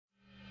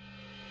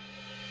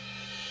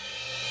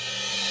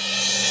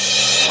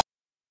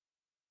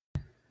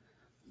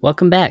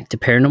Welcome back to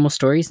Paranormal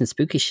Stories and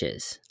Spooky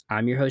Shiz.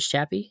 I'm your host,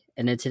 Chappie,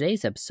 and in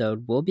today's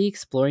episode, we'll be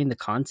exploring the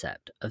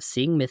concept of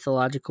seeing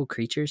mythological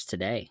creatures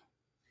today.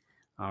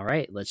 All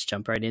right, let's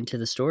jump right into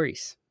the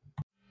stories.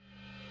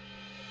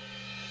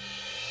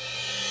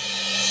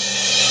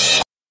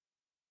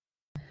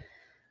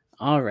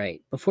 All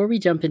right, before we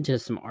jump into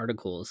some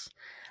articles,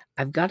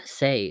 I've got to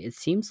say, it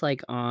seems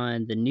like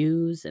on the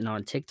news and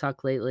on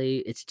TikTok lately,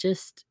 it's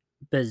just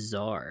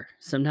bizarre.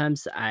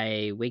 Sometimes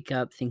I wake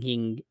up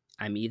thinking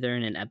I'm either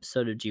in an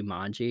episode of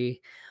Jumanji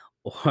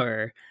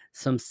or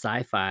some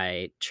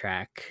sci-fi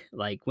track.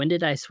 Like, when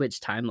did I switch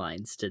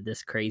timelines to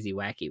this crazy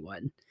wacky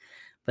one?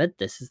 But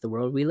this is the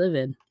world we live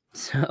in.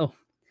 So,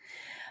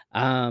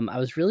 I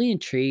was really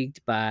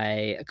intrigued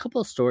by a couple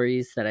of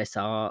stories that I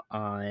saw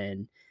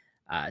on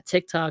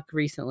TikTok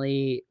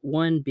recently.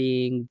 One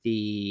being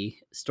the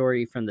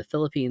story from the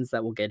Philippines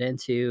that we'll get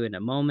into in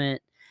a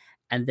moment,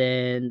 and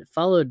then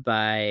followed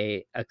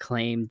by a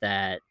claim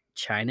that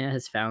China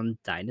has found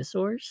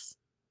dinosaurs.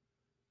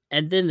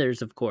 And then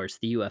there's, of course,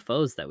 the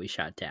UFOs that we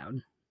shot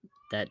down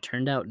that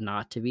turned out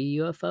not to be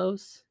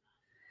UFOs.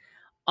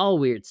 All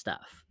weird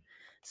stuff.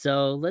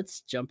 So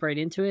let's jump right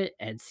into it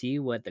and see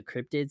what the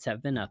cryptids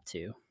have been up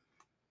to.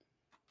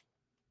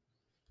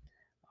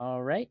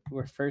 All right,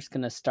 we're first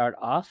going to start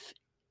off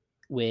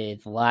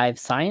with live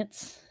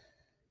science.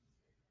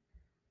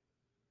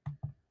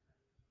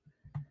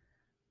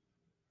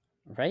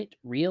 Right?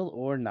 Real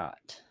or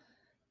not.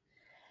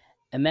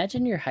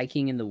 Imagine you're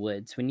hiking in the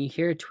woods when you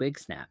hear a twig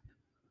snap.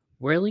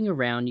 Whirling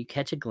around, you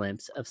catch a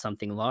glimpse of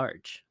something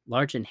large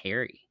and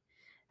hairy.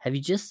 Have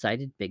you just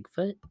sighted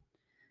Bigfoot?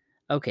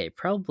 Okay,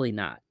 probably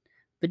not.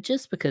 But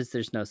just because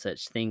there's no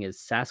such thing as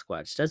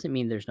Sasquatch doesn't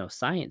mean there's no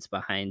science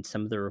behind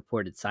some of the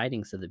reported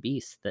sightings of the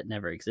beasts that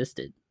never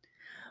existed,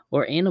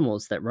 or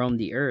animals that roam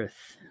the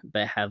earth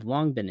but have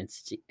long been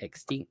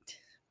extinct.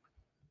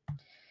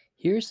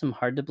 Here are some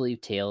hard to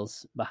believe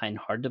tales behind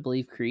hard to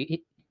believe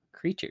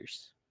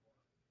creatures.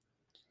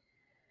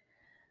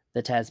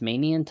 The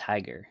Tasmanian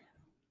tiger.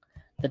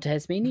 The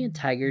Tasmanian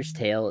tiger's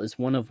tale is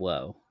one of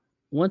woe.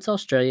 Once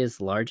Australia's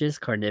largest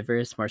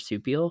carnivorous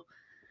marsupial,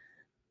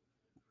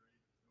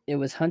 it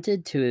was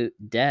hunted to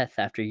death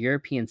after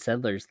European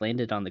settlers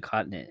landed on the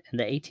continent in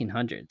the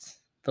 1800s.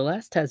 The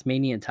last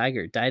Tasmanian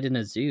tiger died in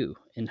a zoo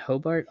in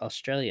Hobart,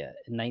 Australia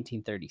in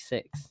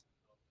 1936.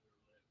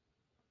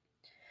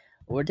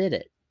 Or did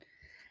it?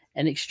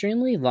 An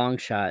extremely long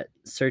shot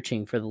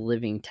searching for the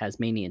living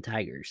Tasmanian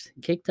tigers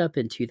kicked up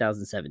in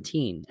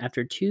 2017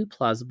 after two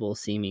plausible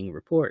seeming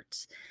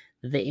reports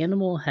that the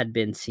animal had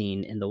been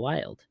seen in the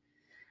wild.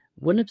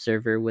 One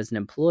observer was an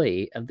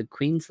employee of the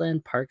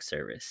Queensland Park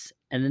Service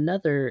and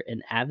another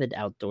an avid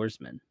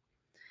outdoorsman.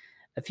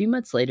 A few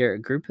months later, a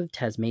group of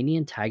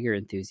Tasmanian tiger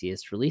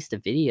enthusiasts released a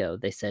video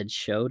they said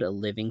showed a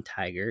living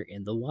tiger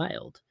in the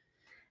wild.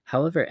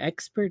 However,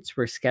 experts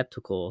were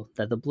skeptical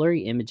that the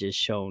blurry images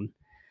shown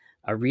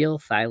a real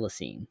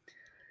thylacine.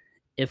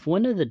 If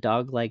one of the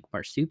dog like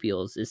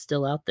marsupials is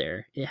still out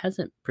there, it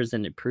hasn't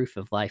presented proof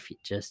of life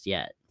just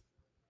yet.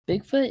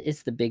 Bigfoot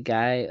is the big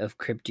guy of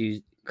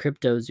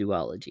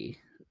cryptozoology,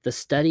 the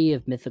study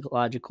of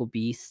mythological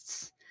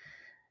beasts.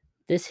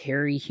 This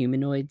hairy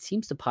humanoid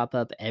seems to pop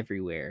up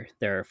everywhere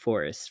there are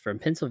forests, from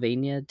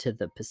Pennsylvania to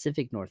the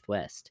Pacific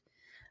Northwest.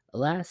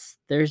 Alas,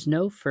 there's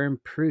no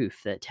firm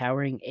proof that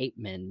towering ape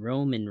men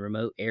roam in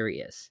remote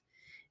areas.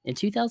 In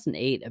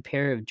 2008, a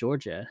pair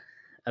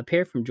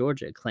from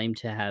Georgia claimed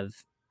to have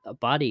a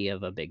body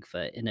of a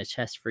Bigfoot in a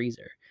chest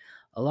freezer,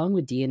 along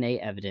with DNA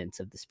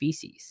evidence of the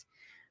species.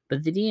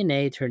 But the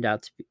DNA turned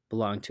out to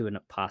belong to an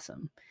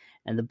opossum,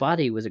 and the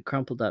body was a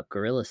crumpled up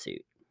gorilla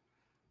suit.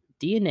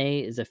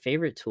 DNA is a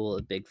favorite tool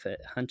of Bigfoot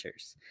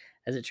hunters,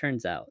 as it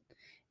turns out.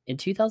 In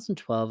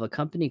 2012, a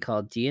company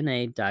called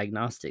DNA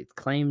Diagnostics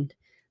claimed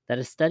that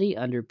a study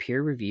under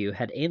peer review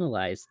had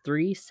analyzed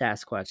 3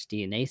 Sasquatch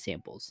DNA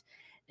samples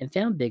and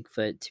found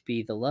Bigfoot to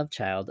be the love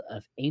child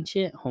of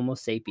ancient Homo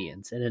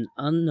sapiens and an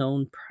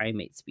unknown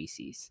primate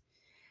species.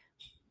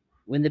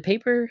 When the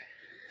paper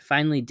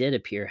finally did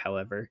appear,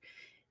 however,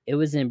 it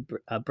was in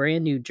a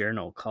brand new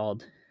journal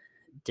called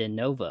De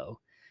Novo,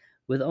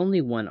 with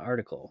only one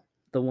article,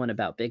 the one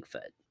about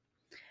Bigfoot.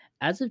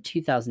 As of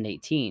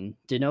 2018,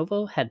 De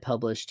Novo had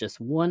published just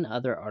one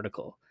other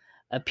article,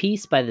 a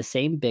piece by the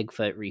same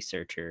Bigfoot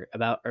researcher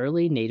about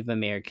early Native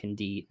American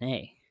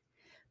DNA,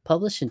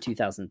 published in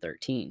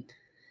 2013.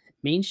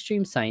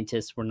 Mainstream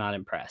scientists were not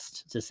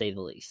impressed, to say the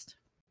least.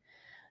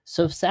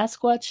 So, if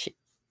Sasquatch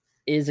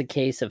is a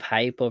case of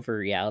hype over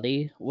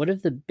reality, what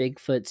of the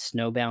Bigfoot's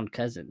snowbound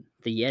cousin,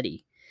 the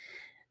Yeti?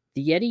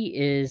 The Yeti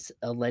is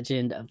a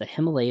legend of the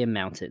Himalayan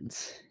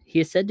mountains. He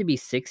is said to be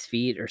 6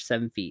 feet or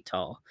 7 feet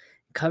tall,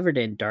 covered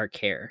in dark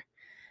hair.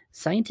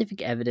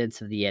 Scientific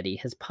evidence of the Yeti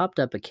has popped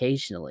up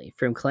occasionally,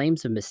 from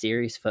claims of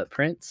mysterious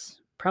footprints,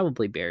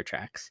 probably bear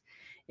tracks,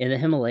 in the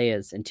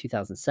Himalayas in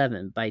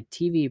 2007 by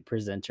TV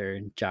presenter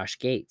Josh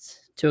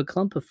Gates, to a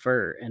clump of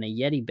fur and a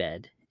Yeti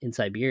bed in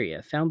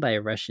Siberia found by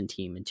a Russian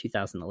team in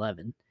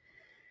 2011.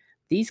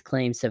 These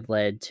claims have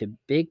led to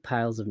big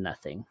piles of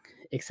nothing,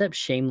 except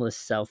shameless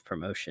self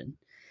promotion.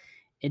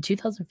 In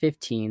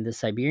 2015, the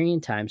Siberian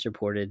Times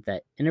reported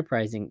that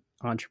enterprising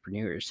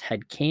entrepreneurs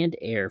had canned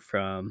air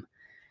from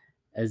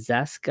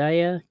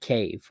Azazkaya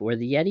Cave, where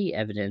the Yeti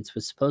evidence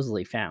was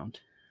supposedly found.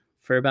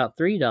 For about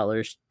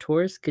 $3,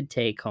 tourists could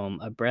take home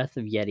a breath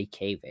of Yeti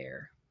cave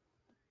air.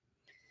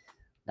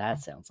 That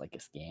sounds like a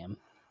scam.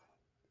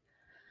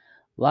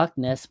 Loch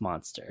Ness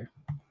Monster.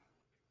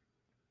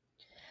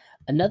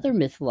 Another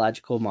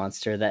mythological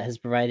monster that has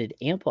provided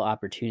ample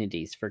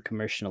opportunities for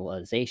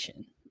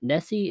commercialization.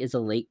 Nessie is a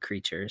lake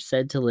creature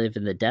said to live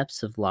in the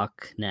depths of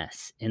Loch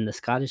Ness in the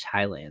Scottish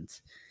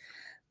Highlands.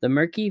 The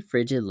murky,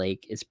 frigid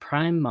lake is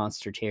prime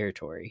monster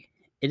territory.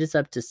 It is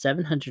up to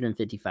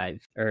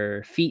 755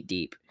 feet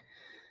deep,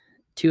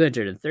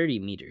 230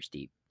 meters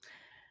deep,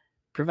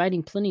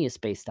 providing plenty of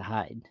space to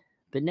hide.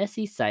 But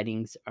Nessie's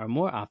sightings are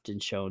more often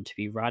shown to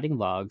be rotting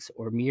logs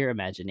or mere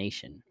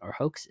imagination, or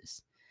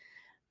hoaxes.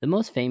 The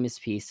most famous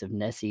piece of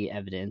Nessie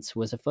evidence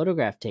was a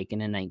photograph taken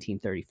in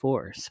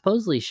 1934,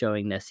 supposedly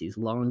showing Nessie's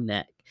long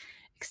neck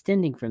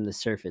extending from the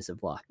surface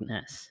of Loch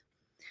Ness.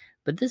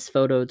 But this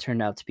photo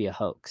turned out to be a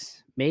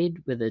hoax,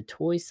 made with a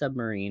toy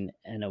submarine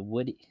and a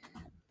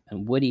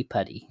woody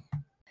putty.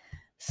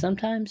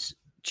 Sometimes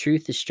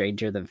truth is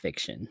stranger than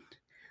fiction.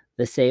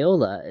 The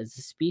Saola is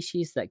a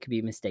species that could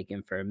be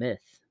mistaken for a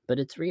myth, but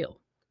it's real.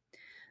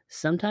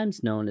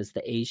 Sometimes known as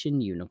the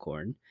Asian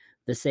unicorn,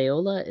 the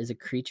Saola is a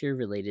creature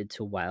related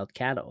to wild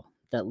cattle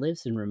that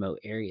lives in remote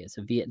areas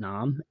of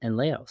Vietnam and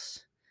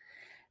Laos.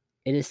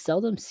 It is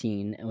seldom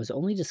seen and was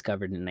only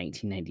discovered in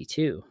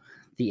 1992.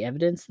 The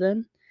evidence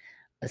then?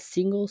 A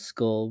single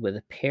skull with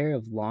a pair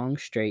of long,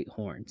 straight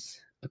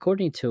horns,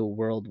 according to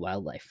World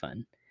Wildlife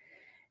Fund.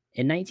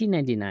 In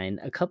 1999,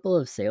 a couple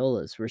of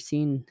Saolas were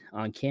seen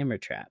on camera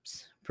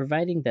traps,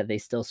 providing that they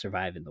still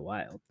survive in the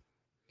wild.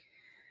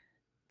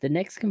 The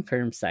next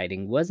confirmed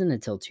sighting wasn't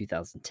until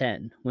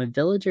 2010, when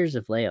villagers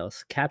of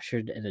Laos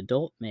captured an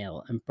adult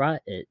male and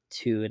brought it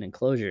to an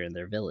enclosure in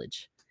their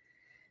village.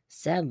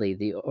 Sadly,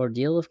 the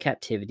ordeal of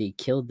captivity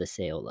killed the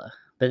Saola,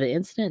 but the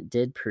incident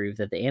did prove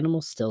that the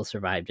animal still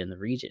survived in the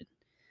region.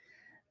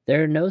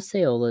 There are no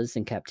Saolas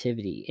in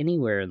captivity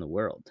anywhere in the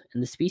world,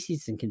 and the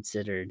species is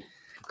considered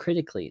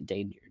critically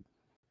endangered.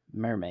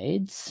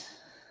 Mermaids.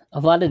 A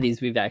lot of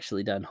these we've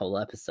actually done whole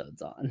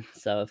episodes on,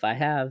 so if I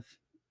have,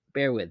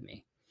 bear with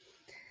me.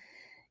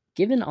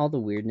 Given all the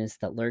weirdness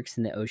that lurks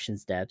in the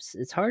ocean's depths,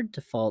 it's hard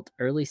to fault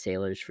early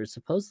sailors for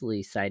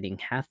supposedly sighting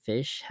half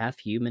fish, half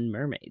human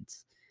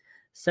mermaids.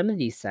 Some of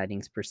these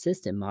sightings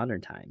persist in modern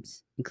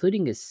times,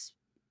 including a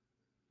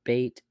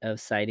spate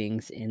of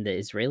sightings in the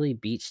Israeli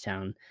beach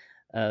town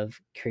of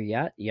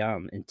Kiryat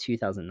Yam in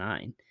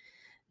 2009.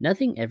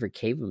 Nothing ever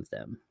came of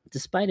them,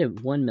 despite a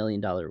 $1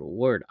 million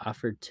reward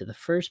offered to the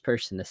first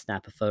person to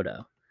snap a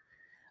photo.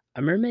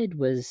 A mermaid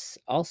was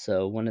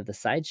also one of the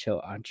sideshow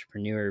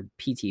entrepreneur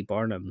P.T.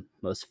 Barnum's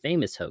most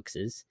famous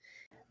hoaxes,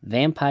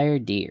 vampire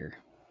deer.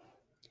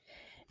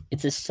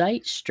 It's a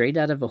sight straight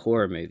out of a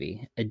horror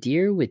movie, a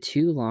deer with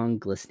two long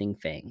glistening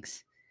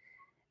fangs.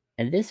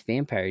 And this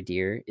vampire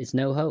deer is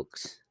no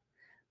hoax.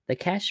 The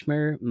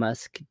Kashmir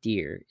musk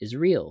deer is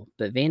real,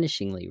 but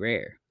vanishingly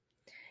rare.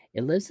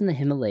 It lives in the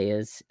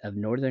Himalayas of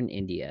northern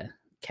India,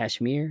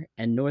 Kashmir,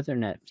 and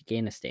northern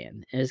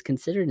Afghanistan, and is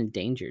considered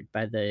endangered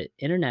by the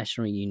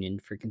International Union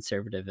for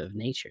Conservation of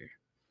Nature.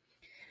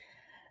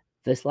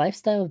 This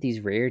lifestyle of these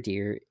rare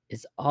deer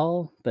is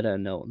all but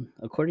unknown,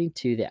 according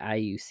to the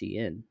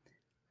IUCN.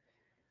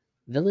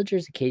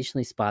 Villagers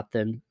occasionally spot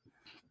them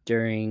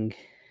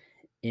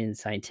in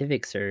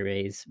scientific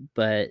surveys,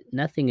 but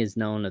nothing is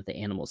known of the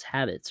animal's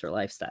habits or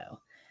lifestyle,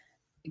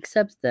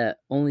 except that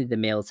only the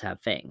males have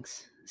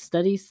fangs.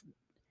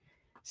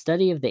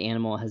 Study of the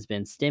animal has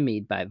been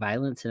stymied by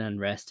violence and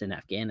unrest in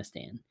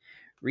Afghanistan.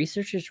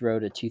 Researchers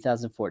wrote a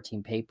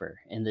 2014 paper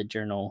in the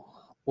journal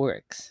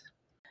Oryx.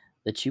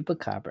 The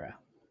Chupacabra.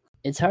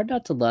 It's hard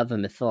not to love a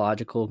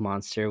mythological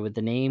monster with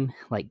a name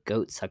like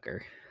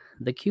Goatsucker.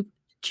 The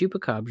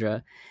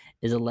Chupacabra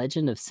is a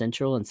legend of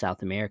Central and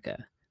South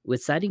America,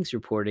 with sightings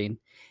reporting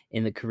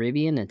in the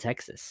Caribbean and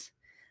Texas.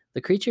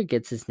 The creature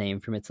gets its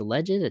name from its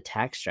alleged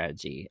attack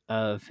strategy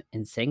of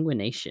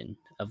insanguination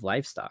of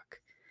livestock.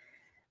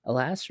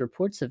 Alas,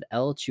 reports of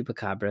El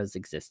Chupacabra's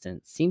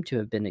existence seem to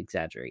have been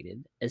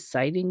exaggerated, as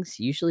sightings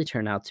usually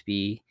turn out to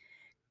be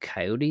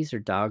coyotes or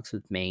dogs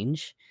with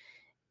mange.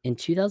 In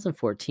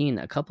 2014,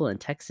 a couple in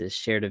Texas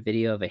shared a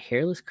video of a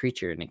hairless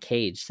creature in a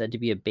cage said to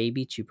be a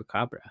baby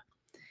chupacabra.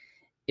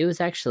 It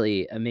was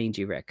actually a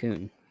mangy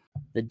raccoon.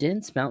 The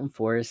dense mountain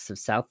forests of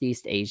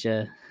Southeast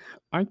Asia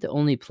aren't the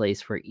only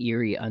place where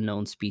eerie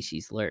unknown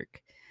species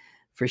lurk.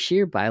 For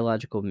sheer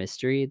biological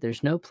mystery,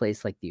 there's no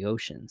place like the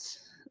oceans.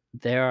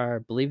 There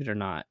are, believe it or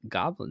not,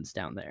 goblins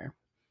down there.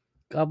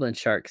 Goblin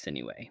sharks,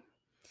 anyway.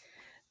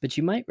 But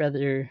you might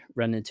rather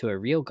run into a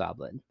real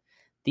goblin.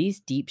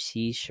 These deep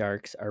sea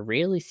sharks are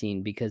rarely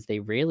seen because they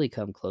rarely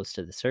come close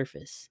to the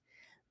surface.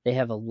 They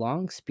have a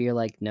long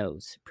spear-like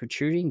nose,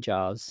 protruding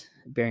jaws,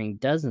 bearing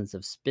dozens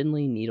of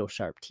spindly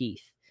needle-sharp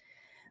teeth.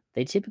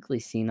 They typically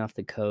seen off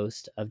the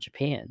coast of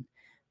Japan,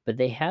 but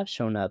they have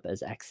shown up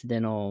as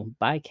accidental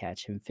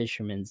bycatch in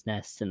fishermen's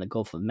nests in the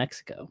Gulf of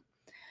Mexico.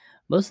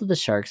 Most of the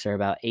sharks are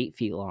about 8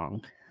 feet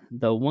long,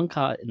 though one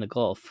caught in the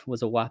Gulf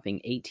was a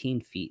whopping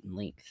 18 feet in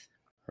length.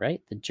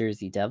 Right? The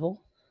Jersey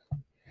Devil.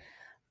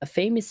 A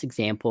famous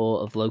example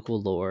of local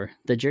lore,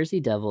 the Jersey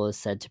Devil is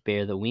said to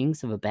bear the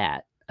wings of a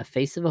bat, a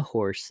face of a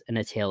horse, and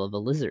a tail of a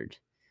lizard.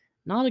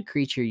 Not a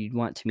creature you'd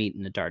want to meet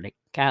in a dark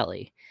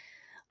alley.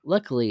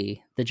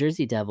 Luckily, the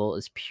Jersey Devil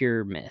is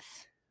pure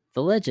myth.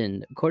 The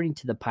legend, according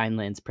to the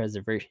Pinelands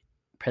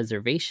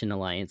Preservation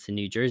Alliance in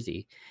New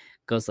Jersey,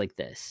 goes like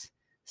this.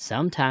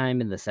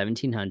 Sometime in the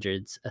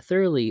 1700s, a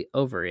thoroughly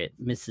over it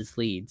Mrs.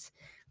 Leeds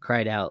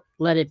cried out,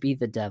 "Let it be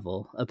the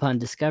devil," upon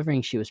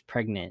discovering she was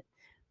pregnant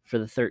for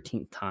the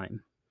 13th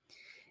time.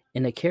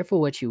 In a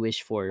careful what you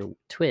wish for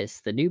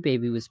twist, the new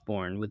baby was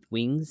born with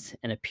wings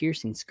and a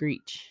piercing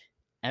screech.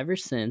 Ever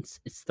since,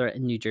 it's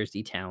threatened New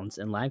Jersey towns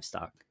and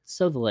livestock,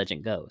 so the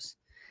legend goes.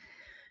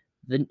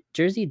 The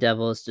Jersey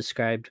Devil is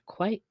described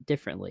quite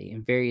differently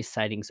in various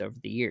sightings over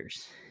the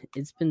years.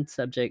 It's been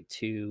subject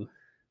to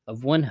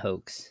of one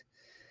hoax.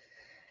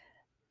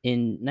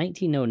 In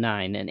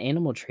 1909, an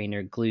animal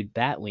trainer glued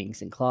bat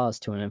wings and claws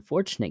to an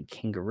unfortunate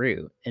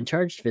kangaroo and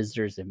charged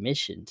visitors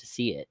admission to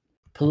see it.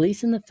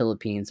 Police in the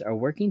Philippines are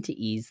working to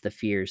ease the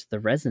fears of the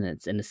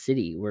residents in a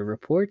city where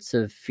reports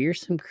of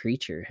fearsome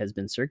creature has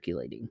been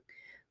circulating.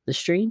 The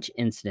strange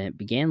incident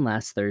began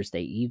last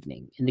Thursday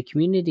evening in the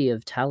community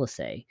of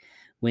Talisay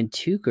when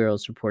two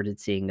girls reported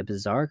seeing a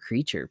bizarre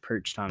creature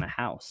perched on a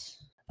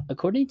house.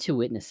 According to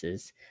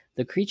witnesses,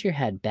 the creature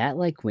had bat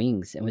like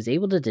wings and was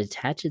able to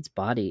detach its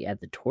body at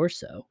the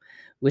torso,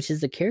 which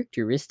is a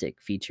characteristic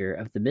feature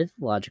of the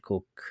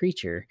mythological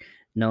creature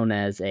known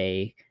as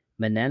a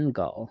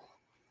manananggal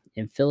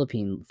in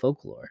Philippine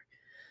folklore.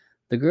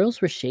 The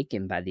girls were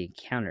shaken by the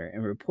encounter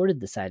and reported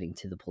the sighting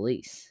to the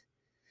police,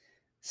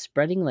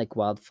 spreading like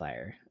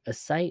wildfire, a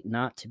sight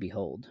not to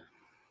behold.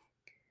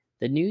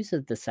 The news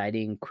of the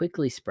sighting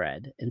quickly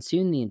spread, and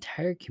soon the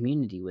entire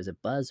community was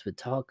abuzz with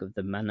talk of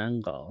the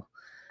manananggal.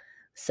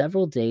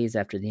 Several days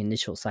after the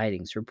initial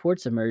sightings,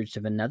 reports emerged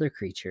of another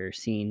creature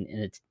seen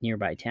in a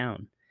nearby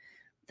town.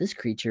 This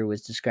creature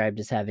was described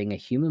as having a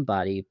human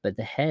body but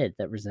the head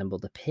that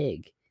resembled a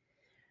pig.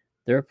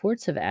 The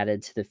reports have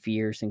added to the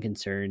fears and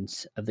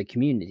concerns of the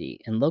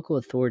community, and local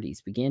authorities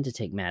began to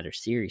take matters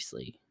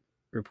seriously,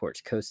 reports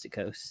Coast to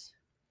Coast.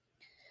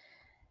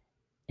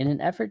 In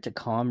an effort to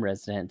calm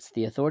residents,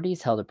 the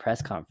authorities held a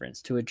press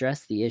conference to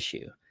address the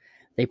issue.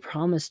 They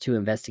promised to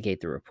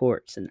investigate the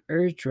reports and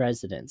urged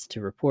residents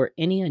to report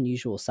any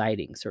unusual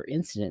sightings or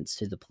incidents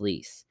to the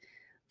police.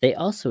 They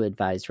also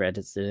advised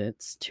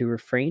residents to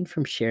refrain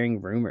from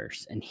sharing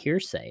rumors and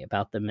hearsay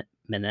about the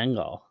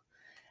manananggal,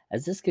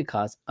 as this could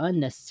cause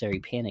unnecessary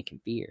panic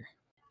and fear.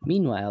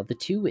 Meanwhile, the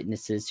two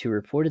witnesses who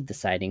reported the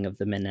sighting of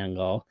the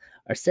manananggal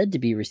are said to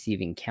be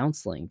receiving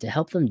counseling to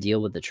help them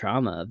deal with the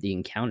trauma of the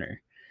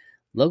encounter.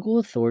 Local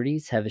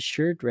authorities have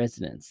assured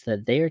residents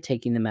that they are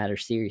taking the matter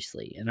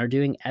seriously and are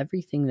doing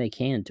everything they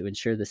can to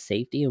ensure the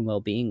safety and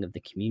well-being of the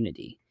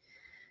community.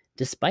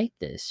 Despite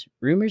this,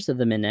 rumors of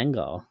the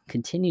manananggal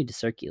continue to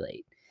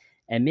circulate,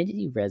 and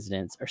many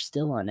residents are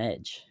still on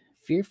edge,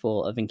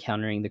 fearful of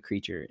encountering the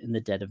creature in the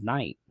dead of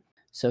night.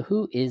 So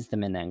who is the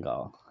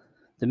manananggal?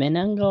 The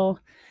manananggal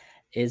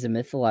is a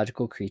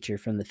mythological creature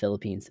from the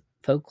Philippines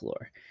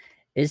folklore.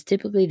 It is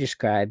typically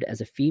described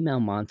as a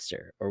female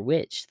monster or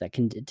witch that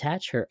can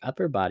detach her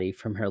upper body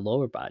from her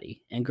lower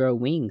body and grow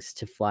wings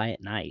to fly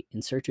at night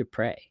in search of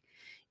prey,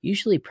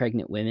 usually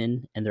pregnant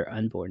women and their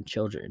unborn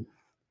children.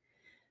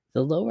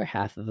 The lower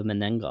half of a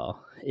manananggal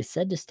is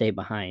said to stay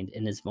behind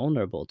and is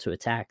vulnerable to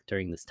attack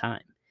during this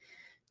time.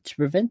 To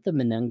prevent the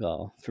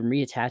manananggal from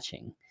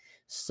reattaching,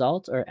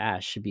 salt or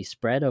ash should be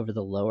spread over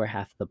the lower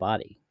half of the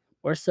body,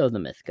 or so the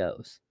myth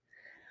goes.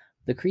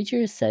 The creature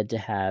is said to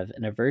have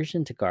an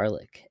aversion to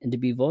garlic and to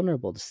be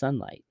vulnerable to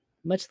sunlight,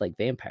 much like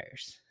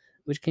vampires,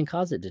 which can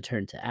cause it to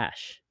turn to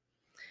ash.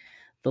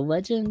 The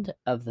legend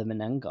of the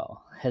manananggal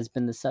has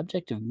been the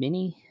subject of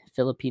many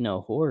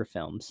Filipino horror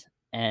films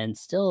and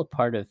still a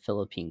part of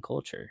Philippine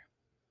culture.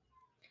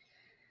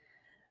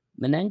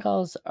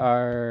 Manananggals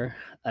are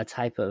a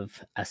type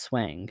of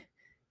aswang,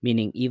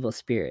 meaning evil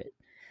spirit,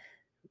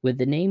 with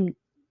the name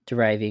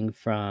deriving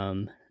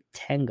from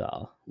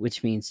tanggal,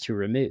 which means to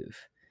remove.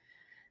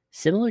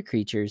 Similar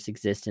creatures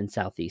exist in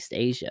Southeast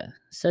Asia,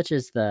 such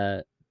as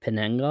the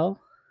Penanggal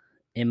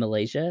in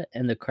Malaysia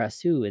and the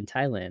Krasu in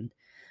Thailand,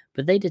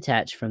 but they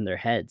detach from their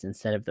heads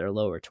instead of their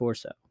lower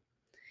torso.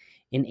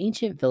 In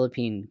ancient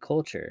Philippine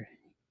culture,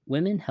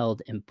 women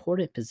held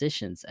important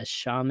positions as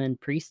shaman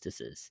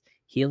priestesses,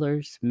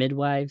 healers,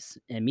 midwives,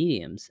 and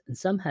mediums, and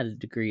some had a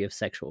degree of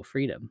sexual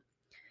freedom.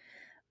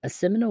 A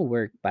seminal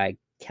work by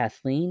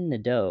Kathleen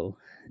Nadeau,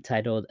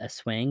 titled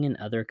Aswang and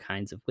Other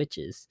Kinds of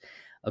Witches,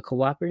 a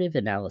cooperative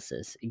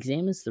analysis,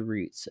 examines the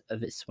roots of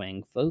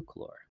Aswang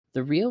folklore.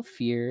 The real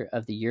fear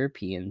of the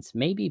Europeans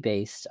may be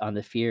based on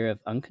the fear of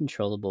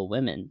uncontrollable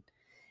women.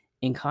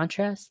 In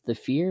contrast, the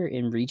fear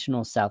in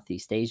regional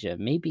Southeast Asia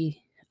may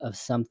be of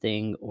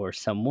something or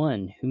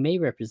someone who may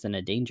represent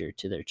a danger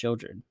to their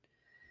children,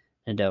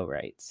 Nadeau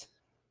writes.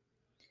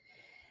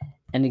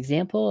 An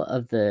example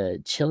of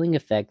the chilling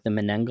effect the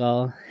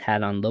Menengal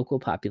had on local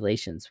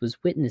populations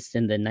was witnessed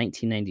in the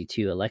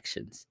 1992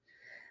 elections.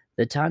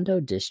 The Tondo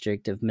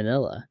district of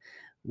Manila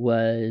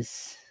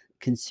was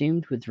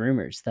consumed with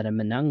rumors that a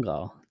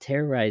Menengal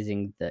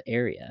terrorizing the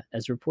area,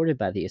 as reported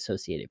by the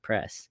Associated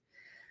Press.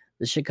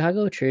 The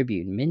Chicago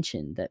Tribune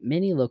mentioned that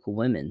many local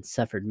women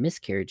suffered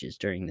miscarriages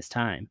during this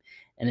time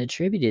and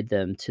attributed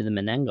them to the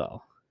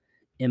Menengal.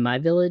 In my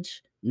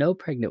village, no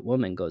pregnant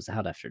woman goes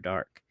out after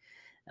dark,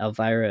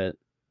 Elvira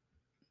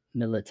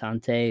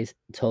Militante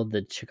told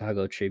the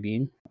Chicago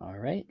Tribune. All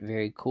right,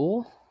 very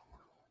cool.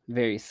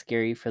 Very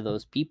scary for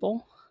those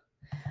people.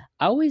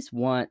 I always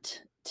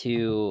want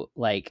to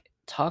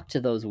talk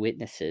to those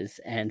witnesses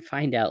and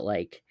find out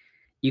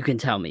you can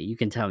tell me.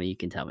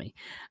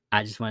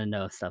 I just want to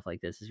know if stuff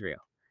like this is real.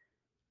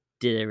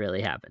 Did it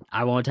really happen?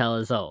 I won't tell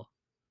a soul.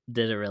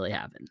 Did it really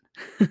happen?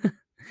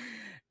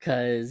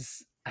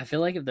 Cuz I feel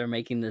like if they're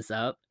making this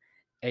up,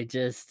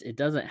 it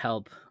doesn't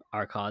help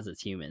our cause as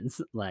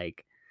humans.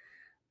 Like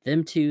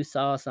them two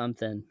saw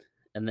something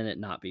and then it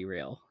not be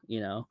real,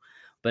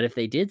 But if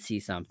they did see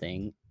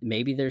something,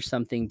 maybe there's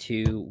something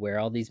to where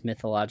all these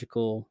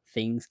mythological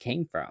things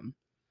came from.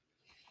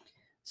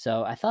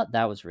 So I thought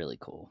that was really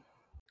cool.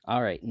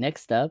 All right,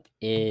 next up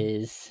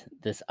is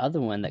this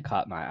other one that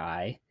caught my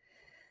eye.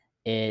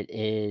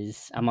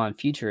 I'm on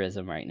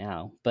Futurism right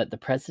now, but the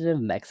president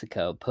of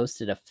Mexico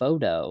posted a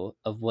photo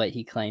of what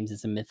he claims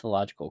is a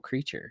mythological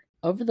creature.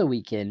 Over the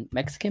weekend,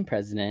 Mexican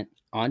President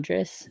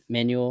Andres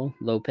Manuel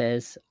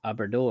Lopez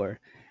Obrador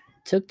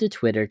took to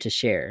Twitter to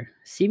share,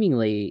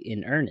 seemingly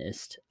in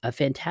earnest, a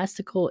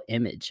fantastical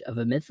image of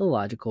a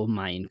mythological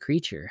Mayan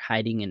creature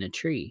hiding in a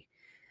tree,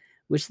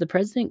 which the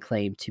president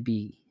claimed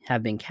to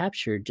have been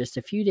captured just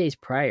a few days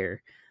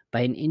prior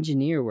by an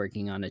engineer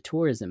working on a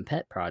tourism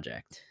pet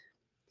project.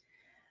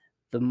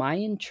 The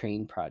Mayan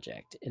Train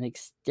Project, an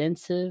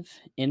extensive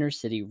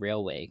inner-city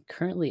railway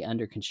currently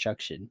under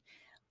construction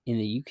in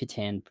the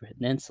Yucatan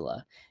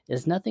Peninsula,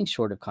 is nothing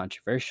short of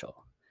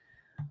controversial.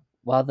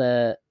 While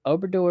the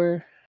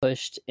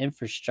Obrador-pushed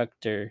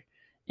infrastructure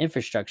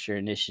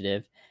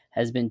initiative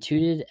has been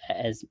touted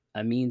as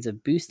a means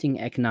of boosting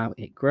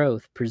economic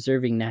growth,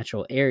 preserving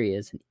natural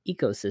areas and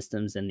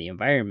ecosystems and the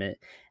environment,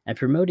 and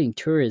promoting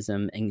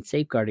tourism and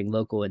safeguarding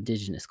local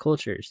indigenous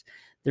cultures,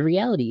 the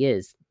reality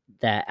is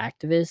that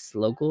activists,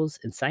 locals,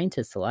 and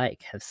scientists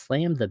alike have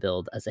slammed the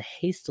build as a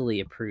hastily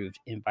approved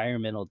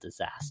environmental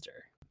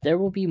disaster. There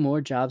will be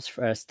more jobs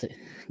for us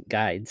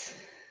guides.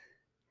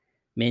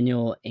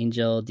 Manuel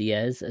Angel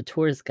Diaz, a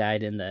tourist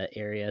guide in the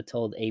area,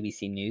 told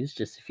ABC News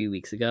just a few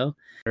weeks ago,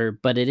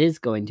 but it is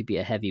going to be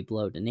a heavy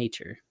blow to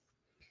nature.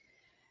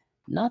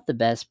 Not the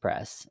best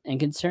press, and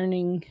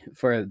concerning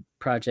for a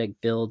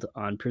project built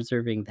on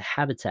preserving the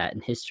habitat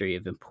and history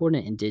of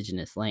important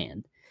indigenous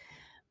land.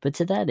 But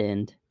to that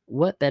end,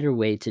 what better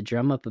way to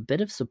drum up a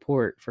bit of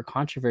support for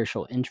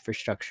controversial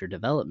infrastructure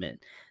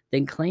development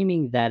than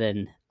claiming that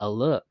an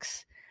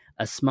Alux,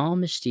 a small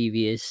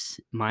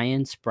mischievous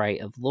Mayan sprite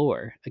of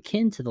lore,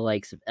 akin to the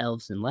likes of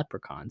elves and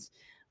leprechauns,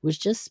 was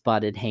just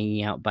spotted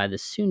hanging out by the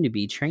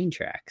soon-to-be train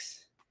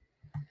tracks.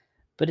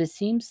 But it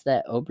seems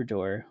that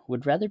Obrador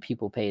would rather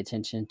people pay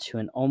attention to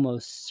an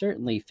almost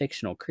certainly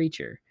fictional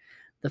creature.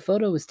 The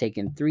photo was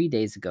taken 3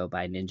 days ago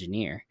by an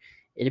engineer.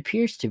 It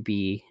appears to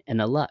be an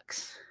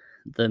Alux.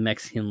 The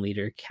Mexican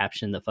leader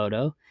captioned the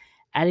photo,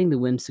 adding the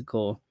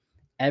whimsical,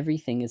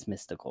 "Everything is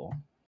mystical."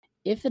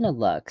 If an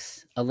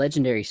Alux, a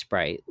legendary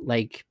sprite,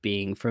 like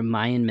being from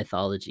Mayan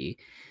mythology,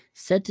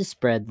 said to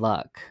spread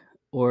luck,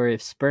 or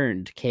if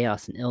spurned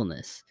chaos and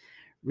illness,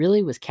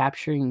 really was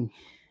captured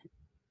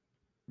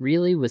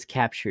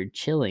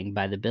chilling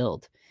by the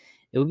build,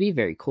 it would be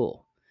very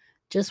cool.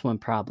 Just one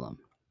problem.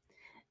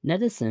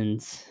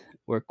 Netizens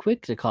were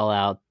quick to call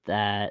out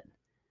that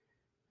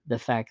the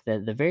fact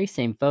that the very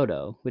same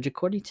photo, which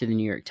according to the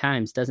New York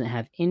Times doesn't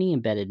have any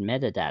embedded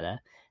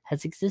metadata,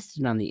 has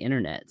existed on the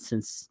internet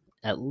since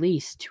at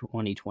least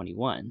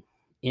 2021.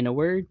 In a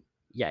word,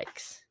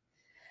 yikes.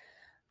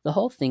 The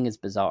whole thing is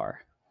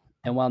bizarre,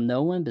 and while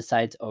no one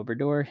besides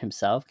Obrador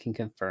himself can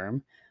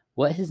confirm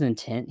what his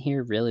intent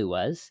here really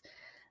was,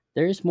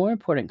 there is more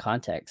important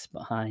context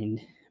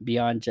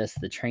beyond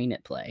just the train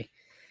at play.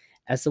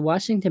 As the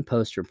Washington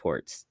Post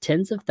reports,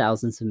 tens of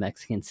thousands of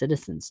Mexican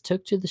citizens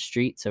took to the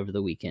streets over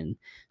the weekend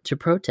to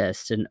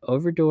protest an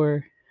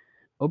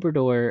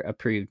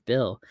Obrador-approved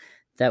bill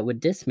that would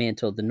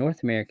dismantle the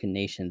North American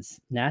nation's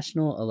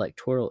National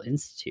Electoral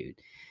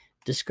Institute,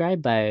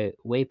 described by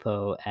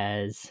WAPO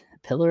as a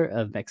pillar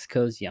of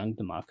Mexico's young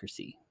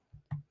democracy.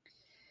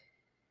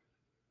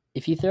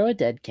 If you throw a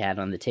dead cat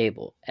on the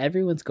table,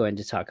 everyone's going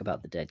to talk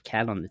about the dead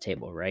cat on the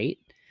table, right?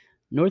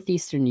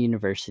 Northeastern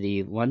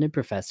University London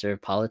professor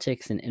of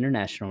politics and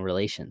international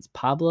relations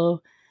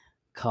Pablo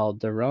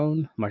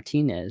Calderon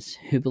Martinez,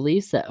 who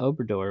believes that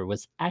Obrador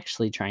was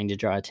actually trying to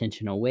draw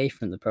attention away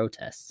from the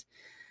protests,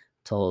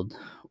 told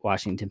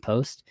Washington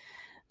Post.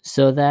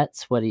 So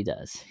that's what he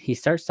does. He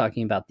starts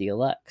talking about the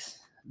Alux,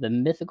 the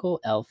mythical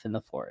elf in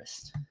the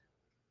forest.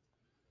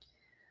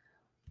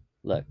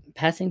 Look,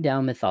 passing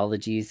down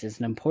mythologies is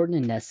an important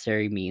and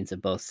necessary means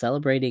of both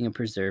celebrating and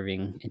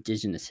preserving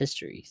indigenous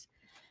histories.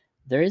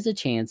 There is a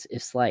chance,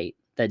 if slight,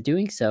 that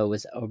doing so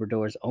was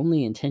Obrador's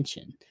only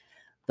intention,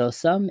 though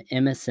some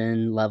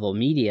Emerson level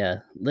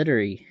media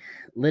literary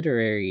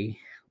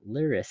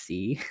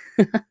literacy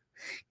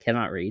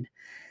cannot read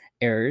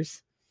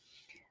errors.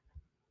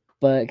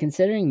 But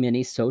considering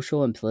many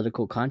social and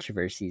political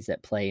controversies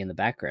at play in the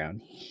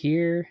background,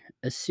 here,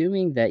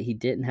 assuming that he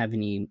didn't have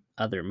any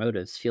other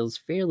motives feels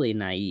fairly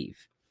naive.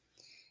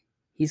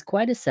 He's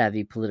quite a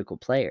savvy political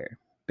player.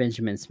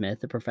 Benjamin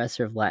Smith, a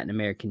professor of Latin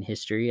American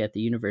history at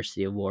the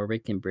University of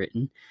Warwick in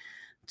Britain,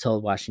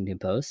 told Washington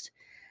Post,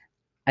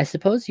 I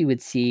suppose you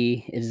would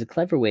see it as a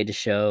clever way to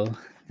show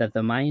that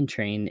the Mayan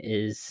train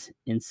is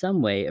in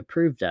some way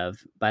approved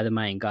of by the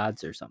Mayan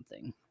gods or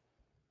something.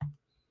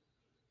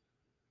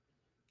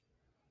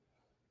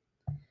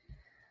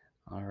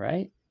 All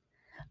right.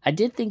 I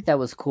did think that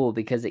was cool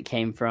because it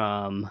came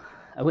from,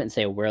 I wouldn't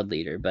say a world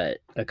leader, but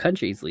a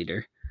country's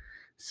leader.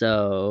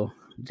 So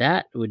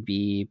that would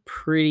be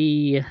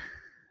pretty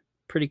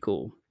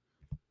cool.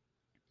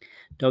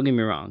 Don't get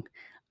me wrong.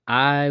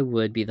 I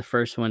would be the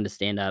first one to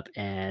stand up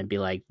and be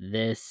like,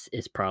 this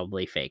is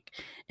probably fake.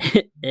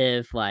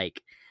 If,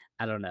 like,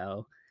 I don't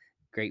know,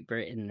 Great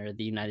Britain or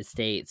the United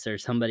States or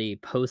somebody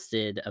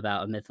posted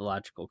about a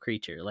mythological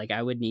creature, like,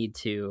 I would need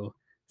to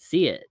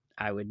see it.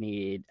 I would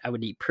need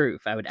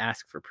proof. I would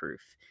ask for proof.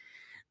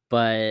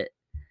 But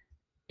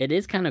it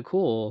is kind of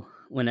cool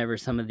whenever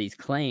some of these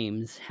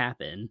claims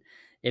happen.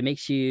 It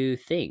makes you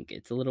think.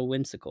 It's a little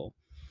whimsical,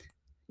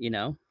 you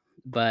know?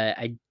 But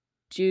I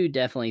do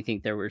definitely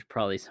think there was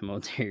probably some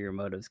ulterior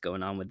motives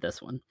going on with this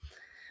one.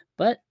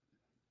 But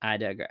I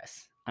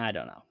digress. I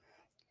don't know.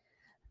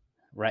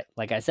 Right?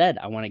 Like I said,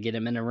 I want to get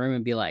him in a room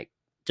and be like,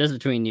 just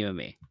between you and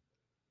me.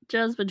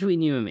 Just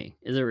between you and me.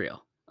 Is it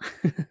real?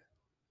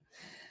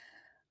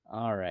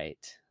 All right.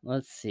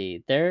 Let's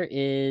see. There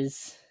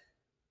is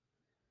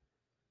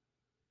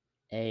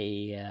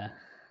a.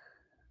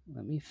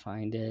 Let me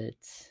find it.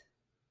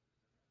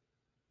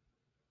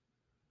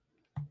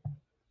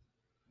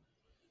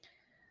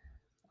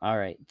 All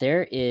right.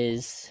 There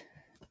is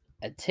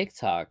a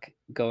TikTok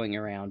going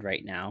around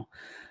right now,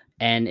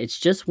 and it's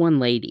just one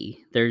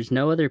lady. There's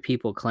no other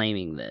people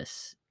claiming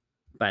this,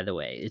 by the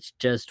way. It's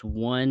just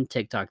one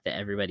TikTok that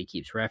everybody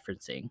keeps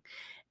referencing.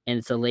 And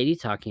it's a lady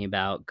talking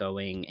about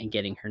going and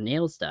getting her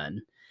nails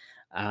done.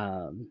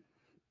 Um,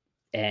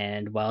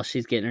 and while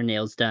she's getting her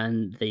nails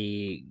done,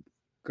 the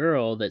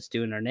girl that's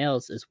doing her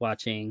nails is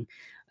watching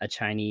a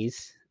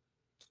Chinese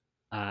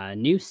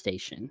news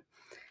station.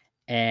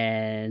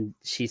 And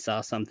she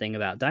saw something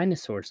about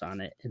dinosaurs on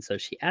it. And so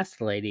she asked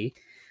the lady,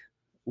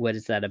 what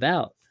is that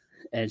about?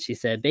 And she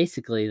said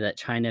basically that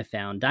China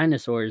found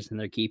dinosaurs and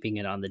they're keeping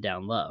it on the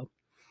down low.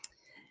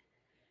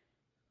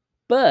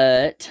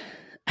 But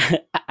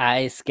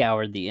I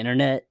scoured the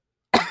internet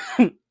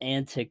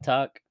and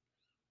TikTok,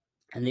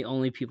 and the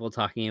only people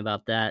talking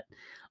about that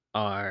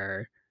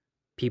are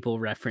people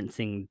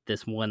referencing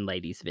this one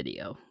lady's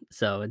video.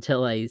 So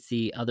until I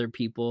see other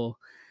people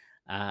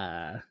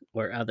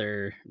or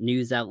other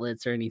news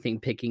outlets or anything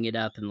picking it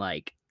up and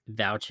like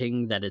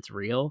vouching that it's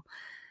real,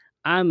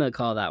 I'm gonna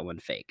call that one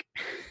fake.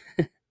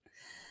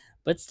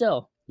 But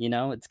still,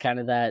 it's kind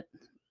of that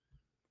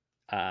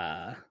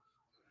uh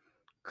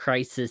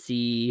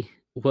crisisy,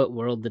 what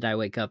world did I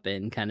wake up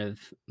in kind of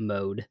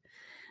mode,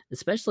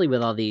 especially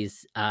with all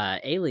these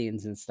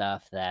aliens and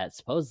stuff that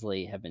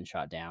supposedly have been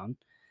shot down.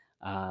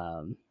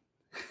 Um,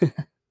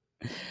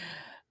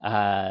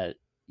 uh,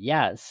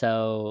 yeah,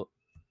 so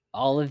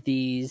all of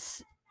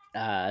these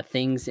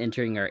things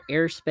entering our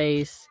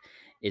airspace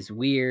is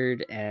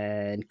weird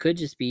and could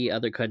just be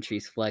other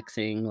countries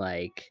flexing,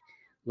 like,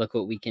 look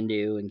what we can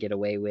do and get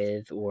away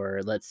with,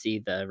 or let's see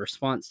the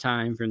response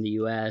time from the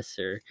US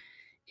or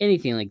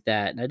anything like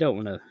that. And I don't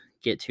want to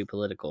get too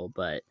political,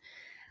 but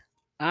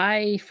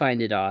I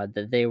find it odd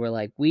that they were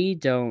like, we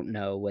don't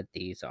know what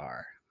these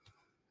are.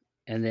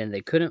 And then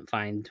they couldn't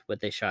find what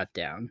they shot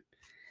down.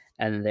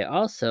 And then they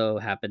also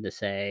happened to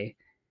say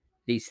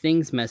these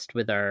things messed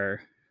with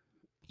our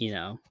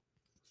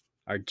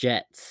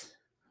jets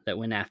that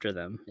went after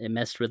them. It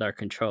messed with our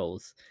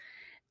controls.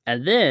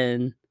 And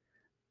then,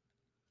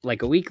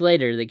 like a week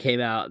later, they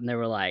came out and they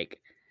were like,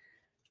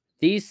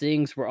 these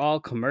things were all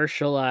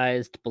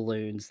commercialized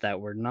balloons that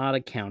were not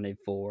accounted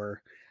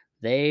for.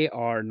 They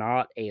are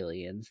not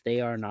aliens.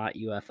 They are not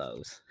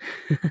UFOs.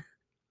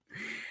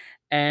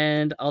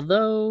 And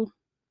although,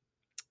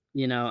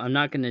 I'm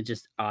not going to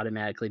just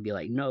automatically be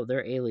like, no,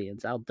 they're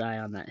aliens. I'll die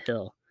on that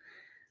hill.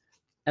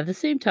 At the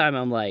same time,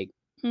 I'm like,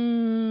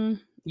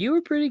 you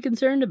were pretty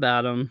concerned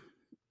about them.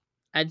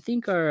 I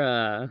think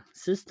our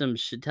systems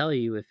should tell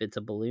you if it's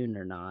a balloon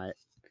or not.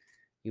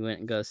 You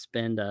wouldn't go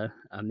spend a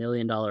 $1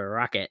 million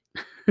rocket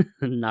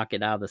and knock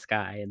it out of the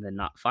sky and then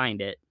not find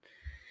it.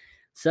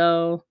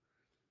 So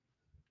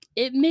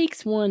It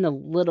makes one a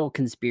little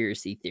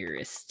conspiracy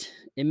theorist.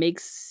 It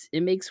makes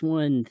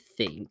one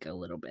think a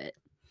little bit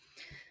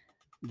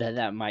that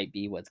that might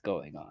be what's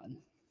going on.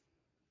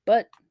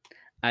 But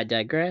I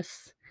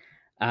digress.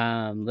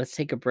 Let's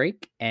take a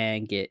break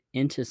and get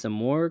into some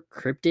more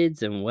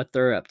cryptids and what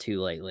they're up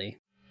to lately.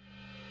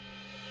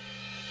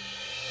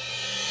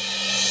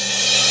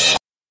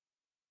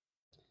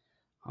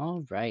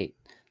 All right,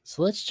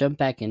 so let's jump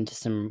back into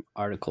some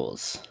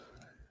articles.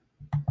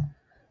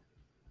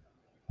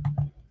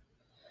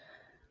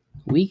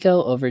 We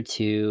go over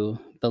to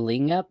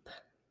Bellingup,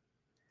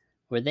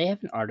 where they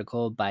have an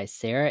article by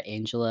Sarah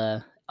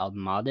Angela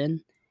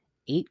Almaden,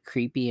 8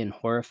 creepy and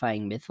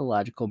horrifying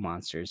mythological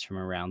monsters from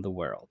around the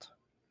world.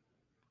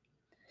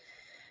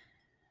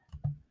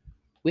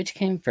 Which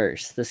came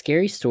first, the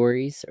scary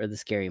stories or the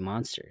scary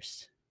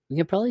monsters? We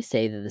can probably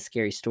say that the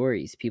scary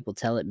stories people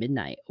tell at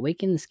midnight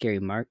awaken the scary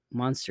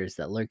monsters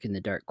that lurk in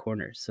the dark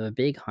corners of a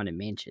big haunted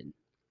mansion.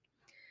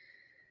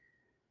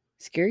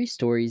 Scary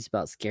stories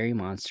about scary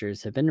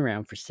monsters have been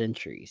around for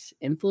centuries,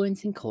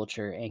 influencing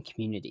culture and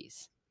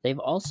communities. They've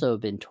also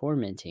been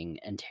tormenting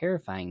and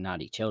terrifying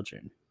naughty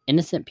children,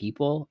 innocent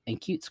people, and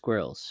cute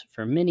squirrels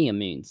for many a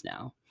moons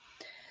now.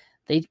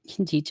 They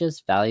can teach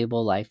us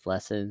valuable life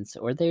lessons,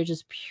 or they're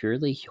just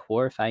purely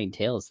horrifying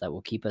tales that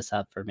will keep us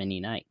up for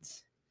many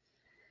nights.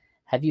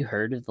 Have you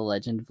heard of the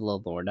legend of La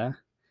Lorna?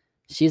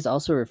 She is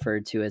also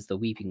referred to as the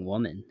Weeping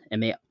Woman and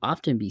may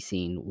often be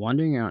seen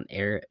wandering around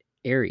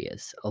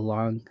areas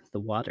along the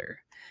water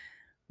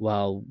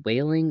while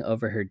wailing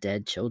over her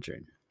dead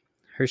children.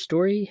 Her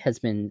story has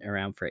been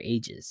around for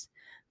ages.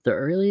 The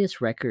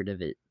earliest record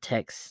of it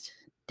text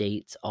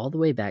dates all the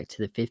way back to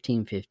the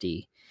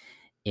 1550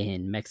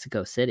 in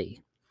Mexico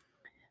City.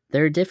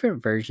 There are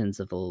different versions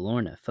of the La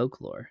Lorna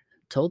folklore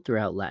told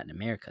throughout Latin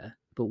America,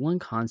 but one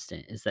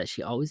constant is that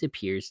she always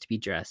appears to be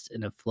dressed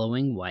in a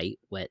flowing white,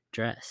 wet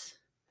dress.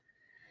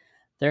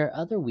 There are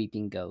other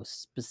weeping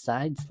ghosts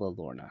besides La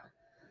Lorna.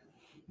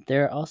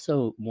 There are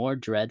also more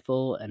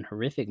dreadful and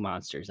horrific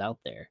monsters out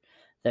there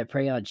that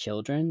prey on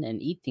children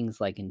and eat things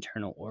like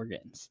internal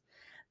organs.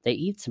 They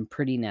eat some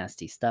pretty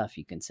nasty stuff,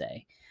 you can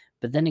say.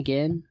 But then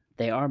again,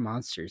 they are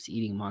monsters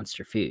eating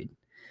monster food.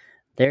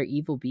 They're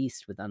evil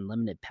beasts with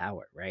unlimited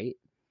power, right?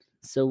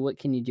 So what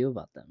can you do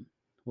about them?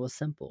 Well,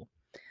 simple.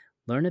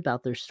 Learn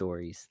about their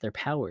stories, their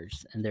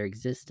powers, and their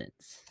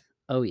existence.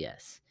 Oh,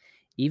 yes.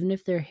 Even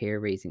if their hair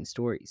raising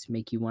stories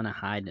make you want to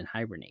hide and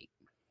hibernate.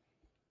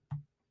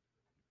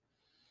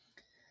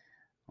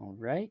 All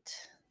right.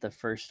 The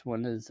first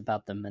one is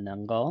about the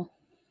Menungal.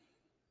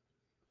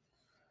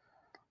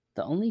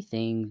 The only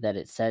thing that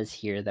it says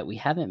here that we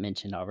haven't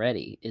mentioned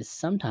already is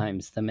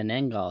sometimes the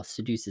Menengal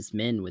seduces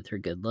men with her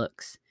good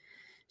looks.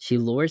 She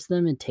lures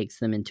them and takes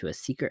them into a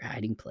secret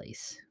hiding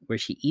place where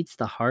she eats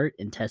the heart,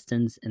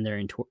 intestines, and their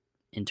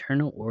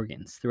internal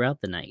organs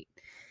throughout the night.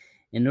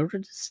 In order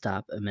to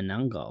stop a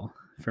Menengal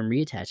from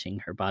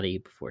reattaching her body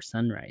before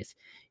sunrise,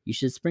 you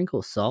should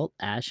sprinkle salt,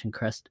 ash, and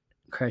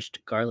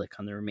crushed garlic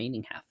on the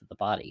remaining half of the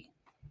body.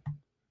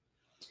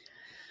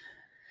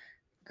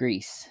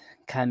 Greece,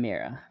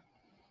 Chimera.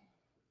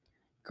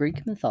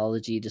 Greek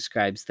mythology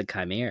describes the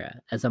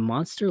chimera as a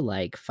monster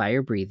like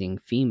fire breathing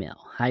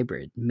female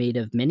hybrid made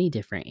of many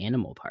different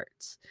animal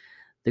parts.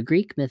 The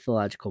Greek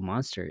mythological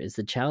monster is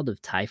the child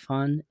of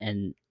Typhon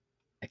and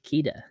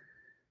Akita,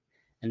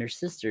 and her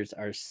sisters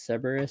are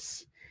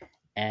Cerberus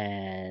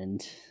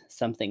and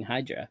something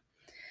Hydra.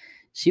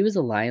 She was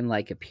a lion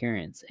like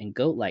appearance and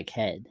goat like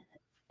head,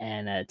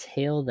 and a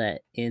tail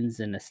that ends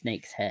in a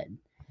snake's head.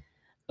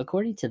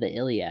 According to the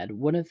Iliad,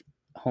 one of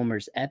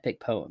Homer's epic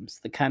poems,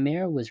 the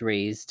chimera was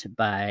raised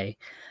by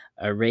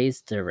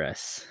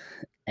Aresdarus,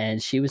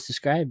 and she was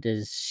described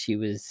as she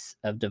was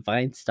of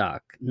divine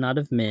stock, not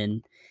of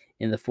men,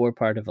 in the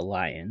forepart of a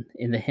lion,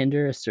 in the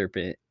hinder a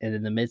serpent, and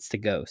in the midst a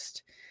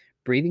ghost,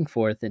 breathing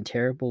forth in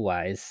terrible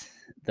wise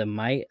the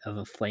might of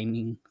a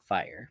flaming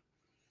fire.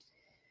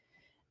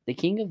 The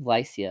king of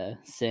Lycia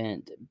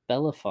sent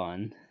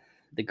Bellerophon,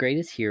 the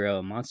greatest hero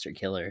and monster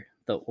killer,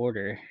 the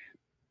order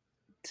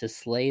to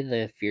slay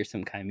the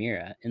fearsome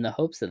chimera in the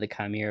hopes that the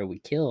chimera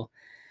would kill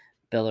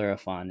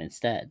Bellerophon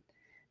instead.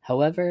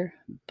 However,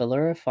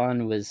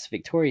 Bellerophon was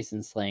victorious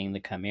in slaying the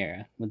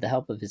chimera with the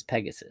help of his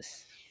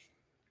Pegasus.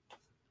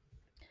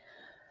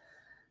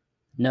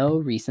 No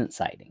recent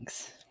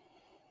sightings.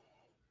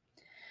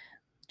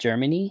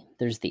 Germany,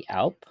 there's the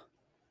Alp.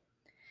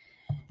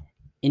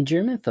 In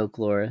German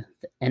folklore,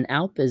 an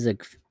Alp is a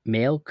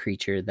male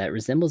creature that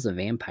resembles a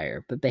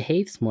vampire but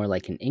behaves more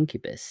like an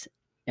incubus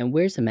and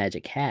wears a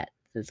magic hat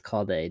that's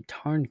called a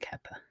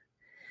Tarnkappe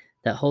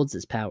that holds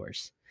his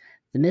powers.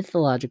 The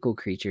mythological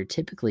creature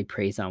typically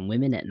preys on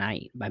women at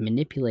night by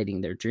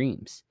manipulating their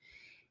dreams.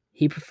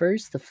 He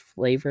prefers the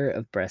flavor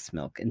of breast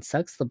milk and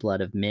sucks the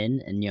blood of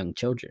men and young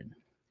children.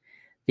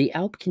 The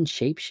Alp can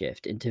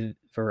shapeshift into a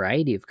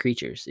variety of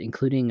creatures,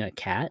 including a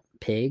cat,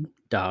 pig,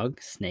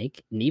 dog,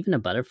 snake, and even a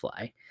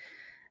butterfly.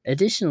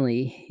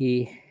 Additionally,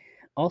 he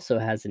also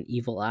has an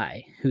evil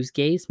eye, whose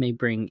gaze may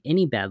bring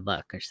any bad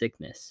luck or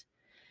sickness.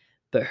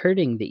 but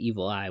hurting the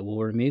evil eye will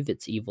remove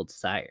its evil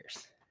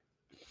desires.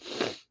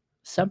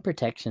 Some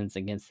protections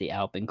against the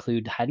Alp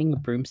include hiding a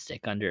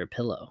broomstick under a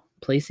pillow,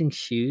 placing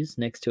shoes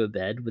next to a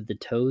bed with the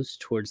toes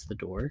towards the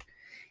door,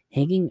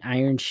 hanging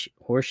iron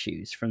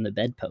horseshoes from the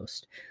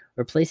bedpost,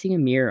 or placing a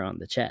mirror on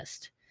the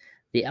chest.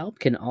 The Alp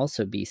can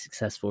also be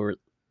successfully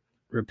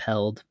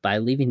repelled by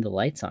leaving the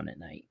lights on at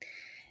night.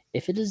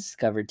 If it is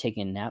discovered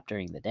taking a nap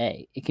during the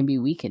day, it can be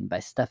weakened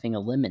by stuffing a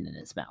lemon in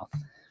its mouth.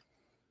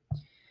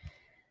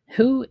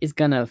 Who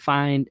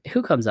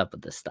comes up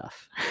with this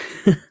stuff?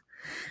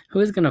 Who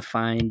is going to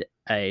find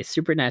a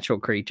supernatural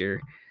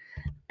creature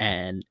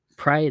and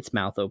pry its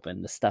mouth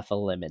open to stuff a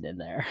lemon in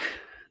there?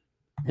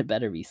 It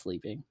better be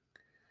sleeping.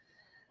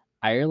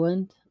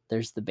 Ireland,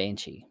 there's the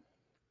banshee.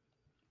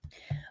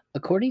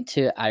 According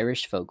to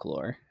Irish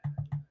folklore,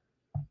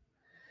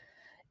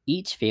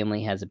 each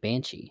family has a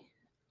banshee,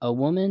 a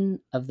woman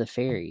of the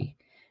fairy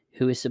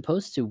who is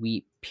supposed to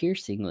weep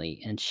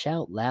piercingly and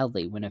shout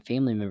loudly when a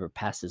family member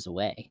passes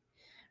away.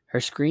 Her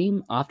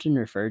scream, often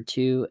referred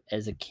to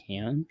as a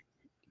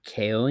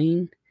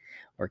caoing,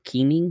 or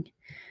keening,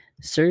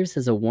 serves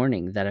as a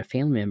warning that a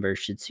family member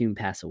should soon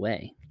pass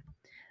away.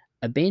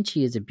 A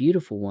banshee is a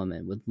beautiful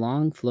woman with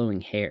long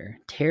flowing hair,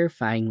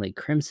 terrifyingly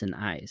crimson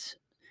eyes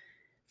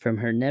from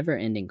her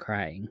never-ending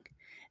crying,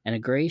 and a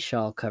gray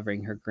shawl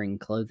covering her green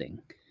clothing.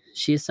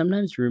 She is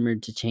sometimes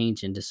rumored to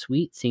change into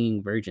sweet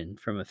singing virgin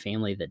from a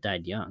family that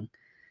died young,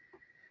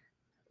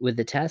 with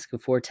the task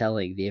of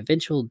foretelling the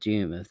eventual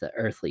doom of the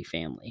earthly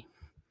family.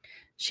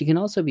 She can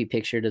also be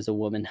pictured as a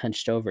woman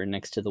hunched over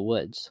next to the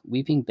woods,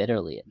 weeping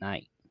bitterly at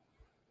night.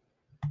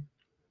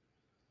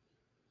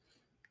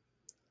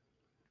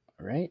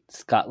 All right,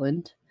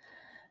 Scotland.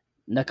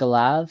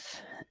 Nuckalave.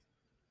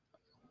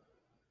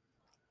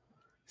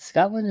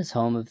 Scotland is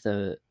home of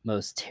the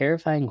most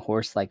terrifying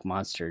horse-like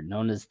monster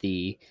known as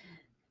the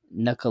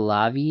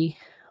Nuckalave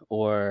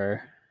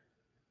or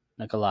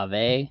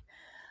Nuckalave,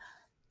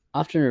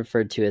 often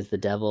referred to as the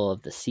devil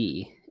of the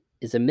sea,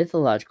 is a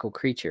mythological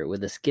creature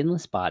with a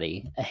skinless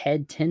body, a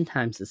head 10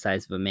 times the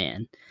size of a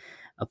man,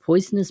 a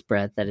poisonous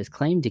breath that is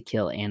claimed to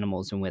kill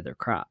animals and wither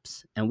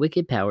crops, and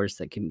wicked powers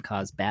that can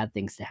cause bad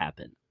things to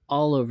happen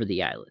all over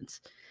the islands.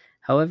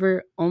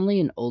 However, only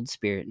an old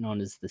spirit known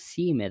as the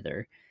Sea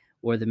Mither,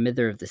 or the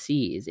Mither of the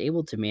Sea, is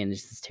able to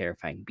manage this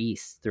terrifying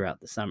beast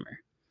throughout the summer.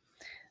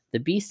 The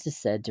beast is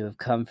said to have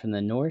come from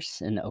the Norse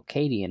and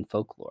Orcadian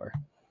folklore.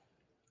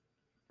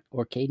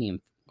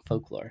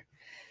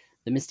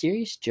 The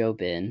mysterious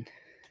Jobin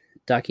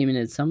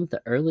documented some of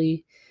the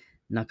early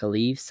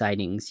Nuckalave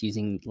sightings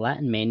using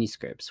Latin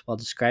manuscripts while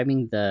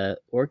describing the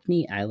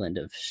Orkney island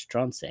of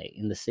Stronsay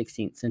in the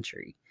 16th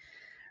century.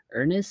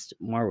 Ernest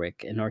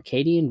Marwick, an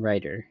Orcadian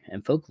writer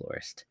and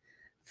folklorist,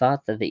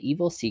 thought that the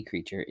evil sea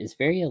creature is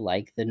very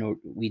alike the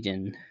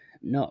Norwegian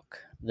Nok,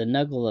 the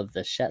Nuggle of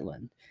the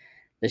Shetland,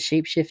 the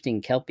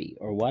shape-shifting Kelpie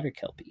or water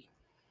Kelpie.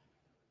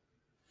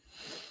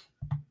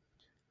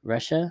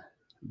 Russia,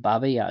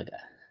 Baba Yaga.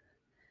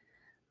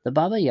 The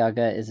Baba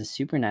Yaga is a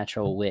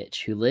supernatural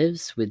witch who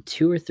lives with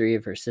 2 or 3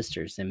 of her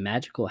sisters in a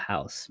magical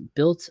house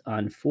built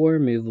on 4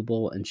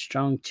 movable and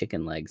strong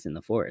chicken legs in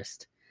the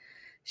forest.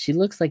 She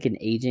looks like an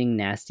aging,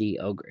 nasty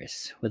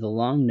ogress with a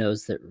long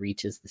nose that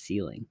reaches the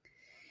ceiling.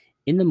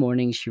 In the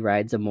morning, she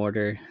rides a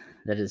mortar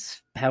that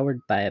is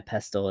powered by a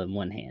pestle in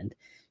one hand.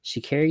 She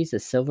carries a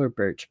silver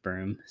birch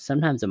broom,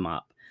 sometimes a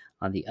mop,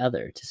 on the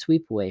other to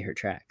sweep away her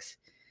tracks.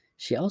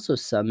 She also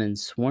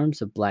summons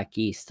swarms of black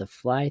geese to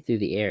fly through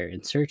the air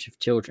in search of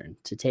children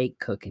to take,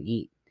 cook, and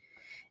eat.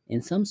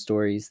 In some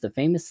stories, the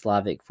famous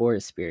Slavic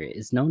forest spirit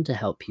is known to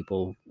help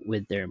people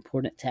with their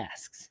important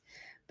tasks,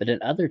 but in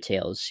other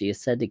tales, she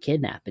is said to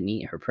kidnap and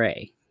eat her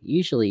prey,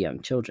 usually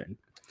young children.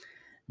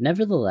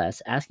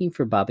 Nevertheless, asking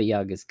for Baba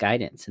Yaga's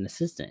guidance and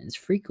assistance is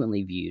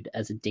frequently viewed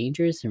as a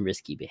dangerous and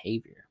risky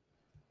behavior.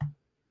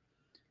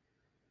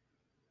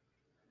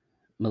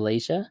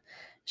 Malaysia,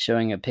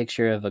 showing a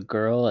picture of a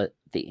girl at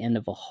the end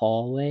of a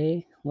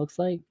hallway, looks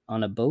like,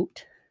 on a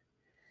boat.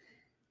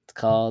 It's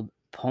called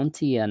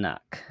Pontianak.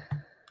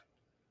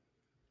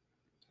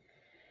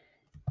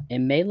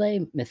 In Malay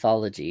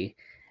mythology,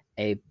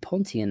 a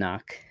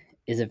Pontianak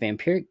is a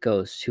vampiric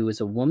ghost who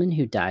is a woman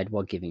who died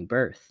while giving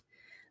birth.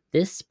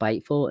 This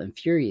spiteful and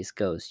furious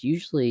ghost,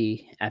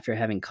 usually after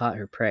having caught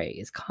her prey,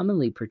 is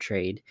commonly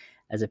portrayed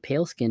as a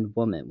pale-skinned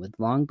woman with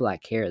long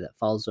black hair that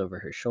falls over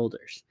her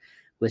shoulders,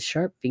 with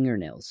sharp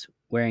fingernails,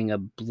 wearing a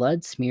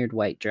blood-smeared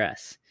white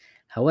dress.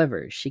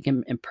 However, she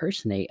can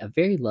impersonate a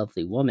very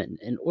lovely woman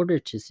in order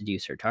to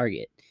seduce her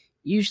target,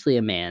 usually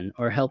a man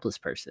or a helpless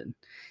person,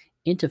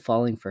 into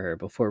falling for her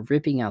before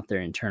ripping out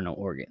their internal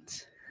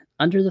organs.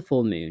 Under the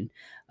full moon,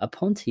 a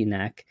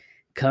Pontianak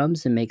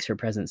comes and makes her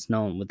presence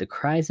known with the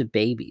cries of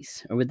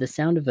babies or with the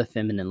sound of a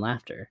feminine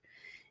laughter.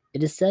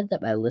 It is said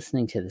that by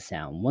listening to the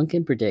sound, one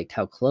can predict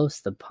how close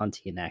the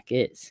Pontianak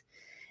is.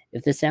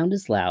 If the sound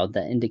is loud,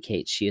 that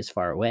indicates she is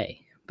far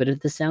away, but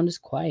if the sound is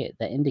quiet,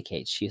 that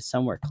indicates she is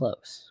somewhere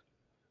close.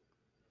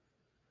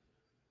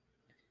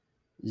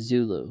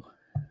 Zulu.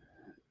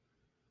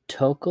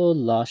 Toko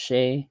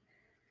Lashe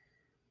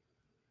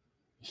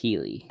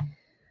Healy.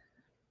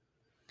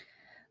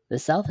 The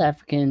South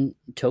African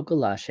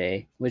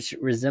tokolashe, which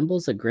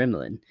resembles a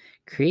gremlin,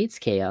 creates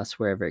chaos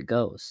wherever it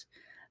goes.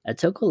 A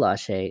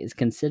tokolashe is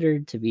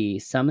considered to be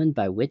summoned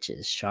by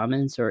witches,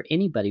 shamans, or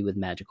anybody with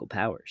magical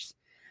powers.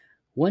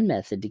 One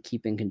method to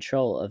keep in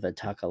control of a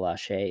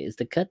tokolashe is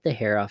to cut the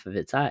hair off of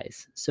its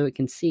eyes so it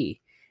can see,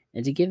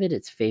 and to give it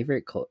its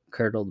favorite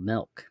curdled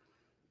milk.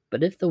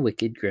 But if the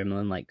wicked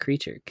gremlin like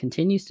creature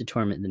continues to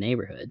torment the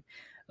neighborhood,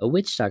 a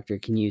witch doctor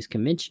can use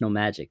conventional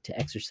magic to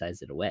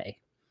exorcise it away.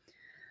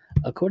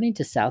 According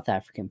to South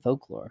African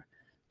folklore,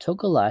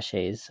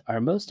 tokolashes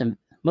are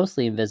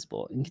mostly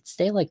invisible and can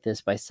stay like this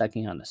by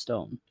sucking on a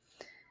stone.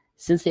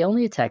 Since they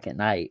only attack at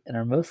night and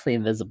are mostly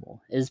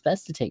invisible, it is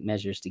best to take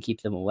measures to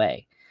keep them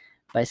away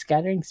by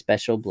scattering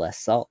special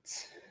blessed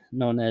salts,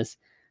 known as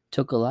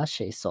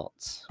tokolashe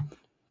salts,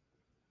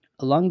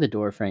 along the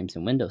door frames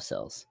and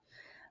windowsills.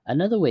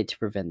 Another way to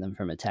prevent them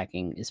from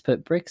attacking is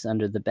put bricks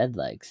under the bed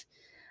legs,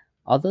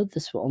 although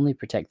this will only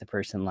protect the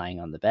person lying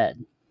on the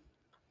bed.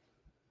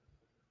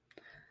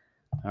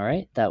 All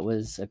right, that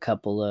was a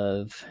couple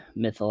of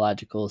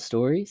mythological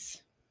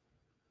stories.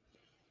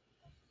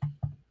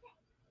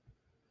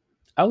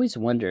 I always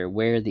wonder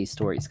where these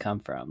stories come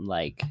from.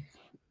 Like,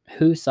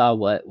 who saw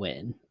what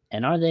when?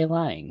 And are they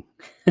lying?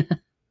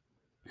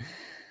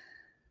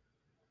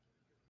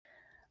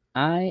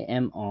 I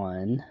am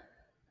on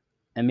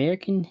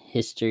American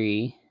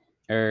History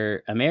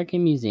or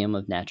American Museum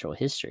of Natural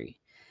History,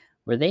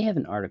 where they have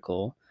an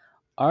article,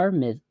 Are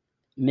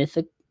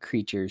Mythic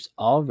Creatures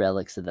All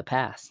Relics of the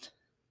Past?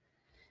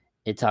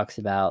 It talks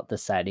about the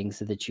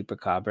sightings of the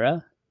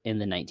chupacabra in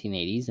the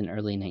 1980s and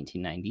early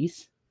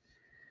 1990s.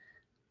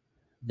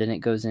 Then it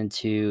goes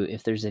into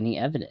if there's any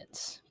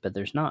evidence, but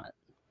there's not.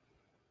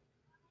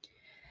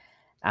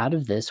 Out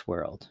of this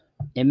world.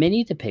 In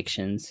many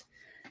depictions,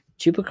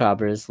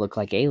 chupacabras look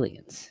like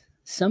aliens.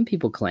 Some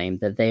people claim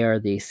that they are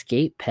the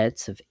escaped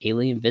pets of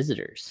alien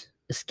visitors,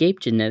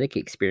 escaped genetic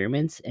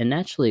experiments, and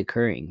naturally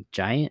occurring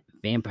giant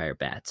vampire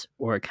bats,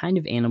 or a kind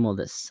of animal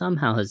that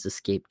somehow has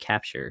escaped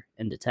capture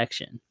and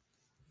detection.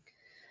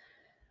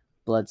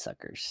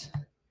 Bloodsuckers.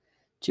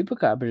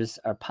 Chupacabras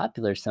are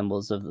popular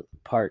symbols of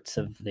parts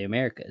of the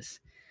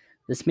Americas.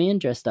 This man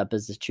dressed up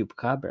as a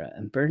chupacabra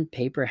and burned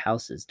paper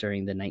houses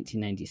during the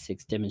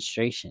 1996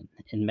 demonstration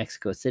in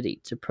Mexico City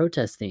to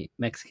protest the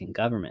Mexican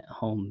government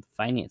home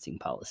financing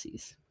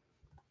policies.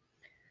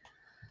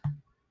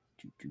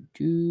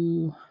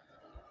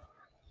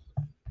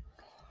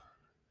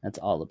 That's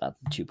all about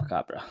the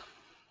chupacabra.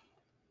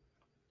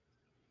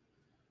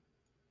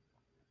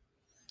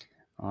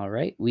 All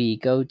right, we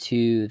go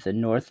to the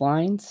North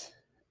Lines,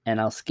 and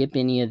I'll skip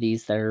any of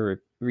these that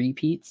are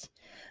repeats,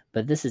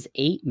 but this is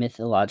 8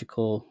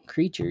 mythological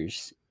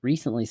creatures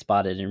recently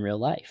spotted in real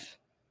life.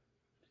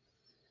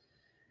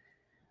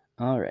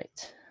 All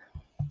right.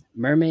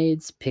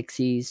 Mermaids,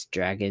 pixies,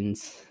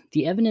 dragons.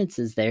 The evidence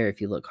is there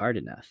if you look hard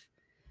enough.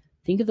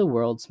 Think of the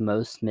world's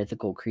most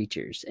mythical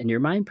creatures, and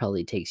your mind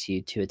probably takes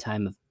you to a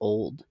time of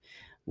old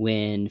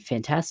when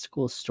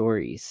fantastical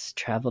stories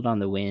traveled on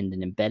the wind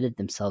and embedded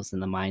themselves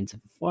in the minds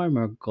of a far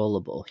more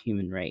gullible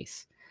human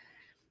race.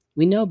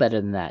 We know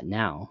better than that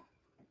now,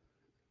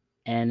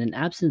 and an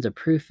absence of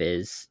proof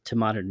is, to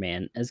modern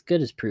man, as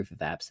good as proof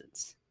of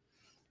absence.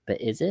 But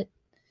is it?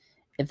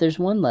 If there's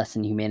one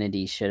lesson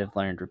humanity should have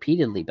learned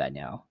repeatedly by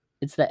now,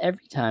 it's that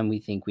every time we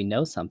think we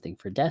know something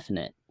for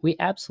definite, we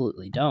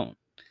absolutely don't.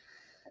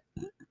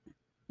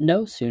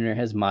 No sooner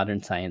has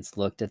modern science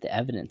looked at the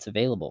evidence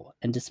available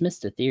and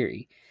dismissed a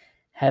theory,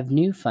 have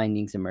new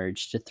findings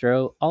emerged to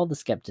throw all the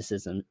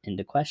skepticism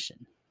into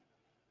question.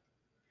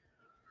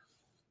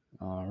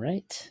 All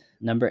right.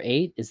 Number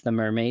 8 is the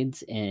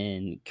mermaids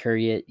in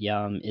Kiryat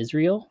Yam,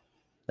 Israel,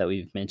 that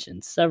we've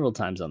mentioned several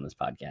times on this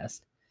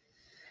podcast.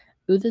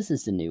 Ooh, this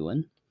is a new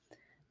one.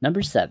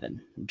 Number 7,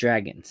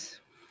 dragons.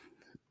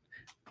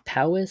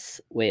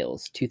 Powys,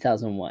 Wales,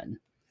 2001.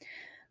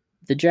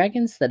 The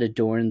dragons that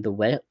adorn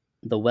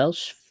the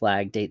Welsh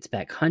flag dates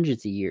back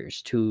hundreds of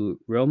years to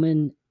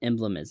Roman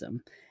emblemism,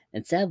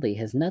 and sadly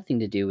has nothing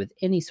to do with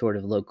any sort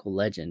of local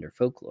legend or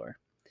folklore.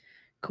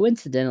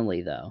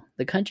 Coincidentally, though,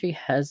 the country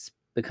has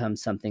become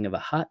something of a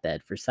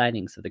hotbed for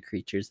sightings of the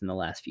creatures in the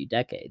last few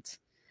decades.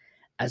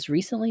 As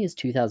recently as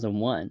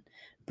 2001,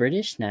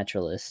 British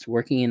naturalists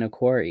working in a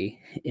quarry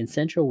in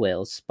central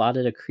Wales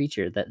spotted a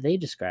creature that they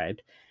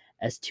described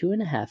as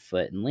 2.5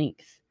 foot in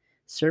length,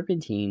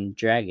 serpentine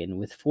dragon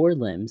with 4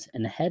 limbs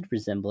and a head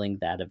resembling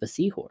that of a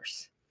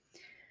seahorse.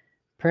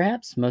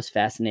 Perhaps most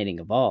fascinating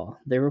of all,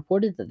 they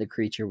reported that the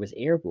creature was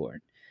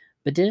airborne,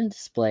 but didn't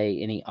display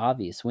any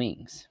obvious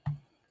wings.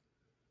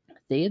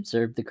 They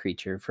observed the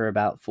creature for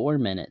about 4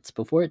 minutes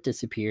before it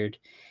disappeared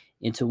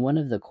into one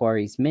of the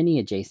quarry's many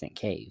adjacent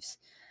caves.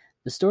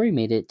 The story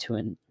made it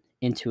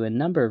into a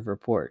number of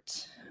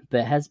reports,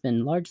 but has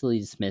been largely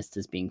dismissed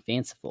as being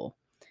fanciful.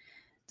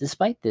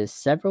 Despite this,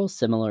 several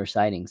similar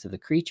sightings of the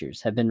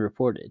creatures have been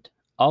reported,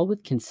 all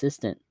with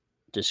consistent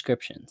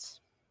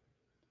descriptions.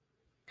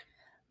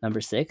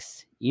 Number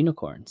 6,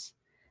 unicorns.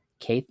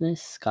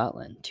 Caithness,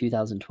 Scotland,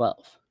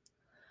 2012.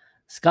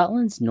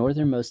 Scotland's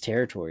northernmost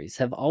territories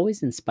have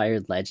always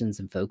inspired legends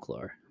and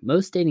folklore,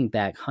 most dating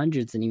back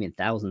hundreds and even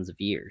thousands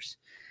of years.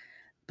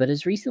 But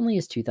as recently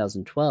as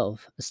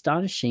 2012,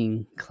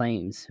 astonishing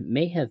claims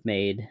have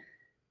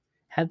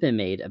been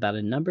made about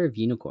a number of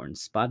unicorns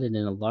spotted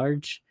in a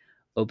large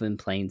open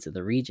plains of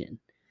the region,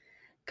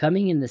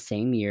 coming in the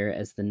same year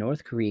as the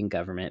North Korean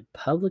government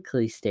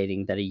publicly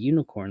stating that a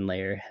unicorn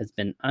lair has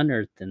been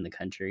unearthed in the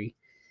country.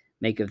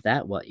 Make of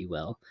that what you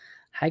will.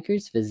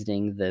 Hikers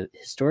visiting the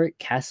historic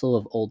castle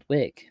of Old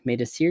Wick made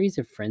a series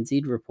of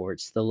frenzied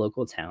reports to the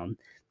local town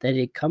that it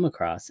had come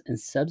across and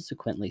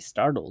subsequently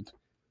startled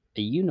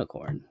a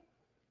unicorn.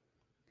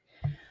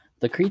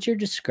 The creature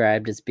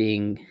described as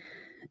being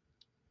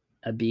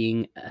a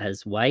being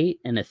as white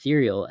and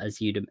ethereal as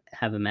you'd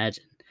have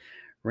imagined,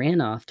 ran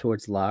off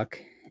towards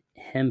Loch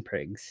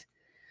Hempriggs.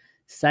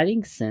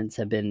 Sightings since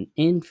have been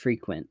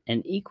infrequent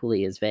and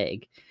equally as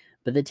vague,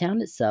 but the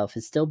town itself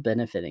is still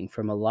benefiting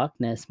from a Loch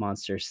Ness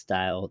Monster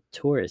style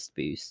tourist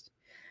boost,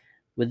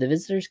 with the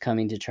visitors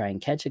coming to try and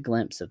catch a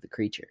glimpse of the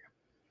creature.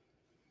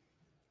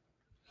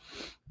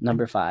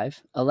 Number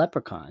 5, a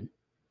leprechaun.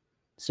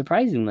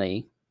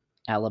 Surprisingly,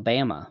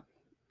 Alabama,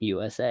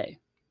 USA.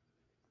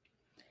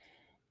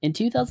 In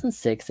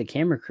 2006, a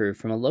camera crew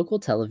from a local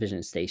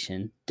television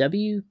station,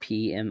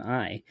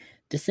 WPMI,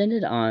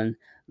 descended on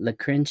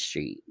LaCrenne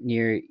Street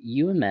near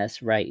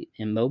UMS Wright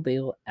in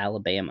Mobile,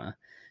 Alabama,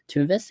 to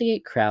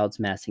investigate crowds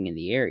massing in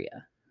the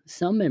area.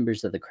 Some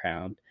members of the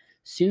crowd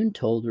soon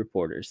told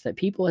reporters that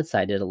people had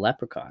sighted a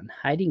leprechaun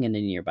hiding in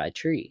a nearby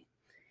tree.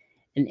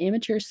 An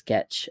amateur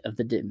sketch of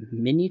the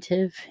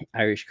diminutive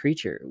Irish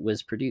creature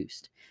was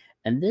produced,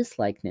 and this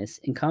likeness,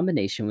 in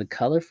combination with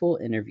colorful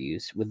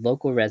interviews with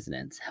local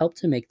residents, helped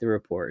to make the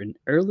report an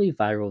early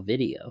viral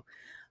video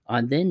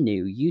on then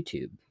new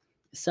YouTube.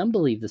 Some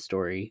believe the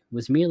story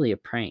was merely a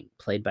prank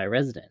played by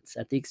residents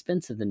at the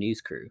expense of the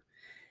news crew,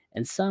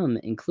 and some,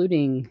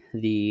 including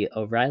the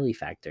O'Reilly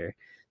Factor,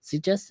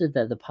 suggested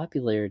that the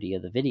popularity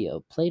of the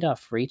video played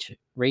off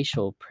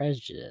racial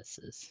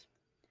prejudices.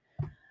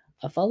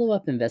 A follow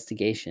up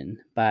investigation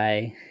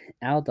by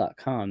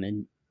Al.com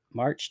in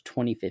March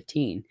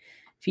 2015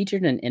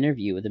 featured an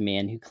interview with a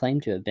man who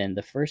claimed to have been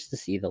the first to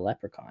see the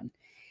leprechaun.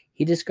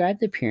 He described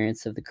the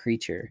appearance of the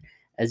creature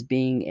as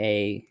being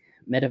a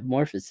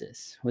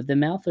metamorphosis, with the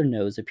mouth or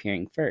nose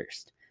appearing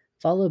first,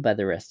 followed by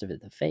the rest of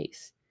the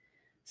face.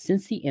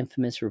 Since the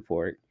infamous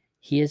report,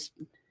 he has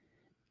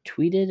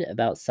tweeted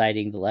about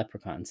sighting the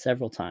leprechaun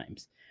several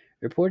times,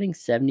 reporting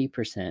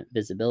 70%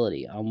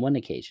 visibility on one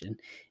occasion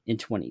in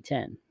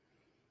 2010.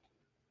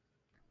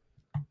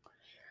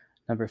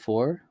 Number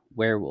 4,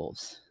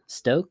 werewolves.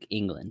 Stoke,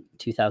 England,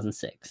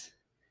 2006.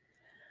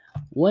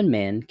 One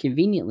man,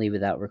 conveniently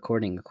without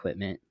recording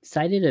equipment,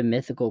 cited a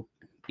mythical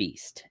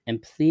beast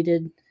and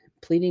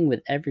pleading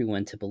with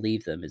everyone to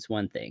believe them is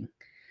one thing.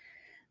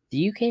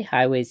 The UK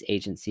Highways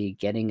Agency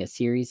getting a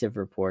series of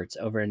reports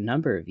over a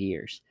number of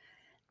years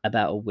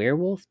about a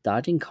werewolf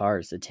dodging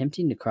cars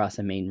attempting to cross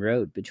a main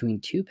road between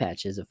two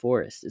patches of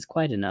forest is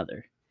quite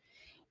another.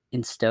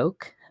 In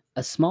Stoke,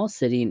 a small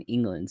city in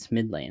England's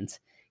Midlands,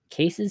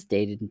 cases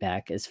dated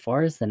back as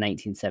far as the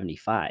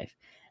 1975,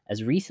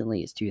 as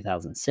recently as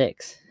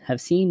 2006, have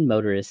seen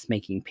motorists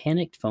making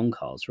panicked phone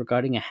calls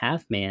regarding a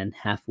half-man,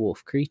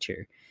 half-wolf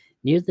creature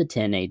near the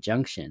 10A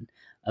junction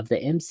of the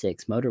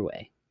M6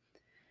 motorway.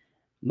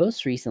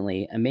 Most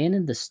recently, a man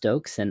in the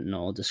Stoke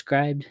Sentinel,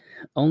 described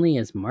only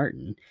as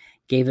Martin,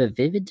 gave a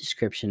vivid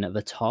description of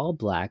a tall,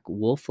 black,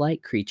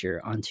 wolf-like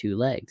creature on two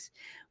legs,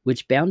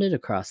 which bounded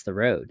across the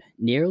road,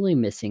 narrowly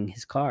missing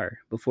his car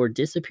before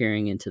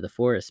disappearing into the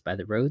forest by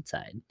the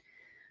roadside.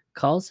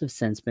 Calls have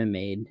since been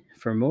made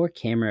for more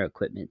camera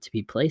equipment to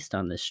be placed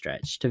on this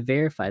stretch to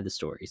verify the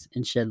stories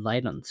and shed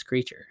light on this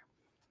creature.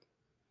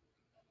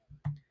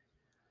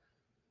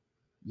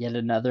 Yet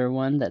another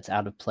one that's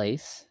out of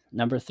place.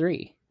 Number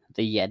 3,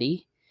 the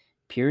Yeti,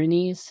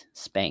 Pyrenees,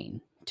 Spain,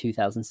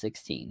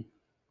 2016.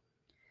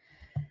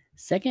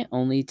 Second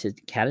only to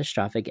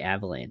catastrophic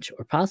avalanche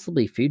or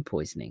possibly food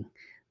poisoning,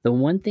 the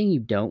one thing you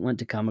don't want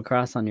to come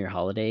across on your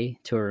holiday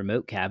to a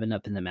remote cabin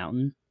up in the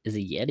mountain is a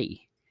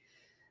Yeti.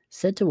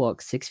 Said to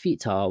walk 6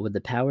 feet tall with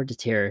the power to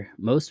tear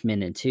most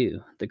men in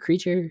two, the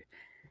creature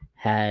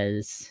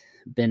has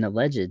been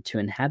alleged to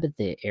inhabit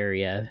the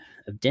area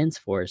of dense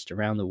forest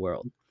around the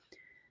world.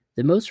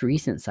 The most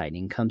recent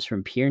sighting comes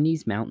from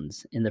Pyrenees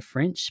Mountains in the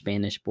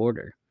French-Spanish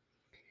border.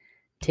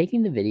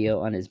 Taking the video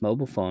on his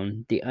mobile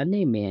phone, the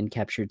unnamed man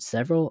captured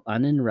several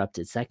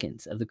uninterrupted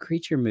seconds of the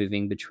creature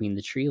moving between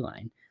the tree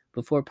line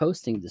before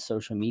posting to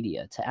social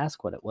media to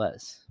ask what it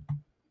was.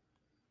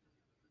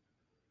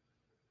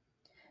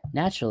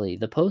 Naturally,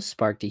 the post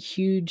sparked a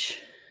huge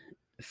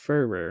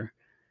furor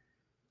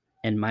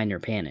and minor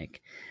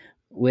panic,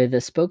 with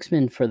a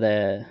spokesman for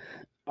the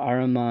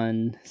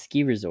Aramon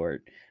ski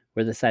resort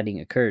where the sighting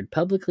occurred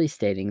publicly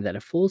stating that a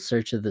full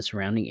search of the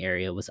surrounding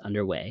area was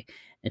underway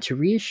and to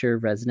reassure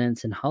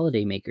residents and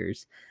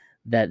holidaymakers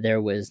that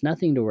there was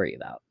nothing to worry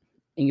about.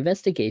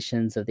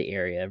 Investigations of the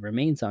area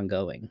remains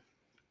ongoing.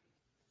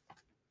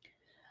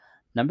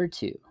 Number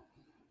 2,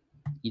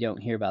 You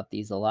don't hear about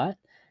these a lot.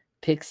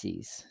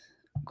 Pixies,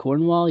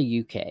 Cornwall,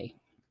 UK,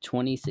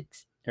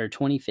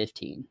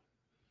 2015.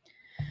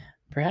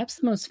 Perhaps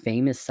the most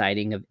famous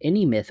sighting of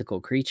any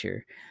mythical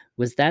creature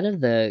was that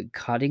of the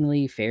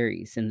Cottingley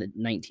fairies in the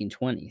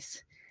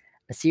 1920s,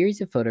 a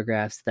series of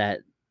photographs that,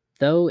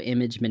 though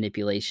image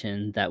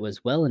manipulation that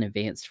was well in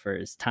advance for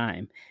its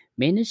time,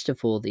 managed to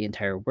fool the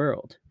entire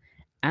world.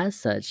 As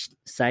such,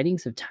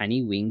 sightings of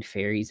tiny winged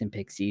fairies and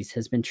pixies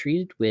has been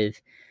treated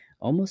with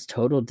almost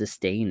total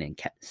disdain and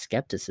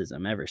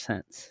skepticism ever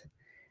since.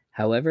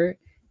 However,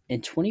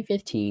 in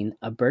 2015,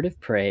 a bird of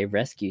prey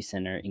rescue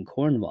center in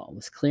Cornwall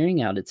was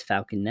clearing out its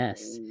falcon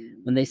nests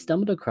when they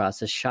stumbled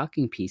across a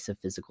shocking piece of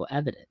physical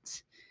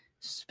evidence,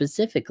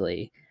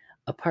 specifically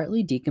a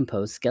partly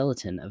decomposed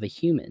skeleton of a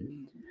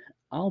human,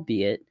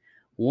 albeit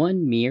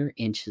 1 mere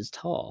inches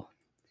tall.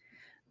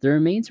 The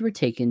remains were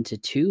taken to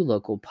 2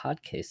 local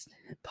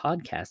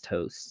podcast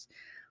hosts,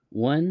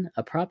 one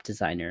a prop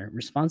designer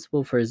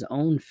responsible for his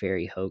own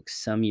fairy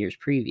hoax some years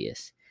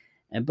previous,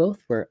 and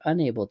both were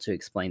unable to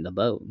explain the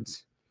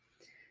bones.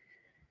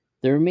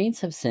 The remains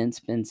have since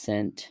been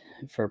sent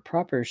for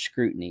proper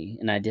scrutiny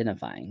and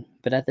identifying,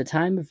 but at the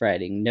time of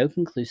writing, no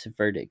conclusive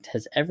verdict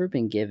has ever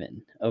been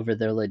given over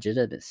their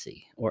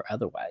legitimacy or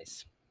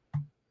otherwise.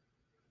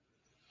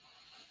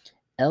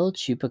 El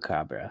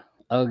Chupacabra,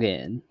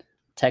 again,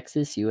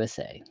 Texas,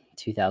 USA,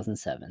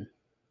 2007.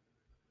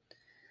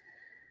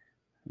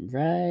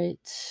 Right.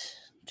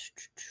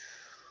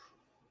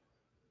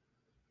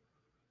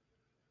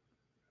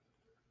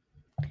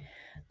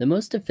 The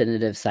most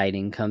definitive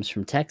sighting comes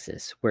from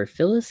Texas, where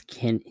Phyllis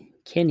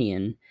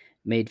Kenyon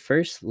made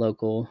first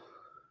local,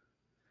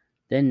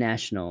 then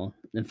national,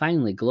 and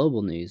finally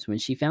global news when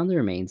she found the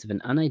remains of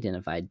an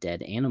unidentified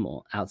dead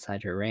animal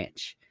outside her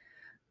ranch.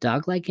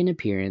 Dog-like in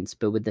appearance,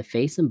 but with the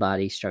face and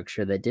body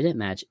structure that didn't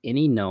match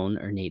any known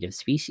or native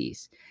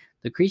species.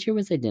 The creature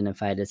was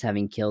identified as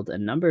having killed a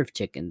number of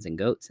chickens and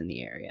goats in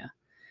the area.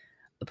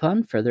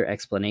 Upon further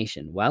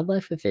explanation,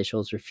 wildlife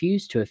officials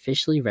refused to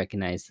officially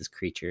recognize this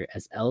creature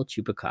as El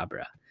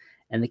Chupacabra,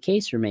 and the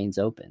case remains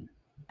open.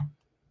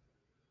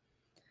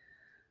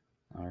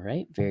 All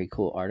right, very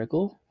cool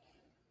article.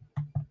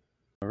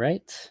 All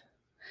right,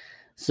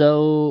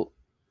 so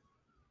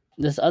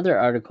this other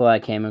article I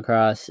came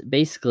across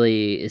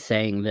basically is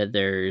saying that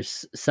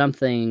there's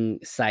something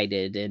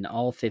cited in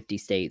all 50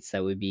 states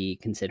that would be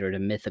considered a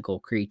mythical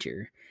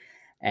creature.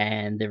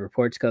 And the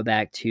reports go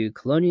back to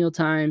colonial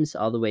times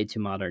all the way to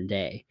modern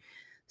day.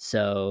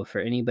 So for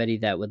anybody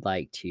that would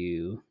like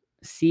to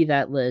see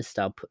that list,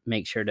 I'll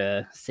make sure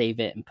to save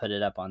it and put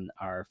it up on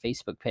our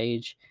Facebook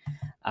page.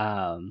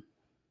 But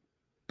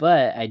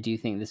I do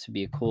think this would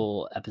be a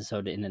cool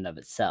episode in and of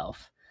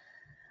itself.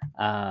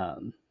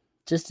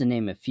 Just to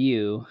name a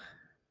few,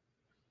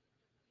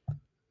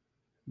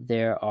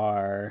 there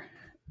are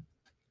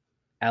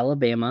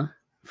Alabama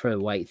for the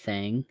white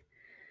thing,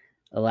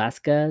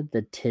 Alaska,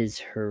 the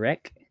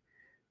Tizherek,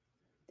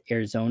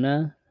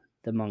 Arizona,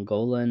 the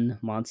Mongolian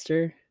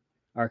monster,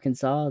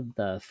 Arkansas,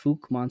 the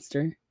Fook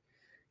monster,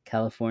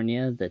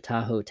 California, the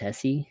Tahoe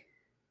Tessie,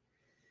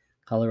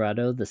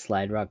 Colorado, the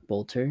Slide Rock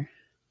Bolter,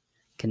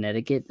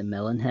 Connecticut, the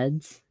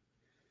Melonheads,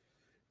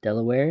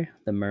 Delaware,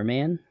 the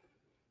Merman,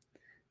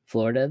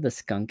 Florida, the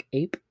Skunk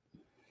Ape,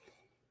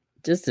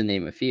 just to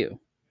name a few.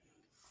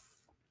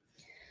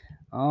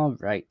 All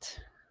right,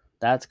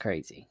 that's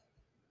crazy.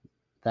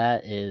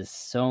 That is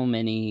so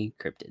many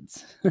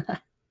cryptids.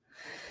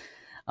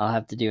 I'll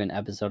have to do an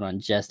episode on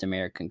just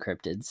American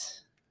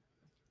cryptids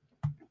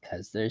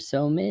because there's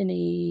so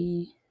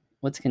many.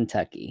 What's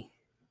Kentucky?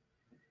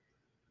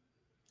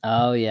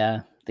 Oh,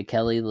 yeah, the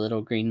Kelly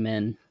Little Green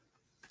Men.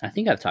 I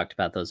think I've talked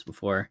about those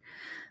before.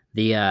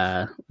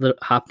 The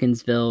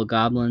Hopkinsville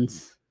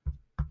Goblins.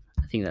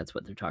 I think that's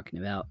what they're talking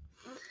about.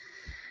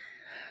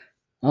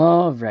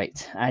 All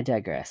right, I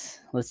digress.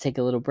 Let's take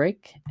a little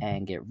break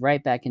and get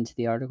right back into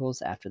the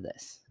articles after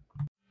this.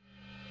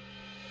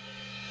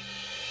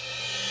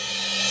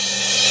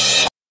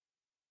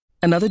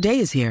 Another day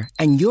is here,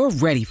 and you're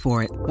ready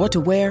for it. What to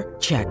wear?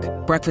 Check.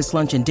 Breakfast,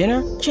 lunch, and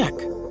dinner? Check.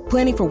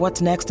 Planning for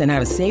what's next and how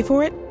to save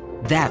for it?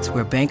 That's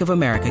where Bank of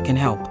America can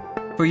help.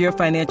 For your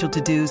financial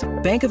to-dos,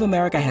 Bank of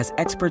America has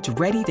experts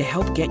ready to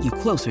help get you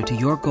closer to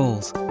your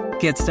goals.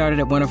 Get started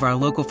at one of our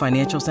local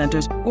financial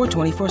centers or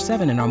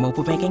 24/7 in our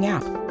mobile banking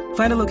app.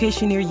 Find a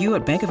location near you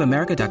at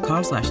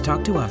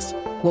bankofamerica.com/talktous.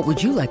 What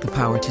would you like the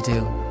power to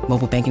do?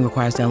 Mobile banking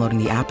requires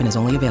downloading the app and is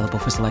only available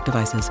for select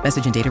devices.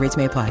 Message and data rates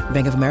may apply.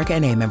 Bank of America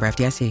N.A., member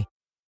FDIC.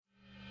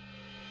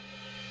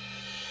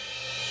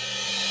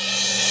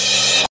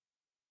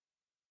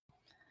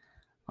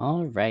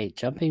 All right,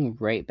 jumping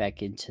right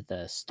back into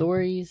the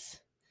stories,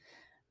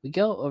 we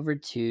go over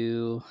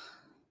to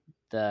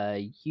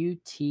the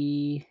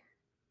UT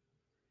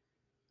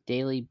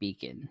Daily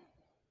Beacon,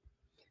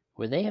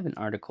 where they have an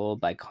article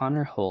by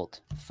Connor Holt,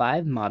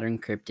 5 modern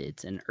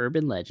cryptids and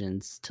urban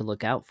legends to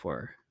look out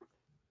for.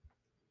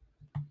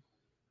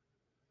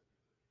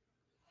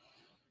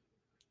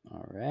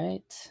 All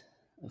right.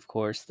 Of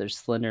course, there's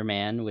Slender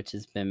Man, which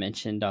has been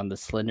mentioned on the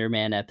Slender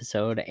Man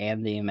episode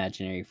and the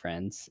Imaginary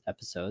Friends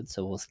episode,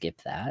 so we'll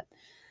skip that.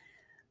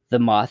 The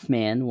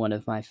Mothman, one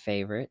of my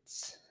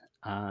favorites.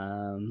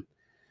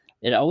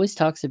 It always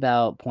talks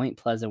about Point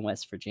Pleasant,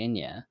 West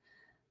Virginia,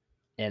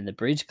 and the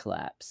bridge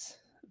collapse,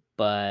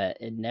 but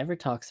it never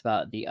talks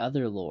about the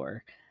other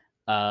lore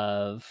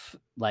of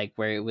like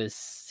where it was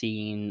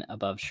seen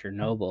above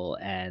Chernobyl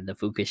and the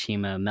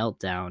Fukushima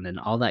meltdown and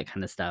all that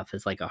kind of stuff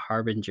is like a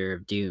harbinger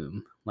of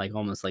doom, like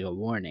almost like a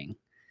warning.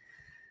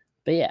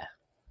 But yeah,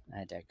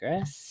 I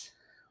digress.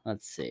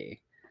 Let's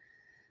see.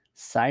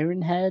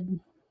 Siren Head.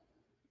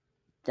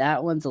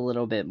 That one's a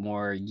little bit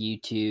more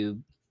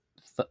YouTube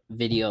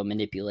video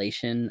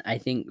manipulation, I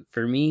think,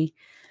 for me,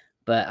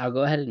 but I'll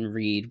go ahead and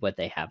read what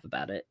they have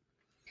about it.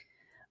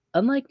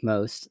 Unlike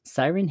most,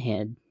 Siren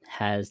Head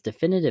has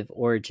definitive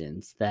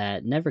origins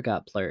that never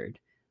got blurred,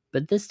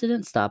 but this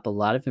didn't stop a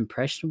lot of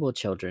impressionable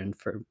children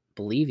from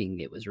believing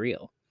it was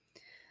real.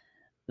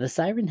 The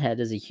Siren Head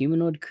is a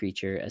humanoid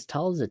creature as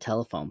tall as a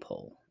telephone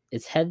pole.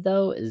 Its head,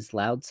 though, is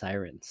loud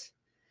sirens.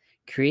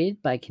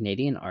 Created by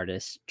Canadian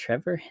artist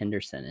Trevor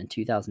Henderson in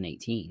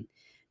 2018,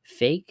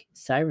 fake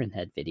Siren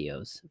Head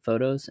videos,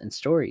 photos, and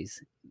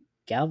stories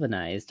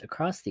galvanized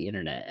across the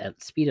internet at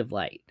the speed of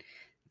light.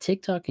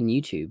 TikTok and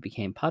YouTube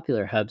became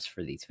popular hubs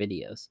for these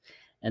videos,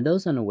 and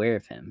those unaware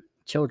of him,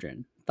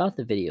 children, thought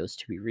the videos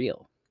to be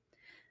real.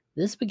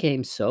 This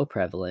became so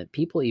prevalent,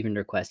 people even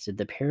requested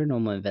the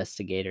paranormal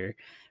investigator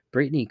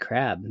Brittany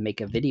Crabb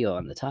make a video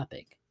on the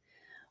topic.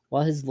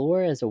 While his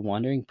lore as a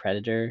wandering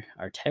predator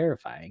are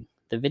terrifying,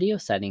 the video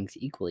sightings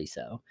equally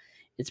so.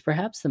 It's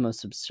perhaps the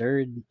most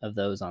absurd of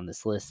those on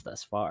this list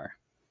thus far.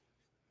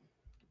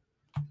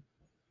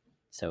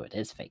 So it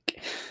is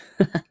fake.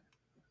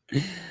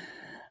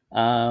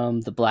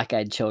 The Black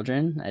Eyed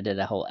Children, I did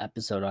a whole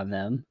episode on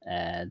them,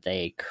 and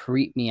they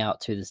creep me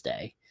out to this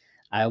day.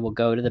 I will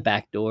go to the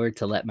back door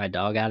to let my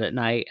dog out at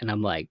night, and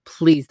I'm like,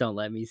 please don't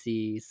let me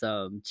see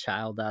some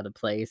child out of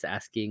place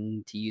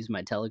asking to use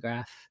my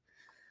telegraph.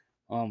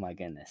 Oh my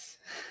goodness.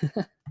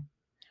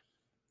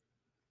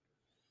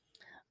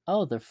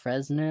 Oh, the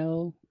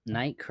Fresno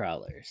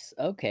Nightcrawlers.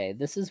 Okay,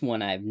 this is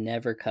one I've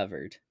never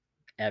covered,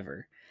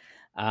 ever.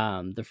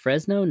 The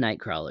Fresno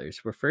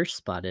Nightcrawlers were first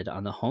spotted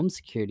on the home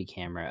security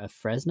camera of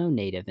Fresno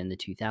native in the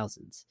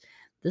 2000s.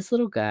 These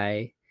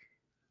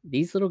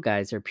little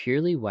guys are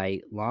purely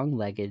white,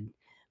 long-legged,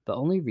 but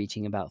only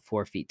reaching about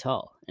 4 feet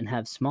tall, and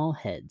have small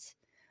heads.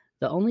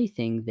 The only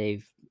thing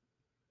they've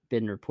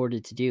been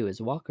reported to do is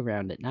walk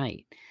around at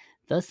night,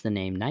 thus the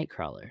name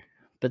Nightcrawler.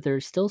 But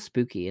they're still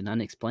spooky and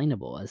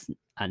unexplainable as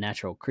a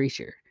natural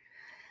creature.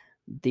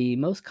 The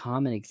most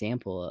common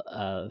example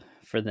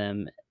for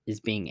them is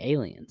being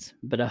aliens,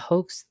 but a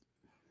hoax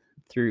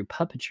through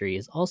puppetry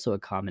is also a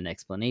common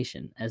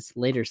explanation, as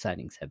later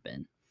sightings have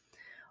been.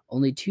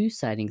 Only 2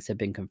 sightings have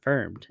been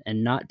confirmed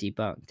and not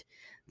debunked,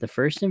 the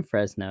first in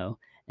Fresno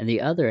and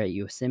the other at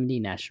Yosemite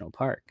National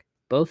Park,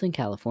 both in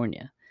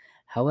California.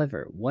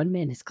 However, one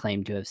man has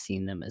claimed to have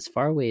seen them as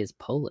far away as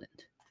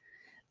Poland.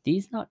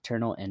 These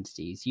nocturnal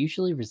entities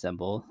usually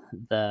resemble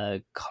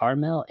the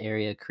Carmel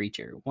area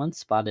creature once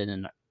spotted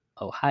in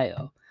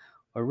Ohio,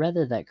 or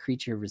rather that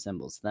creature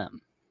resembles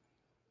them.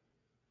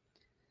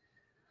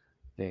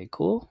 Very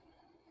cool.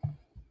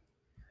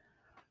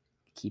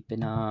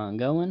 Keeping on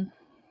going.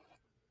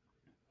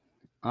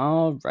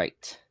 All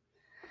right.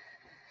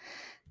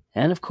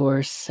 And of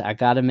course, I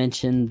gotta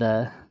mention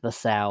the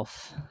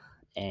South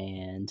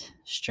and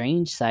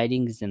strange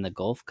sightings in the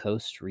Gulf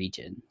Coast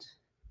region,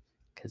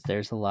 because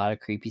there's a lot of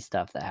creepy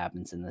stuff that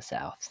happens in the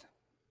South.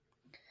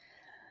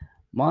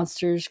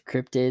 Monsters,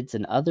 cryptids,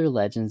 and other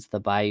legends of the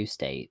Bayou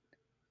State.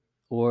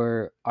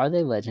 Or are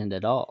they legend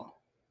at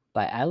all?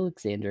 By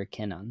Alexander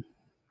Kennon.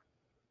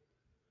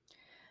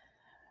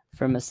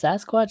 From a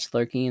Sasquatch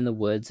lurking in the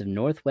woods of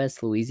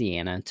northwest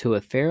Louisiana to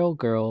a feral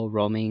girl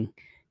roaming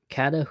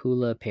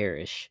Catahoula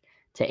Parish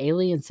to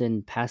aliens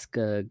in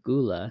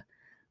Pascagoula,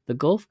 the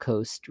Gulf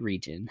Coast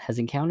region has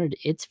encountered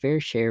its fair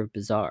share of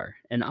bizarre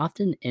and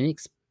often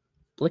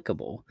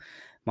inexplicable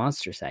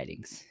monster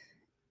sightings.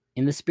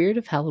 In the spirit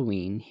of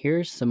Halloween, here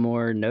are some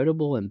more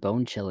notable and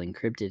bone-chilling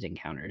cryptid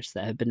encounters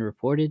that have been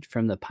reported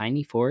from the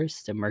piney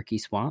forests and murky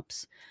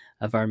swamps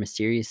of our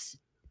mysterious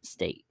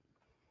state.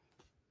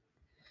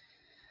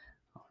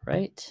 All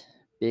right,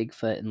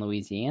 Bigfoot in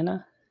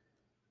Louisiana.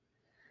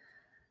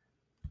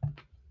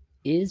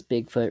 Is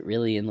Bigfoot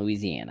really in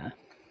Louisiana?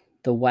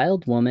 The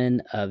Wild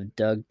Woman of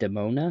Doug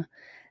Demona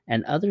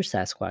and other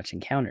Sasquatch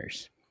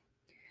encounters.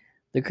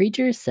 The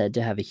creature is said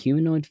to have a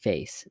humanoid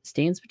face,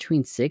 stands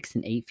between 6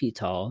 and 8 feet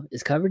tall,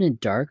 is covered in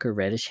dark or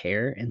reddish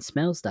hair, and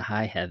smells to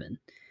high heaven.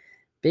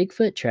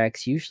 Bigfoot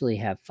tracks usually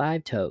have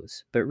 5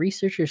 toes, but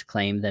researchers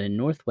claim that in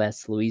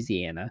northwest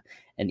Louisiana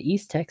and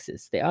east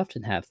Texas they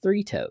often have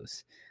 3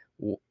 toes,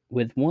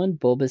 with 1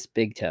 bulbous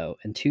big toe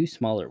and 2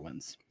 smaller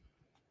ones.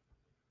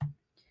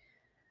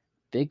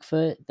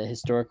 Bigfoot, the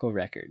historical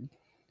record.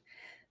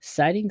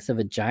 Sightings of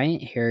a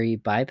giant hairy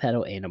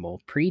bipedal animal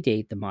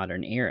predate the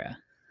modern era.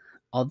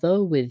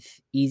 Although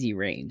with easy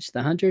range,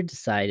 the hunter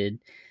decided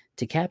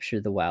to capture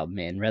the wild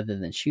man rather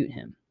than shoot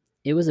him.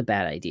 It was a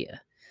bad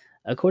idea.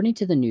 According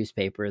to the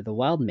newspaper, the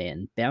wild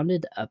man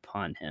bounded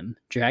upon him,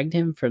 dragged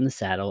him from the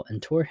saddle,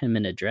 and tore him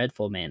in a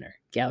dreadful manner,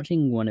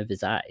 gouging one of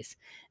his eyes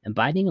and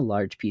biting a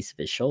large piece of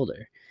his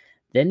shoulder.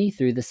 Then he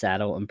threw the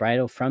saddle and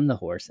bridle from the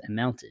horse and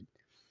mounted.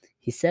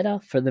 He set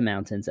off for the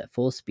mountains at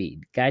full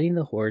speed, guiding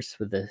the horse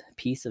with a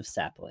piece of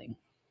sapling.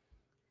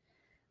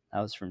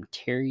 That was from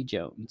Terry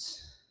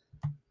Jones.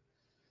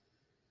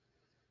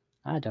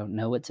 I don't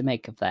know what to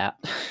make of that.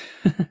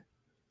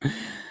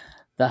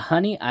 The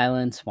Honey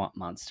Island Swamp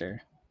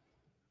Monster.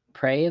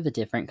 Prey of a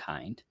different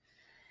kind.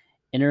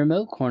 In a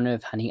remote corner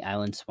of Honey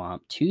Island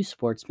Swamp, two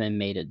sportsmen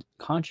made a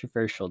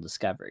controversial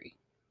discovery.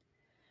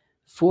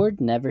 Ford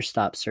never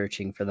stopped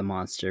searching for the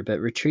monster, but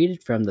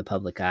retreated from the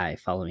public eye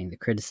following the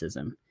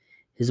criticism.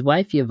 His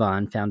wife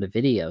Yvonne found a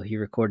video he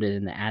recorded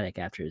in the attic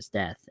after his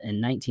death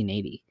in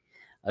 1980,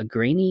 a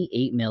grainy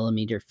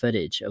 8mm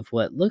footage of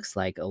what looks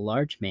like a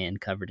large man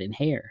covered in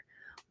hair,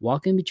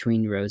 walking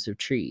between rows of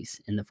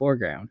trees in the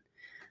foreground.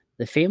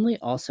 The family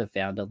also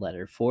found a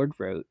letter Ford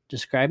wrote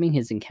describing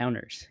his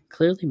encounters,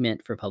 clearly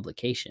meant for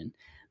publication,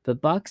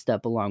 but boxed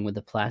up along with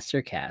the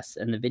plaster cast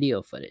and the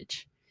video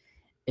footage.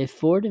 If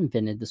Ford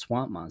invented the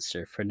swamp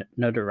monster for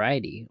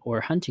notoriety or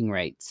hunting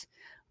rights,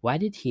 why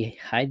did he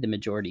hide the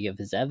majority of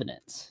his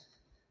evidence?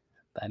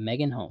 By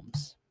Megan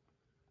Holmes.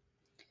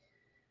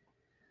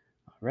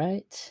 All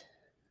right.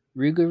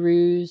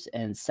 Rougarous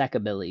and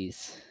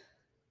Sacabillys.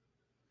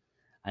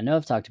 I know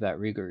I've talked about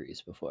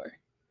Rougarous before.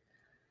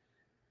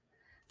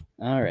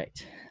 All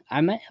right.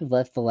 I might have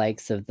left the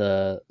likes of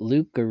the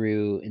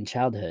loup-garou in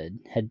childhood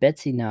had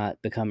Betsy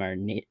not become our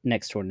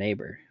next-door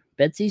neighbor.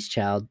 Betsy's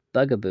child,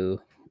 Bugaboo,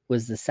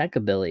 was the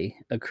Sackabilly,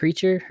 a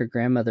creature her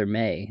grandmother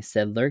May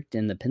said lurked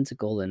in the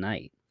Pensacola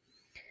night.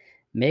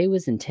 May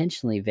was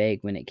intentionally vague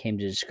when it came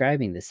to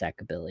describing the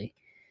Sackabilly.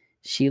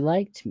 She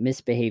liked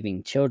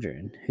misbehaving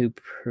children who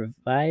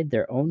provide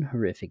their own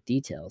horrific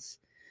details.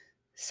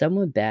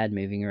 Someone bad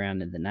moving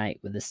around in the night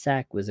with a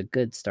sack was a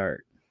good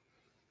start.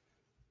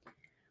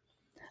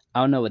 I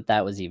don't know what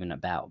that was even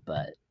about,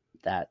 but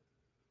it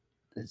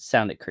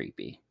sounded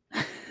creepy.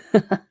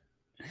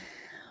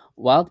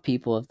 Wild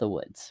People of the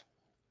Woods.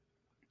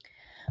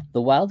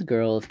 The Wild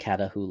Girl of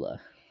Catahoula.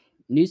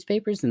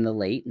 Newspapers in the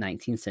late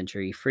 19th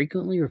century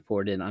frequently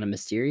reported on a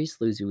mysterious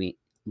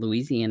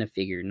Louisiana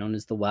figure known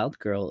as the Wild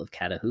Girl of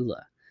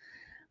Catahoula.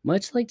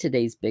 Much like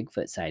today's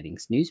Bigfoot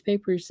sightings,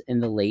 newspapers in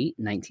the late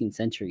 19th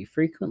century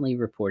frequently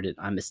reported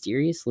on a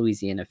mysterious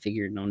Louisiana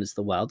figure known as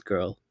the Wild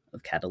Girl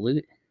of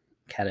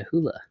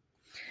Catahoula.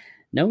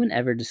 No one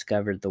ever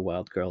discovered the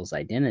Wild Girl's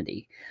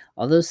identity,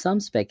 although some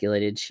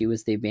speculated she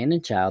was the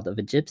abandoned child of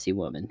a gypsy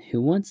woman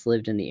who once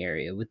lived in the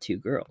area with two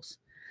girls.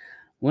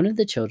 One of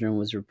the children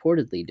was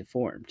reportedly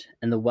deformed,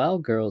 and the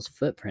Wild Girl's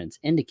footprints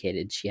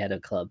indicated she had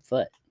a club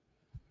foot.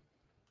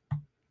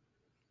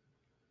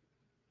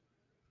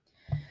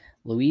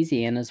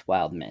 Louisiana's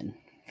Wild Men.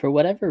 For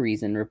whatever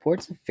reason,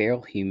 reports of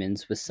feral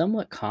humans was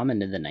somewhat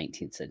common in the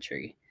 19th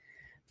century.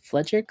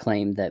 Fletcher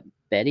claimed that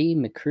Betty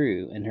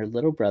McCrew and her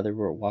little brother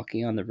were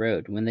walking on the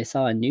road when they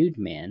saw a nude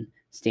man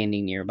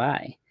standing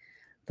nearby.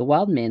 The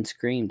wild man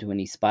screamed when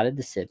he spotted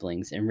the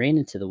siblings and ran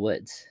into the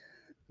woods.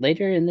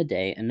 Later in the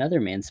day,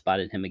 another man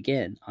spotted him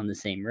again on the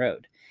same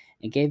road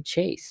and gave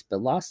chase,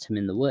 but lost him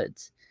in the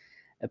woods.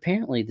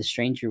 Apparently, the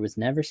stranger was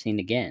never seen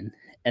again,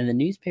 and the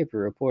newspaper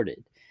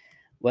reported,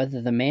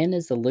 whether the man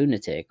is a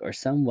lunatic or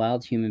some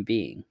wild human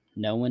being,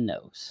 no one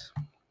knows.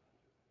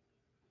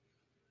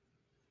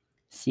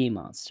 Sea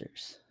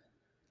monsters.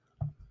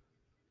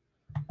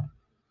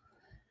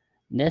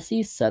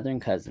 Nessie's southern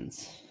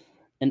cousins.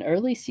 An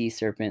early sea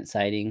serpent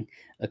sighting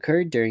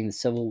occurred during the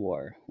Civil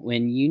War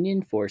when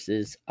Union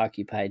forces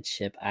occupied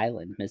Ship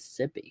Island,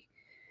 Mississippi.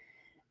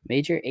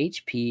 Major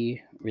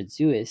H.P.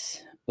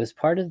 Ridzuis was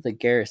part of the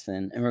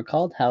garrison and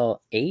recalled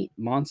how 8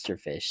 monster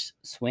fish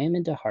swam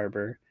into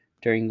harbor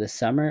during the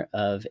summer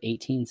of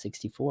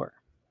 1864.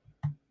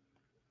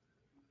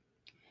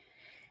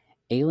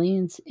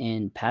 Aliens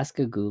in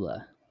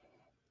Pascagoula.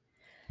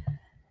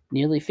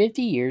 Nearly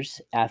 50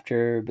 years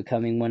after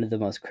becoming one of the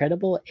most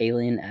credible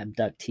alien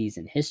abductees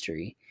in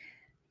history,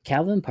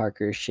 Calvin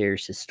Parker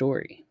shares his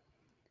story.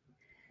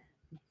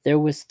 There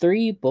was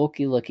 3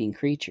 bulky-looking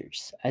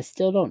creatures. I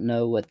still don't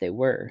know what they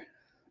were.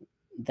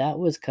 That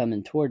was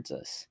coming towards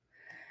us.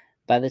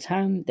 By the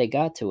time they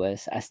got to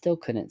us, I still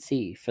couldn't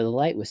see, for the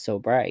light was so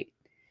bright.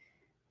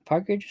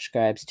 Parker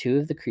describes 2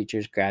 of the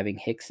creatures grabbing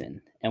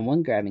Hickson, and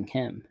one grabbing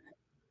him,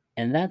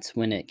 and that's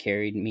when it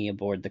carried me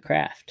aboard the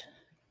craft.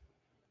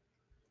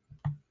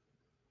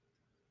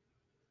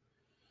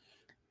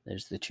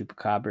 There's the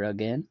chupacabra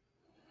again.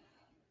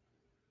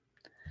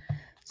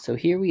 So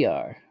here we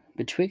are,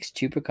 betwixt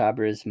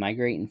chupacabras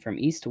migrating from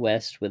east to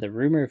west with a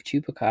rumor of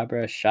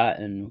chupacabra shot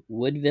in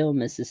Woodville,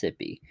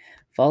 Mississippi,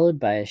 followed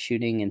by a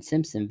shooting in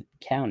Simpson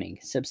County,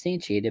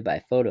 substantiated by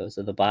photos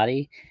of the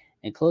body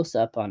and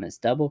close-up on its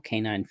double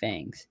canine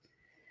fangs.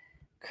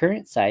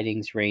 Current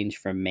sightings range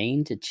from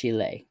Maine to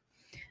Chile.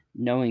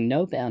 knowing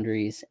no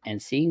boundaries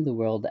and seeing the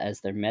world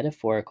as their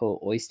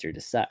metaphorical oyster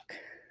to suck.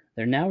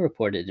 They're now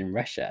reported in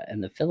Russia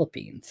and the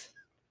Philippines.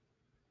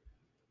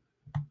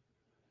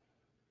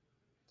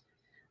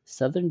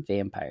 Southern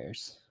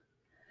vampires.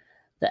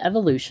 The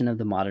evolution of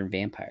the modern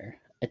vampire.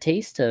 A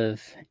taste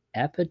of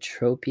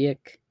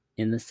apotropic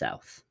in the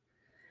South.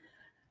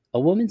 A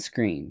woman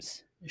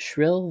screams,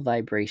 shrill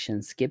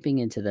vibration skipping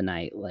into the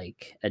night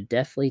like a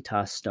deftly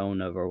tossed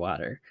stone over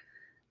water.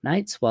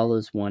 Night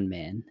swallows one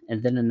man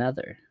and then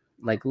another,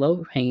 like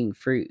low hanging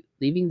fruit,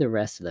 leaving the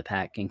rest of the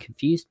pack in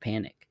confused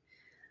panic.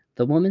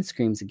 The woman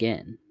screams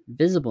again,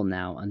 visible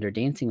now under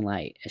dancing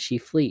light as she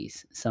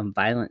flees some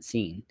violent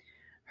scene,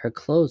 her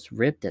clothes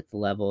ripped at the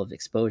level of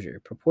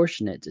exposure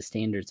proportionate to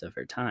standards of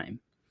her time.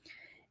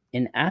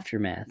 In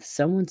aftermath,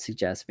 someone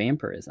suggests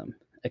vampirism,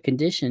 a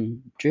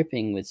condition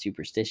dripping with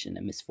superstition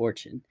and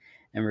misfortune,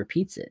 and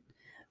repeats it,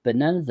 but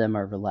none of them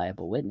are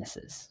reliable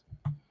witnesses.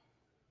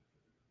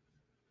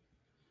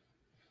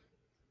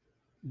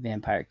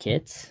 Vampire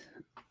kits.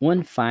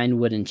 One fine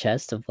wooden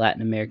chest of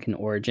Latin American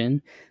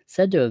origin,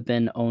 said to have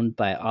been owned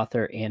by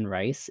author Anne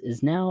Rice,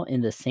 is now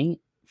in the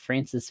St.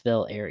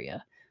 Francisville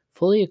area,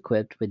 fully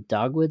equipped with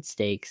dogwood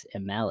stakes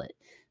and mallet,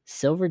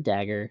 silver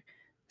dagger,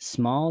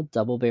 small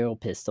double barrel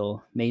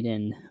pistol made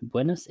in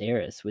Buenos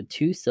Aires with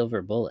 2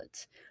 silver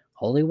bullets,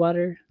 holy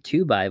water,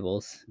 2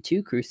 Bibles,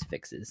 2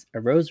 crucifixes, a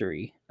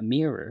rosary, a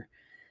mirror,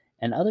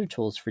 and other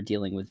tools for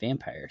dealing with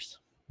vampires.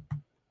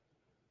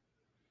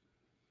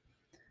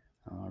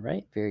 All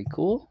right, very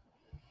cool.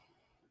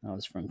 That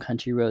was from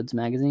Country Roads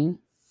magazine.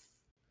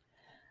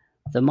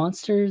 The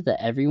Monster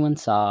That Everyone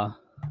Saw,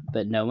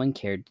 But No One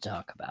Cared to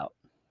Talk About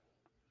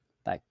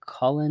by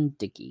Colin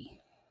Dickey.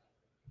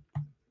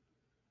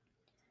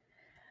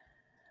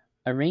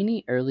 A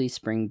rainy early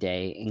spring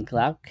day in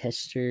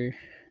Gloucester,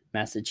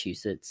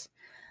 Massachusetts.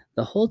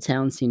 The whole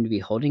town seemed to be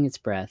holding its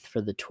breath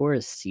for the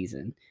tourist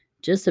season,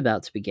 just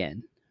about to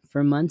begin.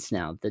 For months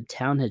now, the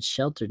town had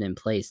sheltered in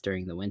place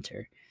during the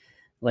winter,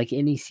 like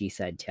any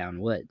seaside town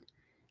would.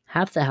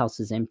 Half the house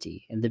is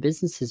empty, and the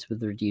businesses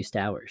with reduced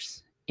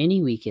hours.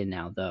 Any weekend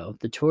now, though,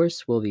 the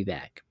tourists will be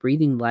back,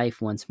 breathing life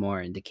once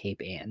more into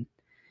Cape Ann.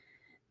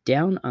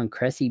 Down on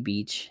Cressy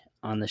Beach,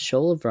 on the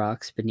shoal of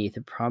rocks beneath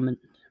a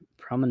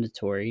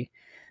promontory,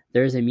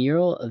 there is a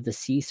mural of the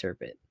sea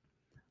serpent.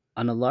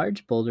 On a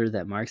large boulder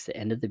that marks the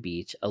end of the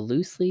beach, a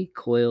loosely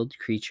coiled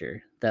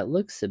creature that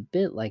looks a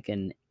bit like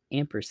an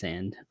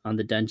ampersand on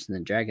the Dungeons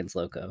and Dragons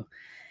logo.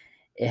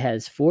 It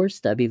has 4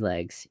 stubby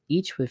legs,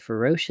 each with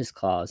ferocious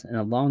claws and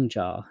a long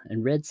jaw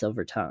and red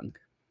silver tongue.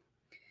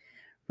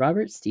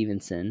 Robert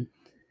Stevenson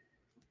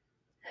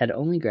had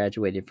only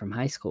graduated from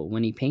high school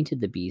when he painted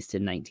the beast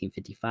in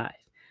 1955,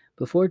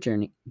 before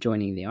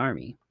joining the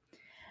army.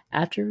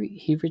 After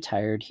he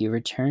retired, he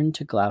returned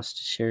to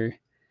Gloucestershire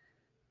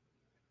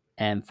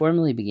and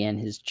formally began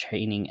his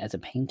training as a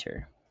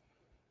painter,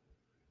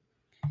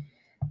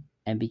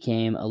 and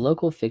became a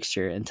local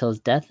fixture until his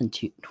death in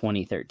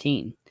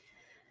 2013.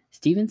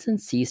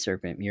 Stevenson's sea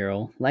serpent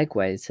mural,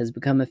 likewise, has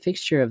become a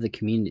fixture of the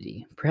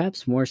community,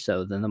 perhaps more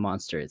so than the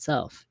monster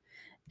itself.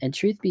 And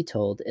truth be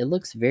told, it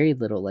looks very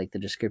little like the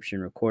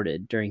description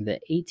recorded during the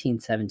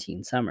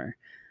 1817 summer,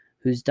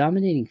 whose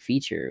dominating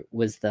feature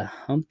was the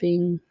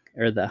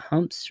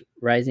humps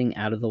rising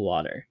out of the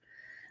water.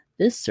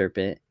 This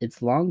serpent,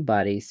 its long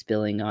body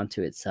spilling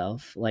onto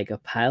itself like a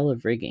pile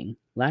of rigging,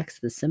 lacks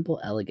the simple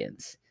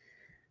elegance,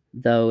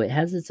 though it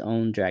has its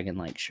own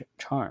dragon-like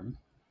charm.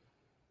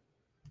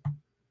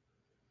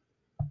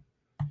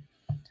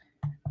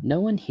 No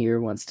one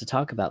here wants to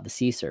talk about the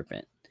sea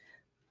serpent.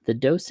 The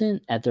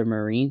docent at the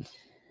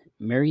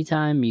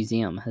Maritime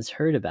Museum has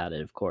heard about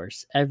it, of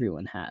course.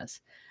 Everyone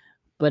has.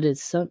 But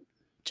it's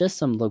just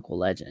some local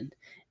legend.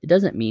 It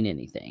doesn't mean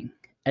anything.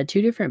 At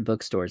 2 different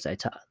bookstores I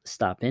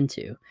stop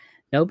into,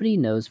 nobody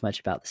knows much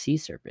about the sea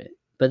serpent,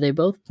 but they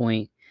both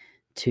point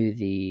to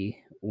the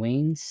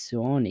Wayne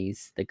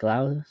Suoni's The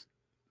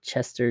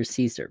Gloucester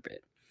Sea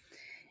Serpent.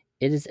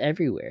 It is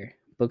everywhere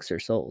books are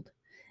sold.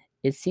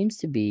 It seems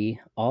to be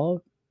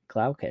all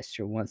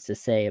Gloucester wants to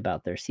say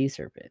about their sea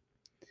serpent.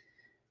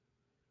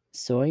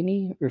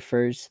 Soini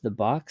refers to the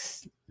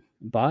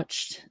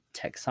botched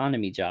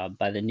taxonomy job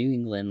by the New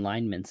England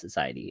Lineman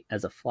Society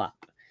as a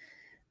flop,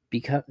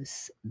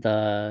 because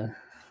the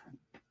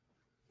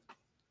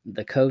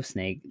cove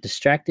snake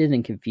distracted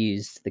and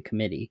confused the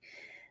committee.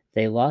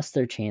 They lost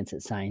their chance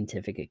at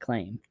scientific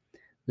acclaim.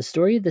 The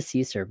story of the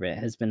sea serpent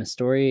has been a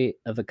story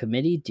of a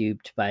committee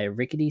duped by a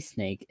rickety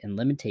snake and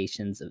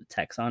limitations of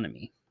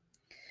taxonomy.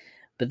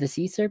 But the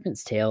sea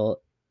serpent's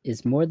tale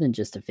is more than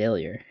just a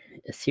failure.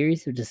 A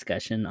series of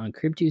discussion on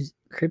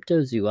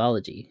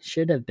cryptozoology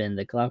should have been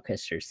the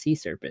Gloucester sea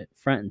serpent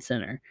front and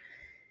center.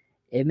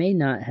 It may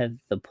not have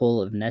the pull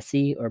of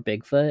Nessie or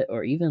Bigfoot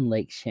or even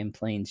Lake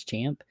Champlain's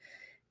Champ.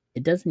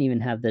 It doesn't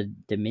even have the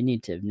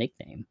diminutive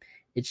nickname.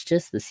 It's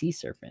just the sea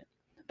serpent.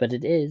 But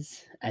it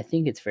is, I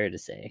think it's fair to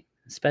say,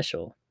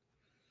 special.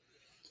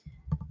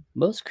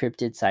 Most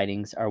cryptid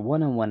sightings are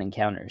one-on-one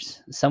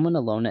encounters, someone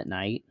alone at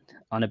night,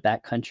 on a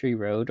backcountry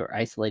road or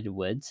isolated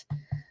woods.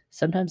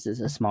 Sometimes it's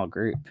a small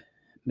group.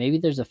 Maybe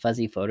there's a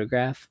fuzzy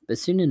photograph, but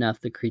soon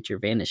enough the creature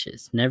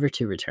vanishes, never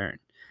to return.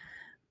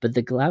 But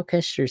the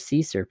Gloucester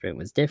sea serpent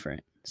was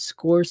different.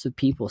 Scores of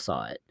people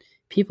saw it.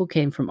 People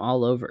came from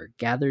all over,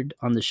 gathered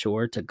on the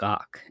shore to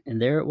gawk,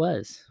 and there it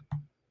was.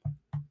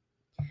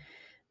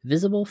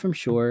 Visible from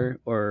shore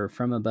or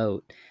from a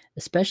boat,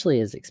 especially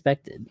as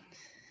expected.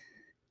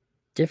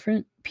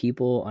 Different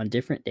people on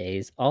different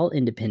days, all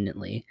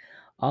independently,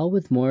 all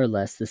with more or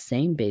less the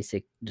same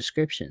basic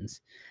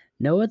descriptions.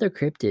 No other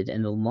cryptid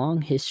in the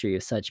long history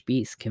of such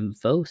beasts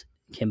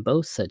can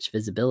boast such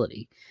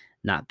visibility.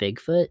 Not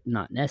Bigfoot,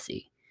 not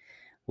Nessie.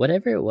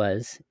 Whatever it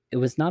was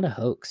not a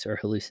hoax or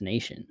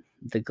hallucination.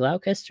 The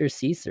Gloucester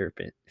sea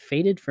serpent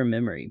faded from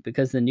memory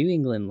because the New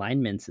England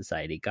Lineman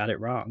Society got it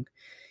wrong,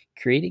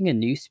 creating a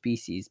new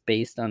species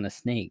based on a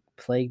snake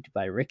plagued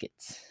by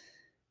rickets.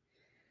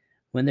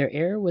 When their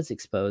error was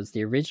exposed,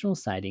 the original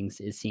sightings,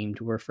 it seemed,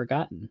 were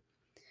forgotten.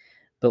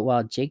 But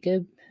while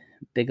Jacob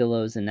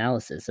Bigelow's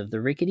analysis of the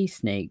rickety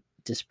snake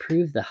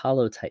disproved the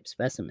holotype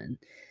specimen,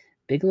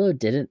 Bigelow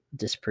didn't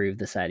disprove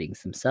the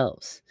sightings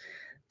themselves.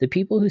 The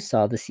people who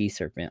saw the sea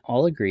serpent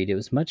all agreed it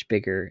was much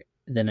bigger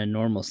than a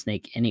normal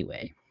snake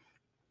anyway.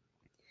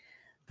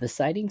 The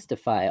sightings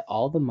defy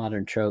all the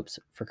modern tropes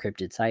for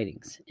cryptid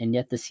sightings, and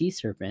yet the sea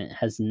serpent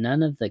has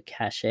none of the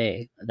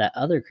cachet that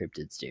other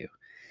cryptids do.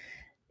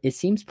 It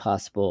seems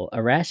possible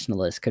a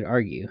rationalist could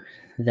argue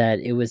that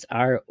it was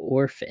our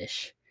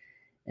oarfish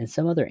and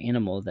some other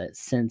animal that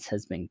since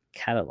has been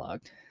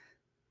cataloged.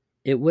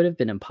 It would have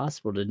been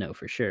impossible to know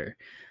for sure,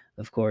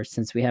 of course,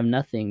 since we have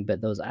nothing but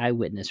those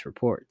eyewitness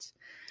reports.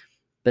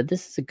 But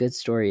this is a good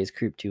story as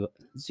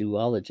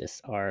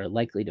cryptozoologists are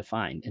likely to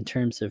find in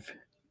terms of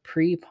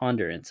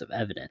preponderance of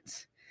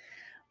evidence.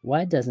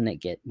 Why doesn't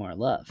it get more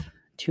love?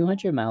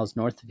 200 miles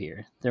north of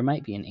here, there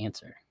might be an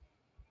answer.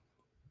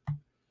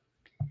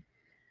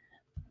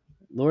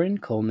 Loren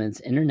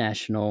Coleman's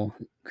International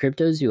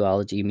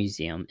Cryptozoology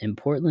Museum in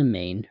Portland,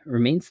 Maine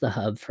remains the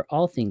hub for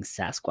all things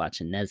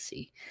Sasquatch and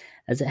Nessie,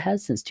 as it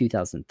has since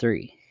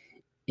 2003.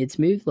 It's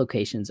moved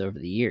locations over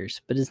the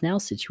years, but is now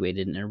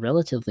situated in a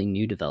relatively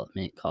new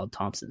development called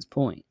Thompson's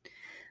Point.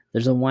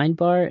 There's a wine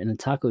bar and a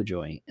taco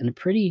joint and a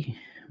pretty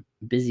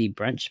busy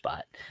brunch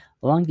spot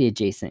along the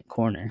adjacent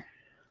corner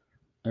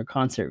or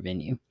concert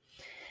venue.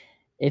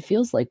 It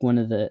feels like one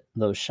of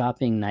those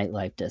shopping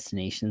nightlife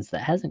destinations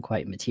that hasn't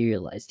quite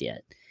materialized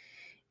yet.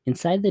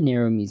 Inside the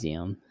narrow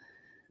museum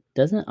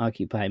doesn't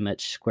occupy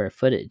much square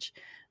footage,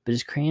 but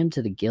is crammed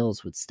to the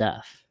gills with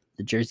stuff.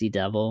 The Jersey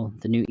Devil,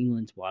 the New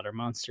England's water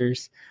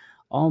monsters,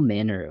 all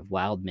manner of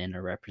wild men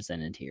are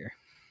represented here.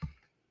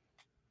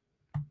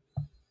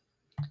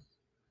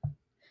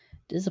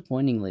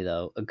 Disappointingly,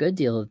 though, a good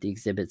deal of the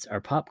exhibits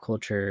are pop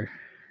culture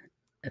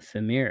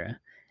ephemera,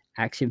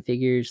 action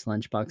figures,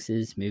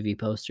 lunchboxes, movie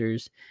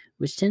posters,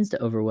 which tends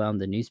to overwhelm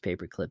the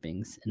newspaper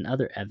clippings and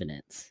other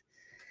evidence.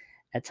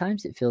 At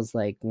times, it feels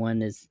like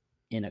one is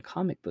in a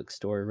comic book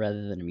store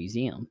rather than a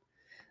museum.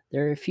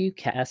 There are a few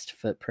cast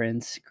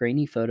footprints,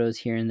 grainy photos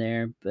here and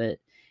there, but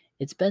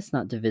it's best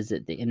not to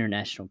visit the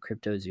International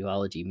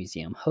Cryptozoology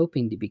Museum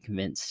hoping to be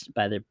convinced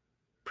by the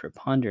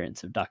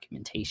preponderance of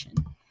documentation.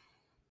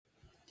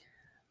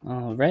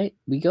 All right,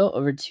 we go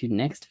over to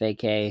Next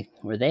Vacay,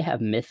 where they have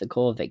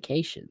mythical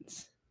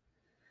vacations.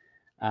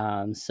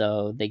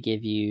 So they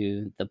give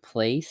you the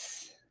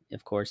place,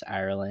 of course,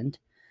 Ireland,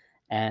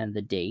 and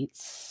the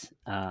dates,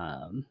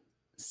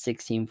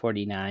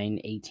 1649,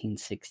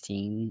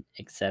 1816,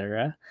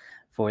 etc.,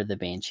 for the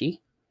Banshee.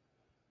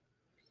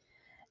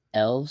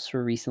 Elves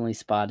were recently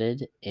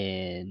spotted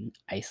in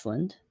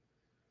Iceland,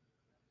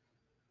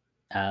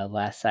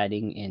 last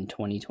sighting in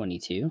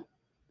 2022.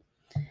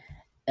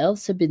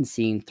 Elves have been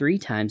seen 3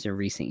 times in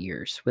recent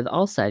years, with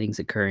all sightings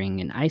occurring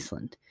in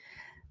Iceland.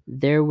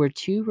 There were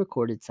 2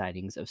 recorded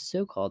sightings of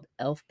so-called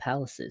elf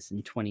palaces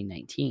in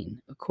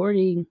 2019,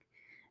 occurring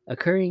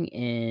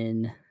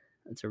in,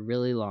 it's a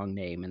really long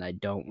name and I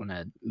don't want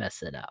to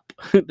mess it up,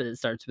 but it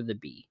starts with a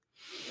B.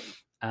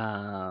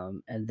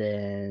 And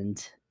then,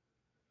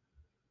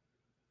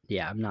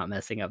 yeah, I'm not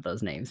messing up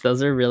those names.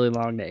 Those are really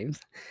long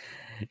names.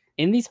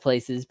 In these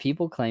places,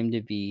 people claim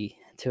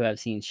to have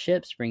seen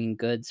ships bringing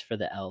goods for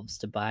the elves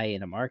to buy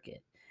in a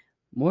market.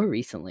 More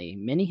recently,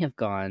 many have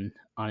gone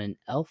on an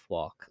elf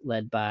walk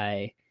led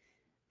by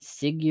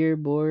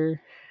Sigurborg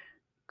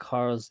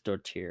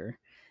Karlsdottir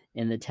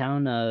in the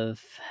town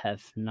of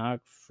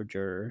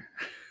Hafnarfjörður.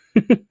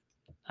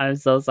 I'm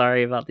so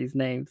sorry about these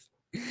names.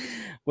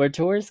 Where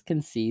tourists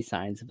can see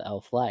signs of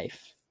elf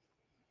life.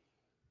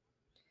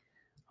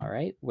 All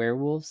right,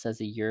 werewolves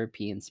as a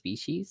European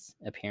species,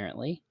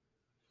 apparently.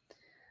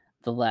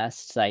 The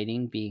last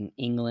sighting being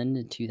England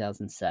in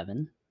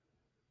 2007.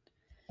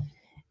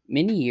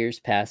 Many years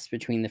passed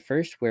between the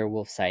first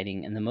werewolf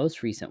sighting and the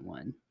most recent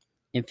one.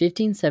 In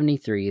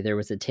 1573, there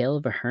was a tale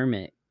of a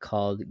hermit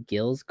called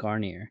Gilles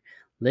Garnier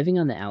living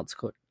on the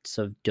outskirts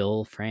of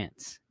Dole,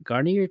 France.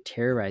 Garnier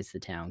terrorized the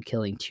town,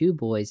 killing 2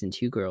 boys and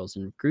 2 girls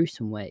in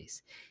gruesome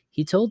ways.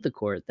 He told the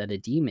court that a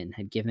demon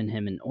had given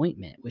him an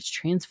ointment which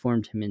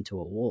transformed him into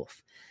a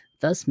wolf.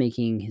 thus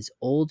making his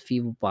old,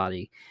 feeble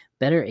body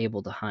better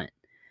able to hunt.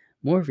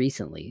 More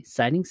recently,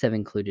 sightings have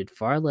included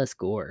far less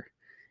gore.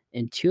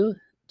 In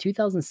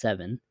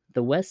 2007,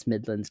 the West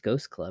Midlands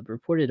Ghost Club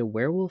reported a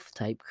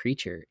werewolf-type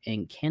creature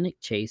in Cannock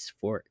Chase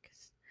Forest.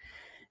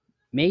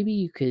 Maybe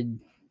you could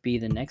be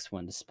the next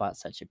one to spot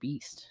such a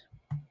beast.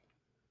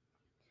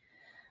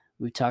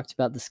 We've talked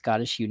about the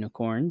Scottish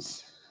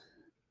unicorns.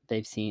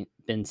 They've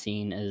been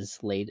seen as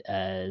late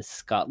as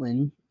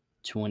Scotland,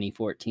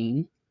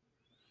 2014.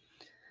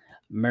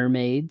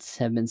 Mermaids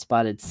have been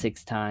spotted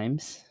 6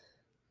 times,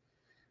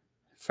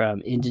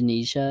 from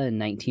Indonesia in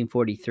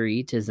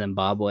 1943 to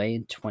Zimbabwe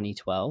in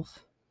 2012.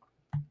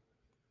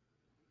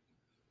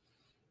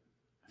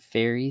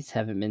 Fairies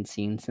haven't been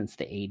seen since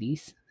the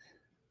 80s.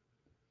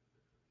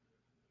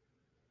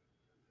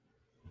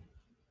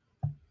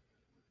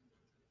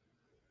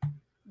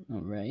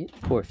 All right,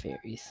 poor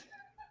fairies.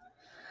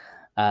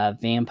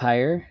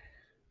 Vampire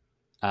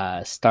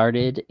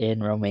started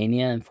in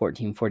Romania in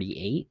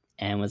 1448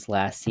 and was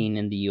last seen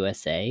in the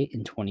USA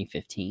in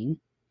 2015.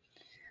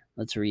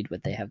 Let's read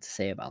what they have to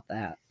say about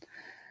that.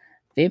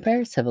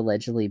 Vampires have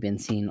allegedly been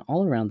seen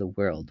all around the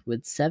world,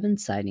 with 7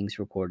 sightings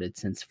recorded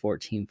since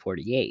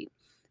 1448,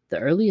 the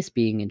earliest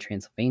being in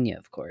Transylvania,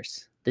 of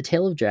course. The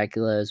tale of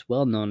Dracula is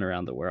well known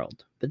around the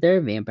world, but there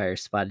are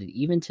vampires spotted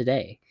even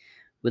today,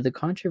 with the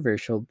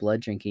controversial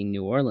blood-drinking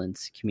New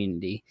Orleans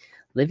community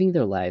living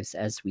their lives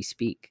as we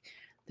speak.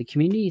 The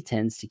community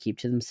tends to keep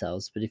to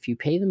themselves, but if you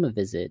pay them a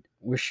visit,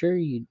 we're sure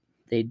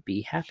they'd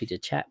be happy to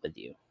chat with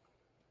you.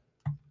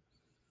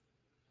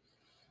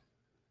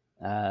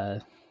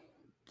 The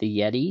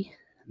Yeti,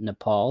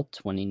 Nepal,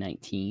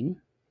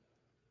 2019.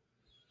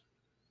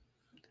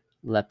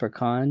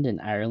 Leprechaun in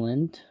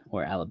Ireland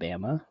or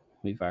Alabama.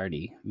 We've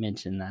already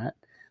mentioned that.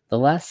 The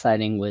last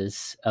sighting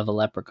of a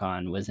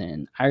leprechaun was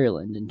in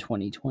Ireland in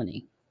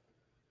 2020.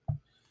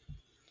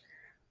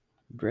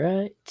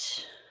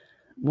 Right.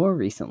 More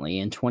recently,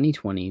 in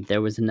 2020,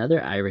 there was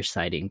another Irish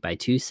sighting by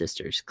 2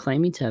 sisters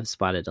claiming to have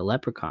spotted a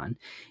leprechaun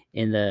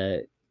in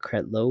the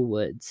Cretloe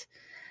Woods.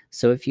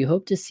 So if you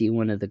hope to see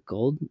one of the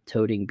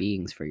gold-toting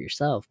beings for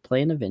yourself,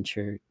 plan a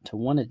venture to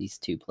one of these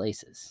 2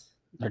 places.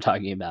 They're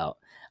talking about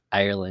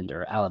Ireland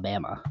or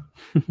Alabama.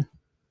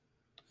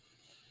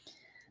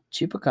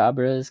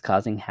 Chupacabras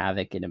causing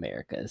havoc in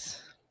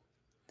Americas.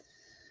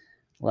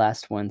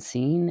 Last one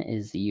seen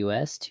is the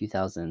U.S.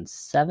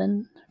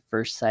 2007.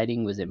 First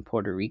sighting was in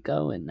Puerto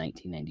Rico in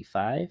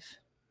 1995.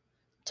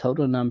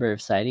 Total number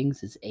of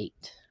sightings is 8.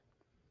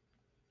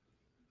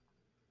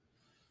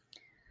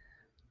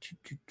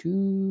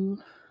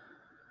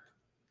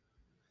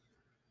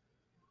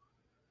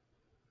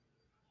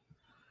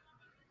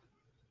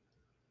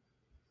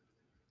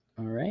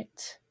 All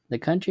right. The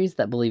countries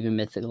that believe in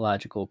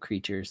mythological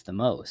creatures the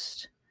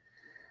most.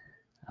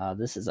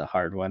 This is a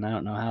hard one. I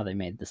don't know how they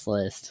made this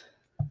list.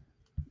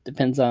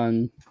 Depends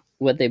on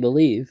what they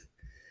believe.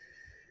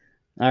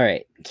 All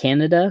right.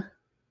 Canada,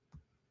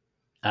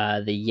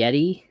 the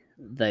Yeti,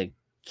 the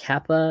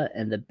Kappa,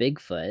 and the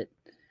Bigfoot.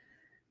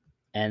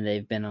 And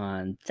they've been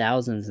on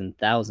thousands and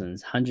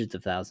thousands, hundreds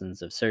of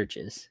thousands of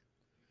searches.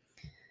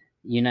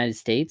 United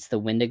States, the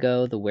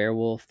Wendigo, the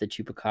werewolf, the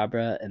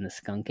chupacabra, and the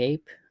skunk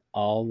ape,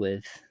 all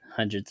with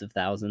hundreds of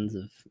thousands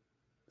of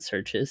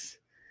searches.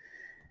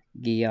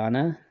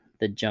 Guyana,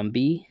 the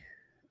Jumbie,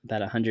 about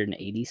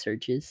 180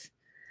 searches.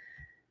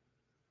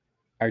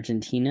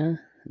 Argentina,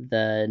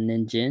 the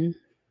Ninjin,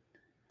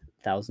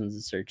 thousands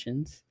of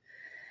searches.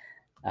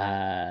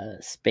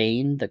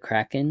 Spain, the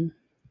Kraken,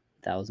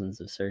 thousands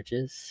of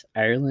searches.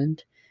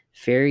 Ireland,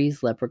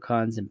 fairies,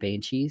 leprechauns, and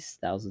banshees,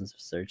 thousands of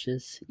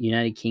searches.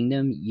 United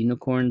Kingdom,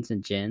 unicorns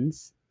and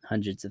jinns,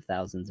 hundreds of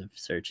thousands of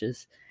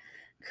searches.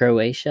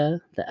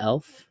 Croatia, the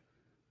elf,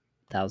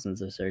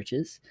 thousands of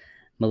searches.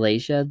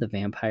 Malaysia, the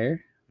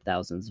vampire,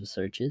 thousands of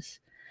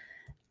searches.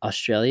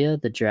 Australia,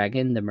 the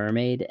dragon, the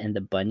mermaid, and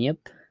the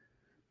bunyip,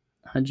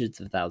 hundreds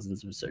of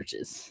thousands of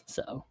searches.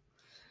 So,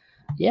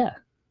 yeah,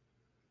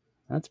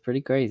 that's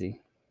pretty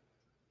crazy.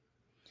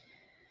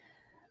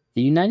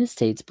 The United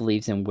States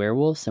believes in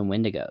werewolves and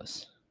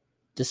wendigos.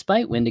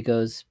 Despite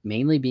wendigos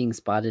mainly being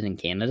spotted in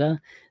Canada,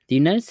 the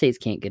United States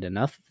can't get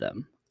enough of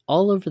them.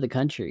 All over the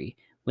country,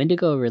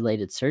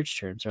 wendigo-related search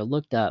terms are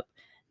looked up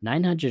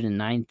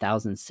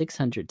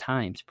 909,600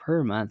 times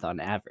per month on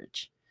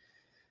average.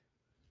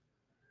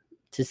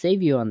 To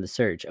save you on the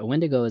search, a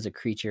wendigo is a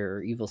creature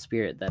or evil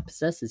spirit that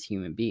possesses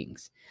human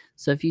beings,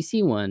 so if you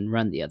see one,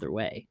 run the other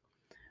way.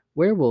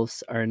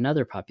 Werewolves are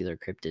another popular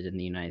cryptid in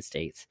the United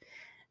States,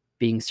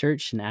 being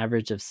searched an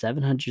average of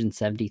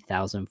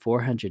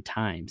 770,400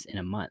 times in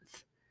a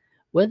month.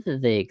 Whether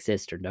they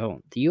exist or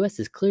don't, the US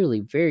is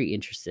clearly very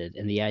interested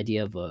in the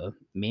idea of a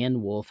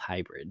man-wolf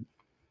hybrid.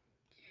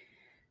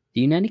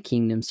 The United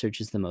Kingdom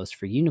searches the most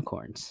for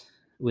unicorns,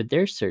 with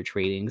their search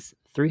ratings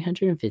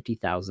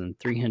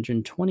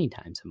 350,320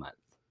 times a month.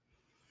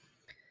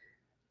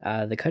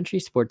 The country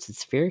sports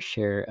its fair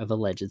share of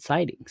alleged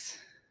sightings.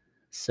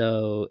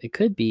 So it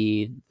could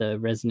be the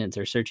residents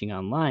are searching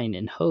online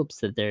in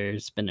hopes that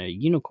there's been a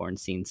unicorn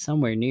seen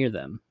somewhere near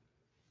them.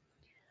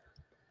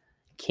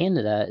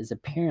 Canada is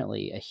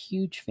apparently a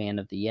huge fan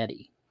of the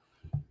Yeti,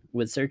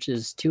 with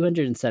searches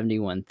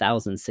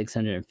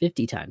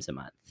 271,650 times a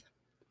month.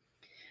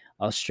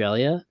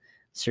 Australia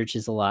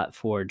searches a lot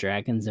for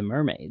dragons and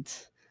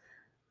mermaids,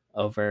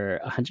 over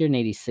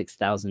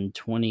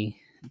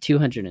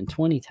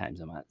 186,220 times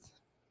a month.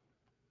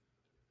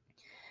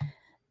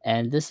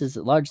 And this is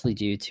largely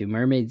due to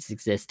mermaids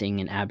existing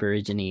in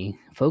Aborigine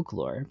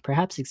folklore,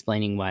 perhaps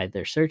explaining why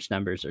their search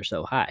numbers are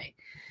so high.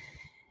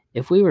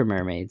 If we were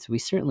mermaids, we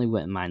certainly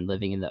wouldn't mind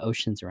living in the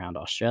oceans around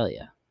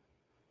Australia.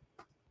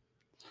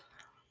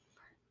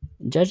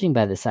 Judging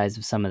by the size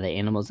of some of the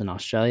animals in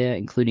Australia,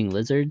 including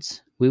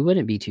lizards, we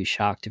wouldn't be too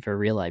shocked if a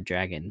real-life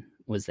dragon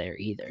was there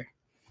either.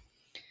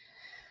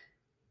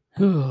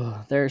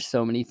 There are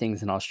so many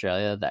things in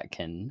Australia that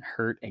can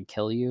hurt and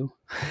kill you.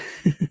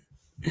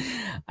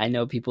 I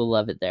know people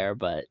love it there,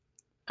 but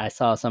I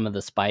saw some of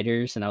the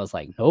spiders and I was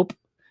like, nope,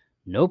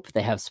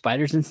 they have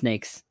spiders and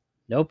snakes.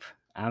 Nope,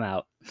 I'm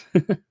out.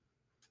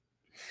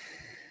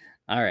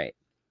 All right.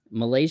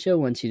 Malaysia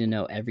wants you to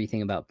know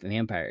everything about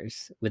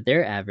vampires, with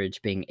their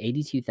average being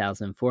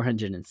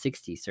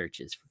 82,460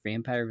 searches for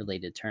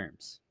vampire-related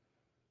terms.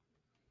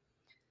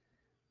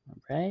 All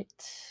right.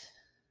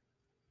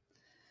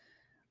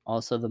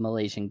 Also, the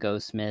Malaysian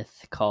ghost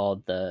myth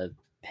called the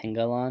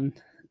Pengalan,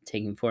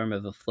 taking form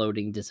of a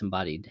floating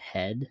disembodied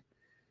head.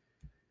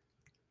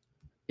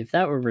 If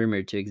that were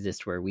rumored to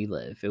exist where we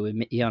live, it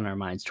would be on our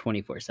minds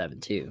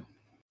 24/7 too.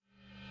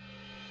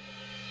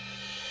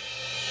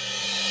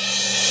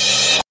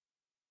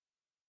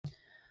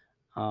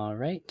 All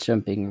right,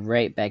 jumping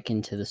right back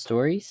into the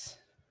stories.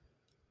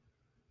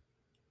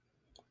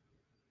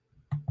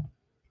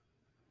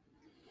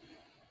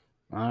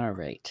 All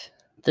right.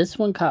 This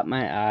one caught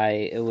my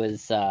eye. It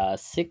was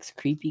 6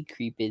 creepy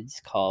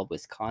creepids called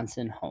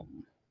Wisconsin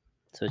Home.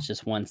 So it's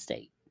just one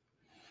state.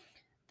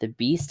 The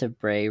Beast of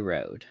Bray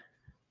Road.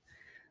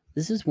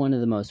 This is one of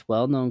the most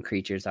well-known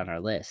creatures on our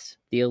list.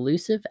 The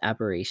elusive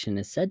apparition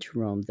is said to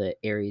roam the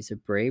areas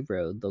of Bray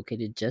Road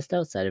located just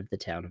outside of the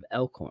town of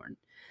Elkhorn.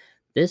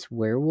 This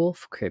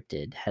werewolf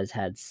cryptid has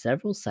had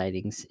several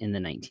sightings in the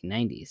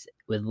 1990s,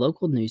 with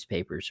local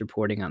newspapers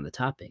reporting on the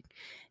topic,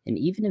 and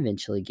even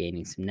eventually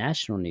gaining some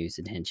national news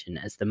attention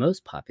as the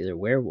most popular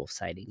werewolf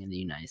sighting in the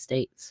United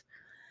States.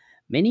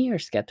 Many are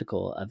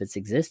skeptical of its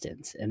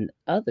existence, and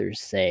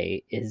others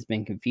say it has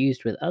been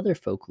confused with other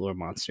folklore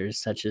monsters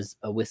such as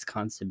a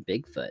Wisconsin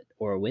Bigfoot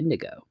or a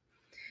Wendigo.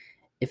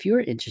 If you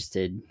are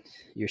interested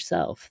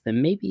yourself,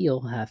 then maybe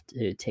you'll have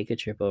to take a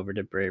trip over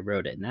to Bray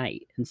Road at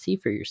night and see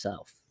for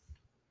yourself.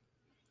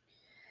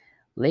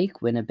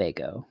 Lake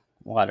Winnebago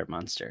Water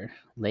Monster.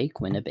 Lake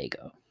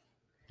Winnebago.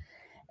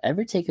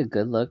 Ever take a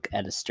good look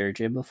at a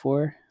sturgeon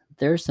before?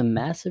 There are some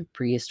massive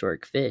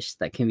prehistoric fish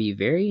that can be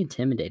very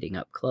intimidating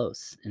up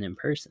close and in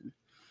person.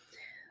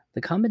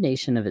 The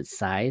combination of its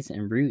size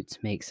and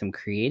roots makes some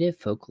creative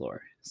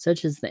folklore,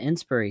 such as the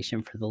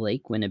inspiration for the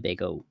Lake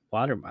Winnebago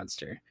water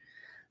monster.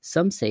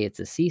 Some say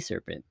it's a sea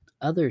serpent,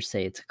 others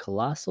say it's a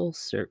colossal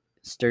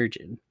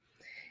sturgeon.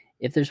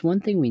 If there's one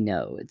thing we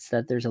know, it's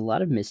that there's a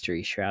lot of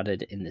mystery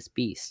shrouded in this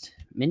beast.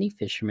 Many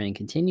fishermen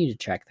continue to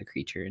track the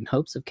creature in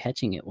hopes of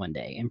catching it one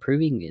day and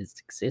proving its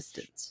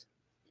existence.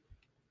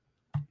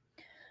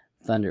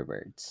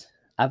 Thunderbirds.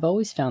 I've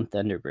always found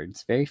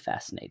thunderbirds very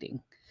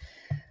fascinating.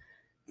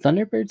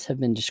 Thunderbirds have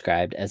been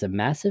described as a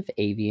massive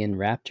avian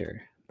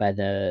raptor by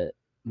the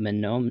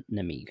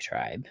Menominee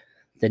tribe.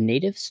 The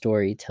native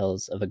story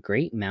tells of a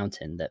great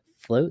mountain that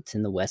floats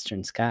in the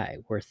western sky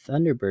where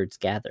thunderbirds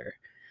gather.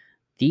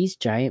 These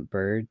giant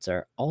birds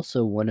are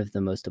also one of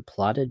the most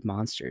applauded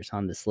monsters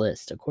on this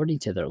list, according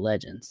to their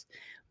legends,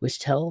 which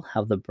tell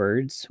how the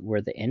birds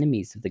were the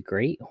enemies of the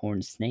great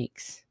horned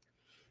snakes.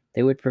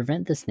 They would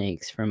prevent the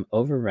snakes from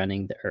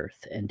overrunning the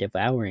earth and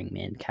devouring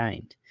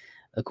mankind,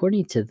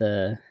 according to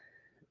the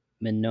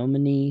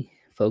Menominee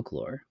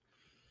folklore.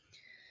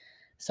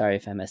 Sorry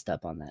if I messed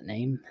up on that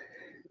name.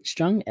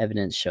 Strong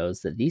evidence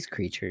shows that these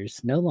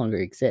creatures no longer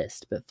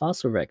exist, but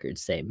fossil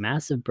records say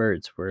massive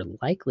birds were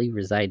likely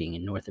residing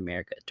in North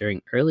America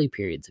during early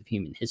periods of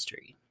human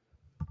history.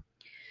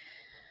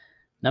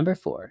 Number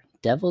 4.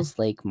 Devil's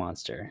Lake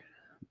Monster,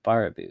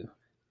 Baraboo.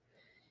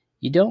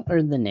 You don't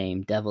earn the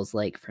name Devil's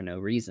Lake for no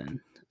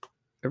reason.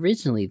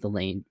 Originally,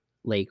 the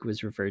lake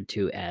was referred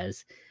to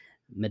as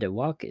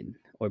Medewakan,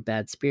 or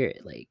Bad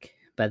Spirit Lake,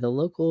 by the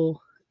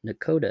local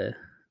Nakota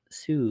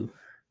Sioux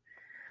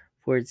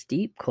for its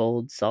deep,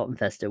 cold,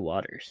 salt-infested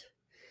waters.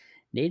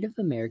 Native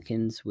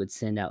Americans would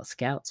send out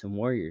scouts and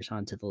warriors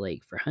onto the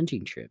lake for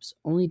hunting trips,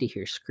 only to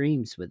hear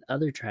screams with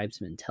other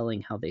tribesmen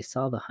telling how they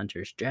saw the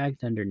hunters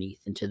dragged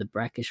underneath into the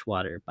brackish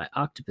water by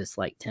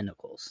octopus-like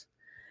tentacles.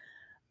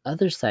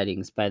 Other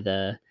sightings by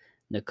the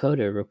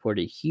Nakota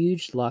reported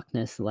huge Loch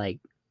Ness-like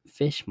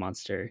fish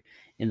monster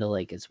in the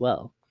lake as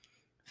well.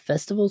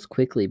 Festivals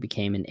quickly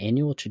became an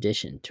annual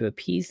tradition to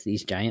appease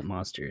these giant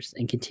monsters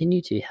and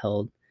continue to be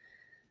held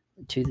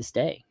to this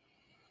day.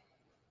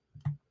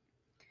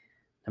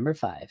 Number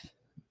 5.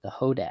 The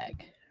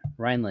Hodag,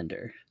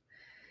 Rhinelander.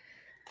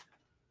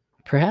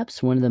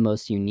 Perhaps one of the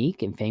most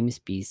unique and famous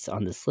beasts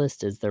on this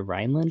list is the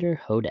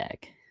Rhinelander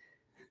hodag.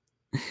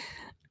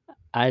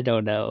 I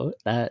don't know.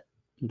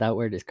 That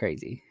word is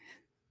crazy.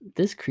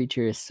 This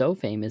creature is so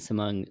famous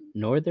among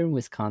northern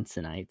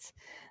Wisconsinites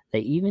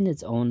that even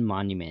its own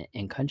monument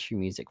and country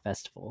music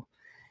festival.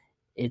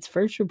 It's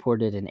first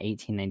reported in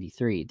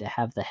 1893 to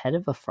have the head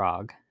of a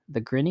frog,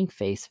 the grinning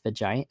face of a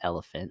giant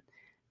elephant,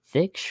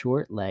 thick,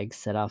 short legs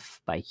set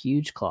off by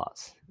huge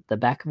claws, the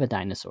back of a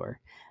dinosaur,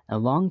 and a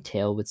long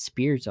tail with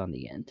spears on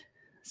the end.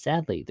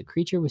 Sadly, the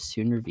creature was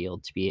soon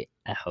revealed to be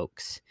a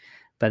hoax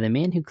by the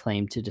man who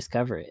claimed to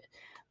discover it,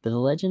 but the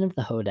legend of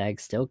the hodag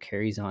still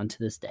carries on to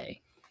this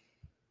day.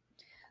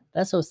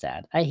 That's so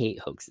sad. I hate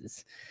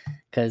hoaxes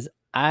because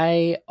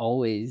I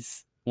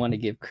always want to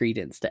give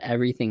credence to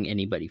everything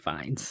anybody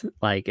finds.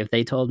 Like if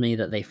they told me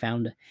that they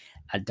found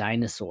a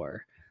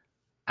dinosaur,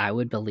 I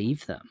would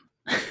believe them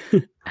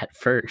at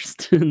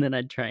first, and then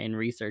I'd try and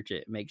research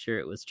it, make sure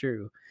it was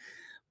true.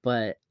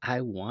 But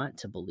I want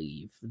to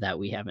believe that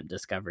we haven't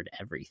discovered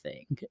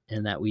everything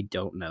and that we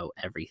don't know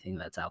everything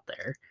that's out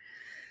there.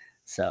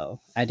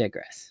 So I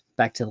digress.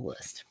 Back to the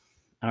list.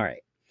 All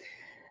right.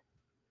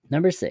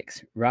 Number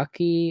 6,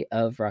 Rocky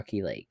of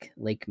Rocky Lake,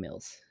 Lake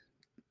Mills.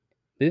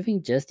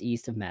 Moving just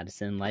east of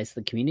Madison lies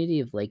the community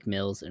of Lake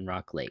Mills and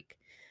Rock Lake.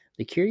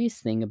 The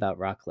curious thing about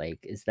Rock Lake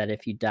is that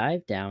if you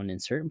dive down in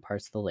certain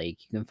parts of the lake,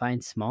 you can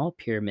find small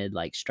pyramid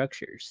like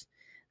structures.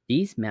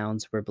 These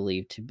mounds were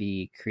believed to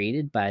be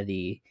created by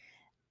the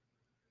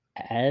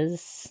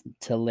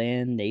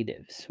Aztlan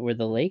natives, where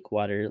the lake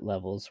water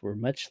levels were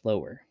much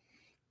lower.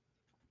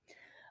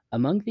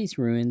 Among these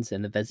ruins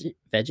and the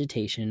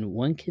vegetation,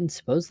 one can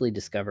supposedly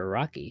discover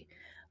Rocky,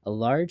 a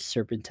large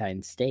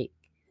serpentine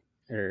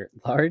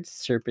large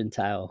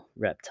serpentile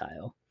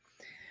reptile.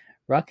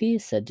 Rocky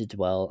is said to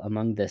dwell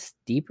among the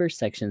deeper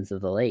sections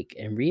of the lake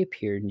and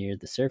reappear near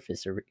the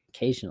surface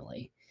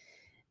occasionally.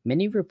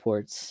 Many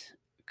reports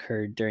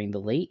occurred during the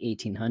late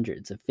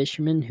 1800s of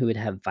fishermen who would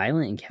have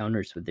violent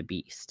encounters with the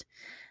beast.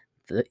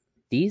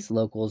 These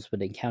locals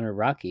would encounter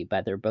Rocky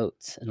by their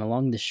boats and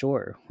along the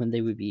shore where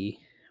they would be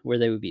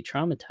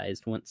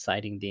traumatized once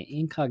sighting the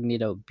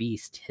incognito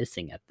beast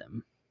hissing at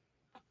them.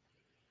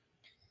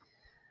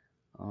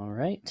 All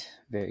right,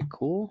 very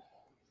cool.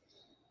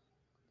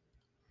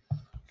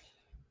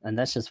 And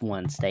that's just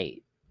one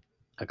state,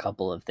 a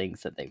couple of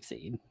things that they've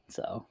seen.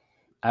 So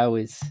I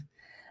always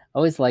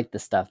like the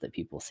stuff that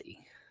people see.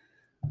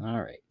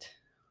 All right.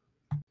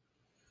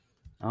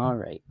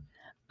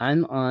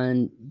 I'm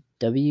on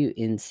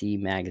WNC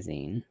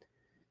Magazine,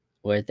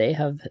 where they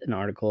have an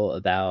article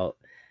about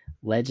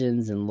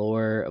legends and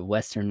lore of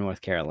Western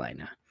North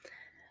Carolina.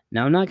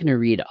 Now, I'm not going to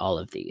read all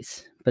of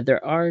these, but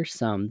there are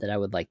some that I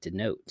would like to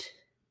note,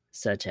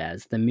 such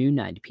as the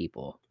Moon-Eyed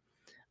People,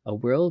 a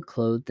world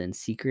clothed in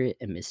secret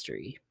and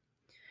mystery.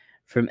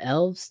 From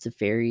elves to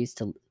fairies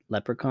to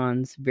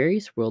leprechauns,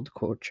 various world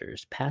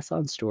cultures pass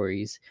on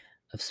stories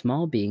of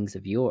small beings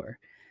of yore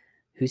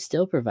who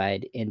still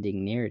provide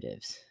enduring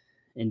narratives.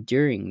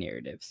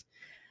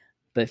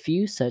 But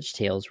few such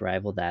tales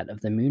rival that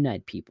of the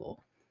Moon-Eyed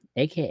People,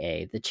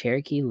 aka the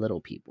Cherokee Little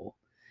People,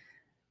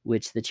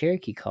 which the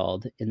Cherokee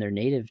called, in their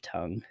native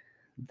tongue,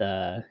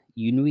 the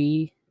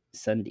Yunwi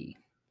Sundi.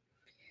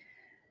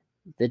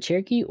 The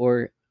Cherokee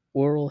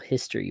oral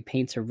history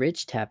paints a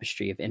rich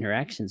tapestry of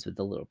interactions with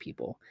the Little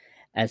People,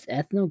 as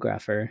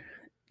ethnographer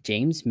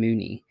James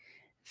Mooney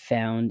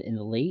found in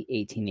the late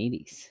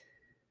 1880s,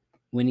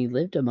 when he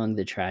lived among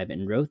the tribe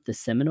and wrote the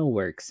seminal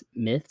works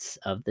Myths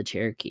of the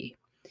Cherokee.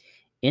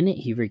 In it,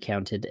 he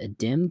recounted a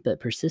dim but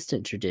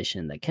persistent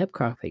tradition that kept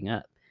cropping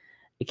up.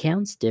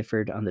 Accounts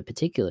differed on the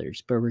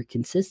particulars, but were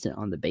consistent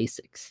on the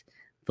basics.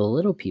 The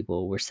Little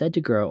People were said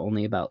to grow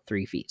only about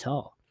 3 feet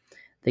tall.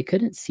 They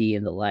couldn't see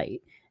in the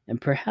light, and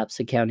perhaps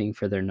accounting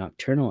for their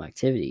nocturnal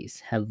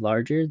activities, had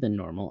larger than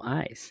normal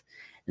eyes,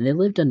 and they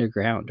lived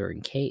underground or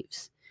in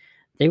caves.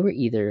 They were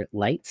either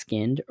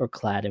light-skinned or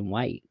clad in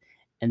white,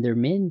 and their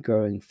men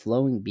growing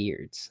flowing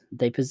beards.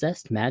 They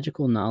possessed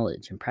magical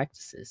knowledge and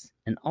practices,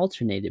 and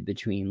alternated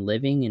between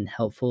living in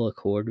helpful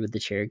accord with the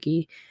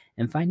Cherokee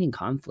and finding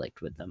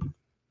conflict with them.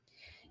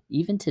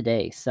 Even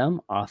today,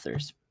 some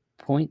authors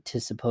point to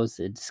supposed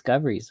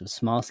discoveries of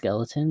small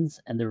skeletons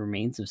and the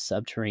remains of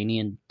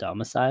subterranean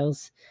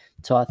domiciles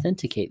to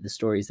authenticate the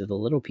stories of the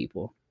Little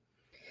People.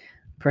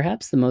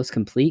 Perhaps the most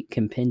complete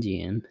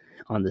compendium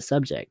on the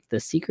subject, The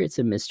Secrets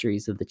and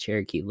Mysteries of the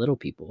Cherokee Little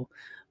People,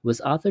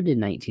 was authored in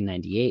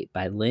 1998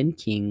 by Lynn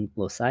King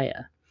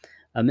Losiah,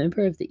 a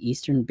member of the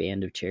Eastern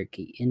Band of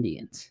Cherokee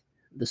Indians.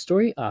 The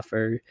stories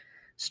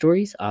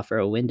offer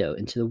a window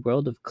into the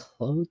world of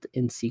clothed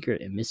in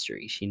secret and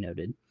mystery, she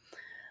noted,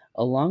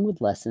 along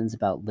with lessons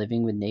about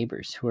living with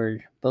neighbors who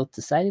are both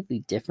decidedly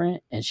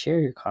different and share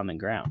your common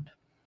ground.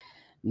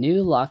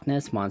 New Loch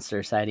Ness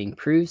Monster sighting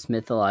proves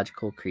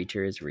mythological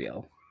creature is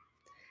real.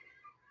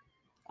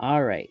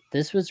 All right,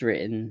 this was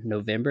written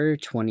November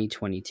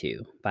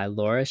 2022 by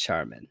Laura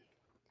Sharman.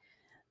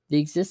 The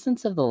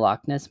existence of the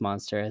Loch Ness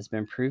Monster has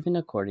been proven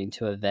according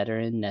to a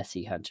veteran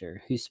Nessie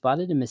hunter who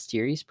spotted a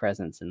mysterious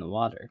presence in the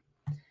water.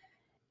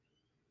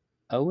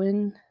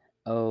 Owen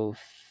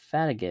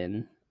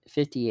O'Fadigan,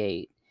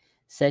 58,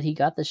 said he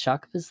got the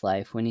shock of his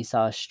life when he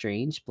saw a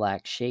strange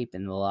black shape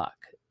in the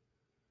loch,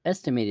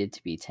 estimated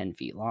to be 10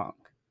 feet long.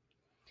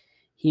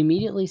 He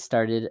immediately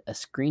started a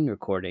screen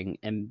recording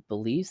and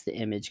believes the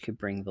image could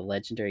bring the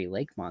legendary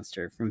lake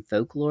monster from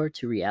folklore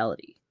to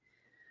reality.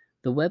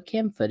 The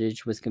webcam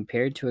footage was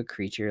compared to a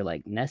creature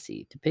like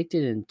Nessie,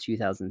 depicted in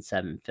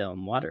 2007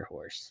 film Water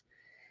Horse.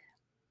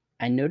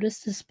 I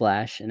noticed a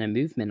splash and a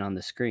movement on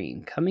the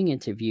screen, coming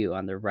into view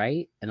on the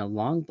right and a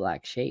long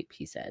black shape,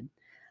 he said.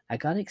 I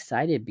got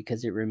excited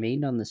because it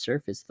remained on the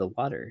surface of the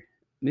water,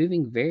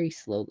 moving very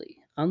slowly,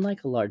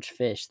 unlike a large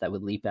fish that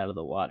would leap out of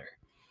the water,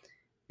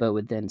 but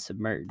would then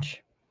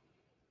submerge.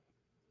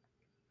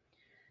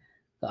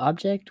 The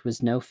object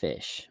was no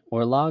fish,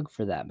 or log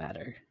for that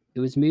matter.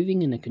 It was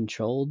moving in a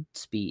controlled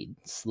speed,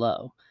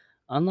 slow,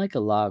 unlike a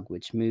log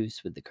which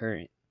moves with the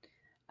current.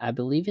 I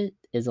believe it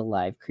is a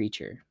live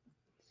creature.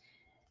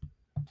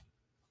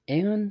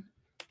 Aeon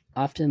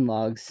often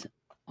logs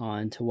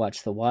on to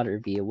watch the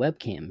water via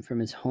webcam from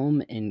his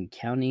home in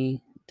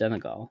County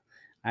Donegal,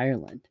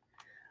 Ireland.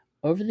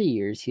 Over the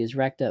years, he has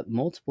racked up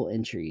multiple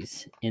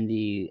entries in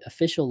the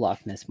official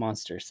Loch Ness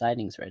Monster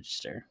sightings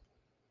register.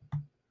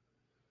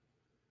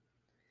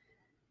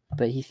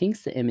 But he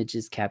thinks the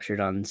images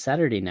captured on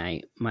Saturday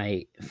night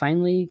might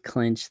finally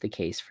clinch the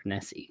case for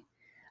Nessie.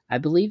 I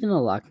believe in the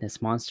Loch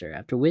Ness Monster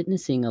after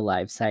witnessing a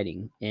live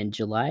sighting in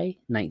July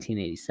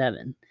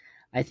 1987.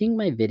 I think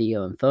my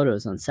video and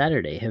photos on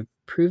Saturday have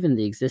proven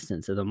the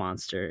existence of the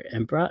monster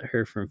and brought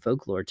her from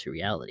folklore to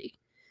reality.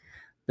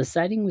 The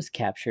sighting was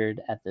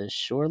captured at the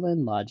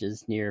Shoreland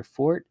Lodges near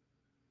Fort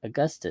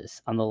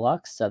Augustus on the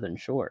loch's southern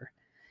shore,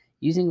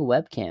 using a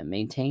webcam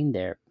maintained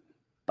there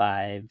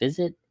by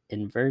Visit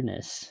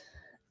Inverness,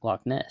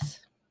 Loch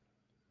Ness.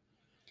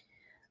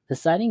 The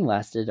sighting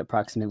lasted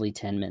approximately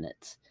 10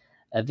 minutes.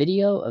 A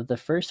video of the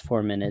first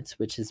 4 minutes,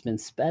 which has been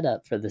sped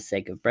up for the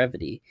sake of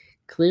brevity,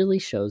 clearly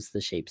shows the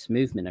shape's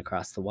movement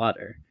across the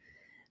water.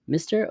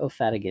 Mr.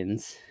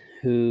 O'Fadigans,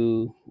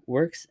 who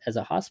works as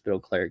a hospital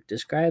clerk,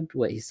 described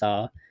what he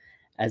saw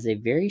as a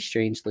very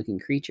strange-looking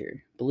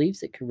creature,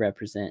 believes it could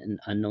represent an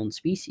unknown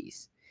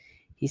species.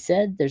 He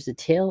said there's a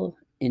tail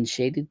in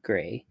shaded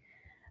gray,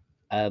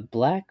 a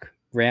black,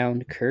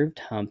 round, curved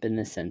hump in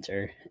the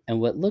center, and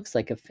what looks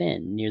like a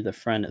fin near the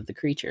front of the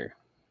creature.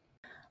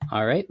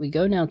 All right, we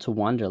go now to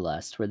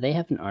Wanderlust, where they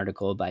have an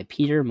article by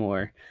Peter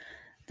Moore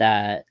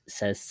that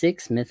says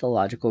 6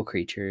 mythological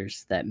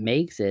creatures that may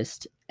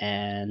exist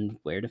and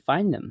where to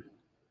find them.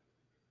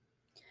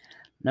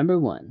 Number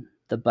 1,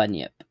 the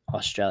Bunyip,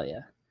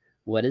 Australia.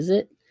 What is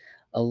it?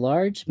 A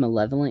large,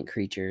 malevolent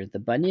creature, the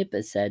bunyip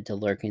is said to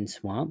lurk in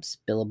swamps,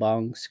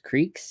 billabongs,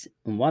 creeks,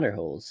 and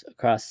waterholes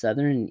across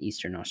southern and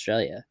eastern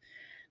Australia.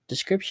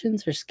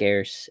 Descriptions are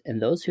scarce, and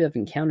those who have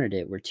encountered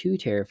it were too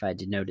terrified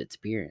to note its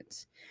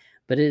appearance.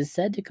 But it is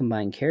said to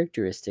combine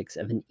characteristics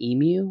of an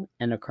emu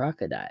and a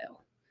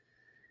crocodile.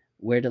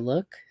 Where to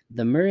look?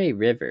 The Murray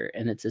River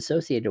and its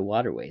associated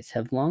waterways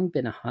have long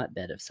been a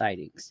hotbed of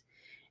sightings.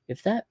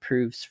 If that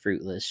proves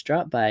fruitless,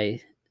 drop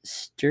by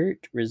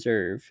Sturt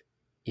Reserve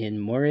in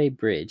Moray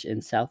Bridge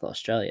in South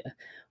Australia,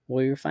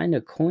 where you'll find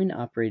a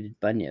coin-operated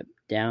bunyip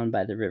down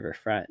by the river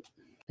front.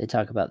 They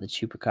talk about the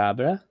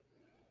chupacabra,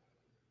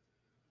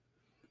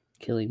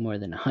 killing more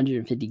than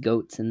 150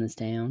 goats in this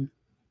town.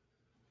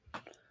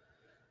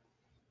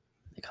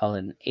 They call it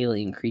an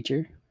alien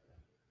creature.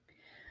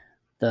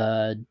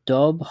 The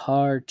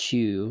Dobhar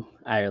Chew,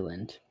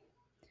 Ireland.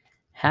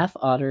 Half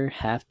otter,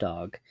 half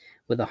dog.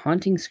 With a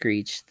haunting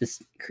screech,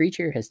 this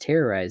creature has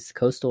terrorized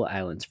coastal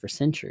islands for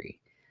centuries.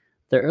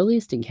 The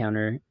earliest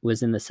encounter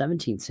was in the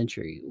 17th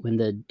century when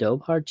the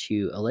Dobhar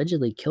Chew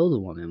allegedly killed a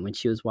woman when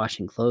she was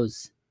washing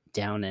clothes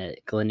down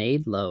at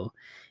Glenade Low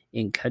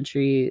in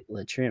County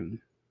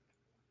Leitrim.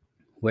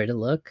 Where to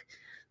look?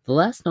 The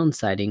last known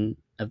sighting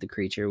of the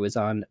creature was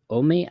on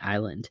Ome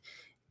Island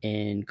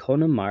in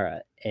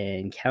Connemara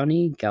in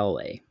County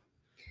Galway.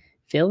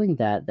 Failing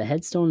that, the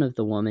headstone of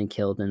the woman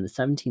killed in the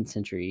 17th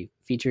century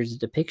features a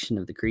depiction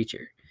of the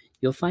creature.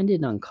 You'll find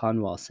it on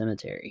Conwall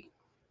Cemetery.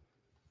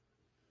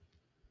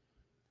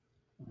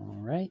 All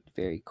right,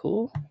 very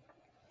cool.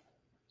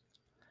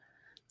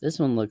 This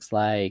one looks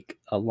like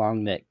a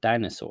long-necked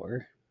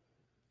dinosaur.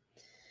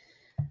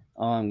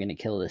 Oh, I'm going to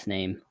kill this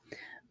name.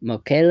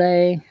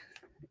 Mokele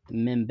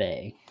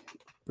Mimbe,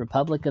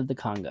 Republic of the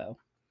Congo.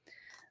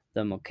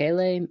 The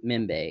Mokele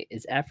Mimbe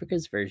is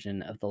Africa's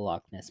version of the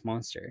Loch Ness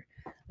Monster,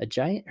 a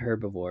giant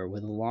herbivore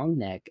with a long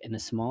neck and a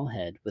small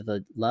head with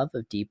a love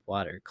of deep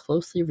water,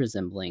 closely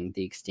resembling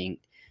the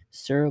extinct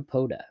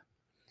Sauropoda.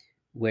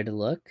 Where to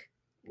look?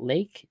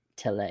 Lake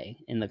Tele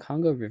in the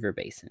Congo River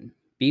Basin.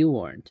 Be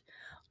warned,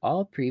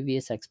 all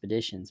previous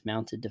expeditions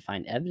mounted to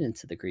find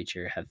evidence of the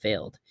creature have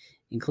failed,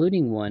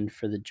 including one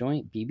for the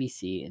joint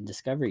BBC and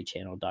Discovery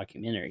Channel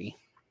documentary.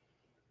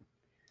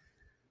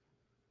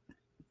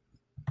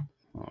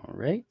 All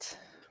right.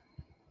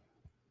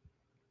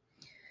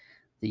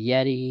 The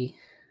Yeti.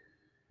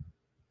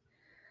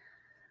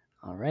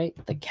 All right.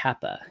 The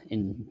Kappa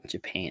in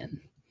Japan.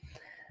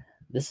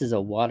 This is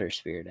a water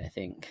spirit, I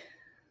think.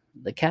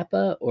 The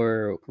kappa,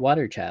 or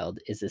water child,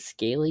 is a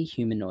scaly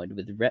humanoid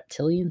with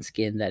reptilian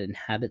skin that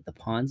inhabit the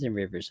ponds and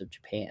rivers of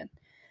Japan.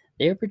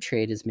 They are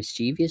portrayed as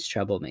mischievous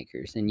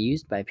troublemakers and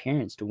used by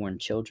parents to warn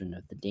children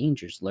of the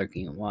dangers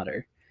lurking in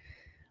water.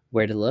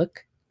 Where to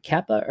look?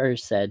 Kappa are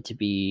said to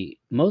be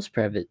most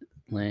prevalent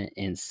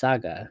in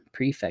Saga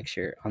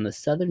Prefecture on the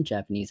southern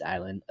Japanese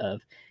island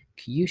of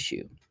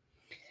Kyushu,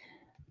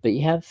 but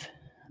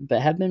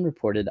have been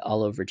reported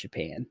all over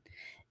Japan.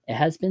 It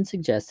has been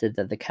suggested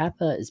that the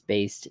kappa is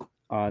based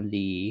on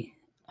the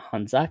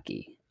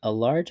hanzaki, a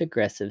large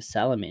aggressive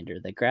salamander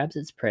that grabs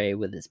its prey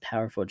with its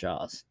powerful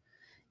jaws.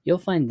 You'll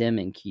find them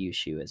in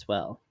Kyushu as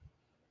well.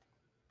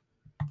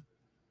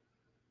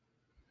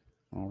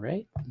 All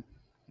right,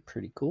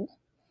 pretty cool.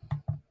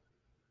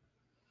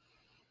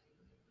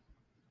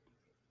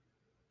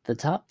 The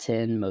top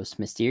 10 most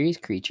mysterious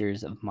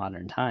creatures of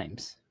modern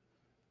times.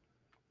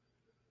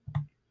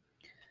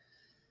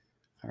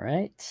 All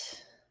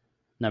right.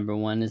 Number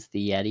 1 is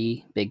the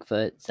Yeti,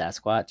 Bigfoot,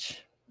 Sasquatch.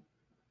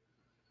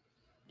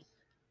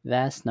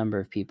 Vast number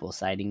of people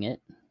citing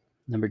it.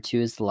 Number 2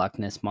 is the Loch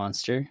Ness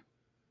Monster,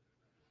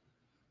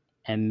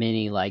 and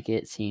many like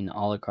it seen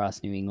all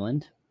across New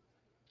England.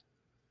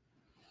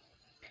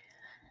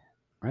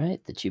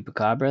 Right, the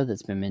Chupacabra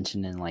that's been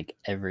mentioned in like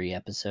every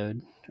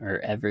episode or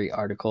every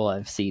article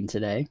I've seen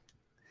today.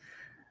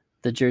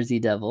 The Jersey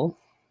Devil,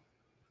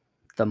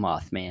 the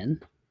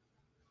Mothman,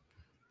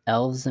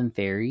 elves and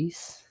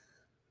fairies.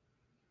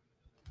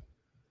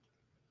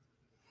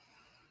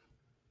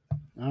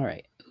 All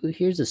right,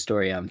 here's a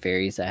story on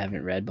fairies I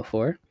haven't read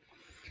before.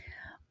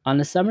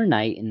 On a summer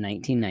night in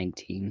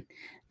 1919,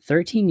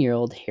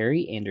 13-year-old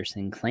Harry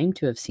Anderson claimed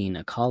to have seen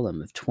a column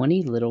of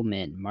 20 little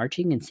men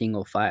marching in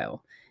single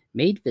file,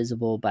 made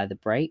visible by the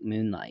bright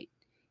moonlight.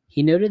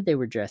 He noted they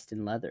were dressed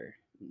in leather,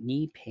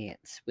 knee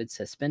pants with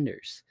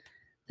suspenders.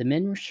 The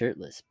men were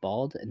shirtless,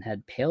 bald, and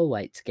had pale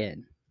white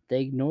skin.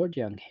 They ignored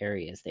young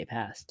Harry as they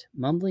passed,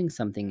 mumbling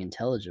something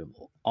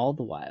intelligible all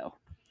the while.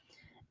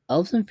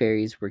 Elves and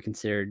fairies were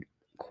considered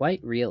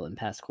quite real in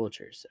past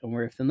cultures and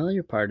were a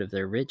familiar part of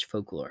their rich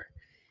folklore.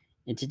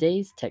 In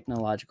today's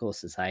technological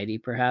society,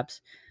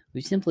 perhaps,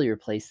 we've simply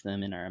replaced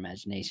them in our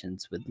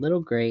imaginations with little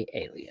gray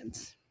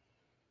aliens.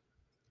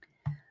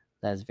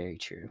 That is very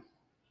true.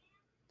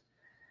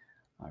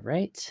 All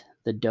right,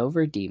 the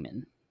Dover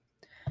Demon.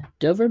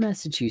 Dover,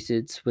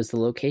 Massachusetts was the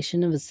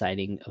location of a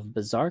sighting of a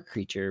bizarre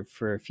creature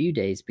for a few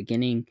days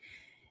beginning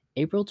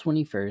April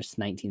 21st,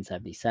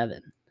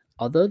 1977.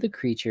 Although the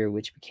creature,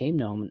 which became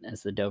known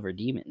as the Dover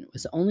Demon,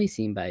 was only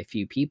seen by a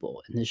few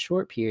people in this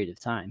short period of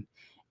time,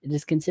 it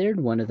is considered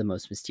one of the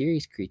most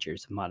mysterious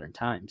creatures of modern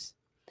times.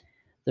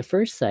 The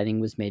first sighting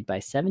was made by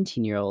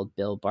 17-year-old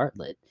Bill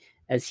Bartlett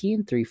as he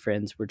and 3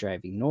 friends were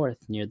driving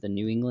north near the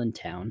New England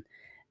town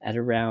at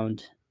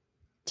around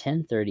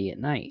 10:30 at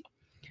night.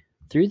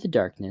 Through the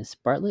darkness,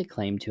 Bartlett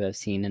claimed to have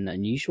seen an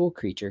unusual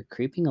creature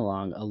creeping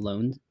along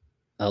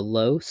a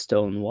low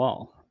stone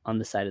wall on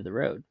the side of the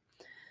road,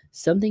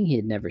 something he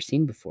had never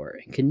seen before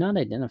and could not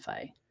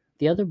identify.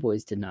 The other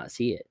boys did not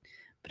see it,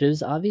 but it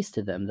was obvious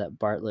to them that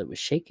Bartlett was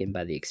shaken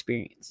by the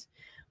experience.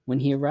 When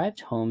he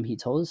arrived home, he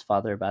told his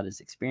father about his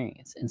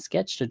experience and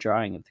sketched a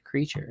drawing of the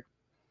creature.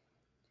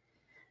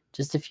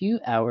 Just a few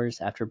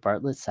hours after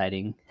Bartlett's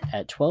sighting,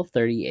 at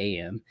 12:30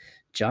 a.m.,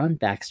 John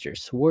Baxter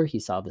swore he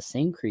saw the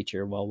same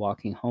creature while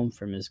walking home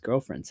from his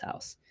girlfriend's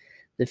house.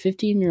 The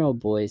 15-year-old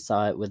boy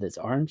saw it with its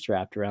arms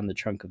wrapped around the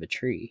trunk of a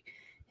tree.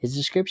 His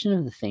description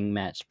of the thing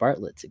matched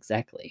Bartlett's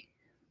exactly.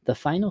 The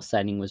final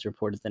sighting was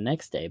reported the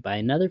next day by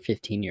another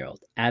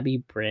 15-year-old,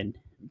 Abby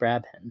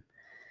Brabham,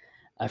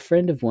 a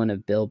friend of one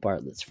of Bill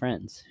Bartlett's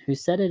friends, who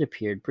said it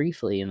appeared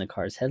briefly in the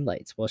car's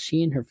headlights while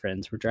she and her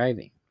friends were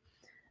driving.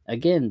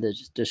 Again, the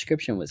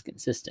description was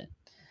consistent.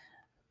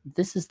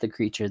 This is the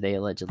creature they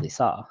allegedly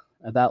saw.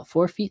 About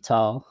 4 feet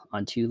tall,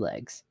 on 2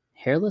 legs,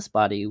 hairless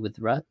body with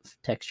rough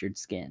textured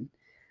skin,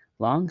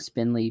 long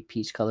spindly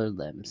peach-colored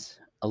limbs,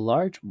 a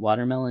large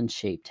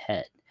watermelon-shaped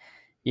head,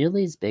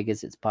 nearly as big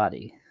as its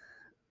body,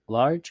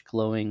 large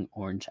glowing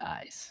orange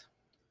eyes.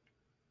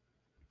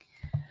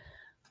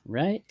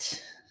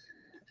 Right.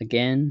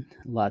 Again,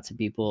 lots of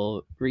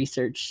people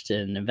researched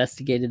and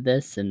investigated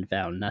this and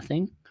found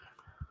nothing.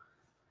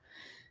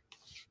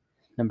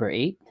 Number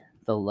 8,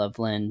 the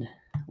Loveland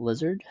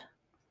Lizard.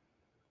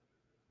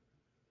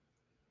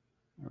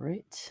 All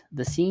right.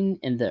 The scene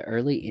in the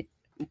early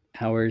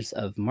hours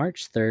of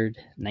March 3rd,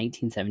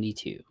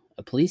 1972.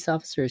 A police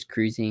officer is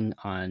cruising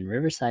on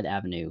Riverside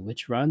Avenue,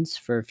 which runs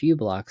for a few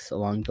blocks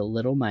along the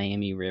Little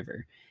Miami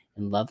River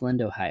in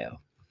Loveland, Ohio.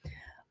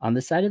 On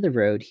the side of the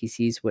road, he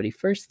sees what he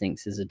first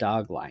thinks is a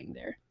dog lying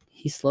there.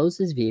 He slows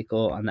his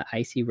vehicle on the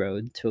icy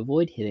road to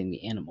avoid hitting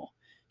the animal,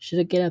 should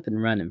it get up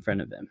and run in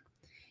front of him.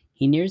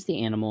 He nears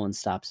the animal and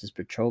stops his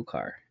patrol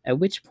car, at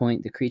which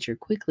point the creature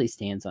quickly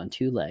stands on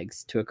 2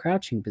 legs to a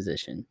crouching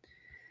position.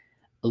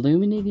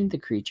 Illuminating the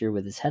creature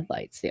with his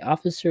headlights, the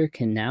officer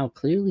can now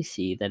clearly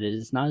see that it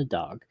is not a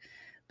dog,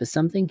 but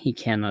something he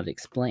cannot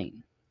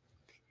explain.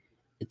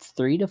 It's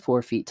 3 to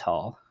 4 feet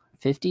tall,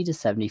 50 to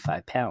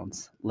 75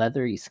 pounds,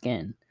 leathery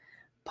skin,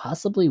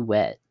 possibly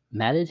wet,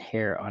 matted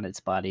hair on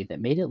its body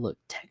that made it look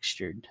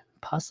textured,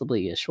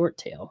 possibly a short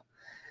tail,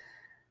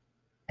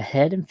 a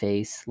head and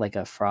face like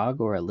a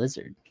frog or a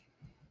lizard.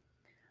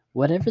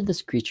 Whatever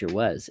this creature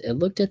was, it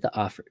looked at the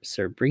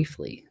officer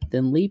briefly,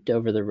 then leaped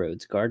over the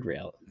road's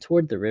guardrail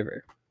toward the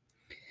river.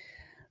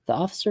 The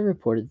officer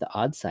reported the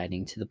odd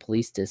sighting to the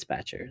police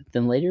dispatcher,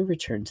 then later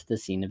returned to the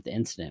scene of the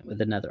incident with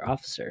another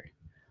officer.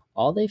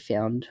 All they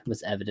found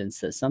was evidence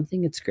that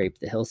something had scraped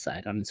the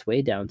hillside on its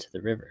way down to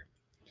the river.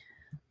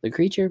 The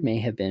creature may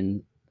have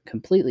been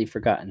completely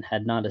forgotten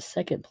had not a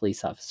second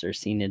police officer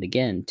seen it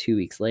again 2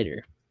 weeks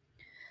later.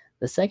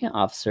 The second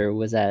officer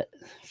was at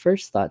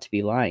first thought to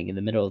be lying in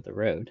the middle of the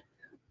road.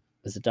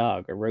 It was a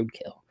dog or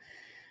roadkill.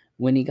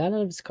 When he got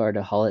out of his car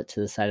to haul it to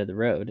the side of the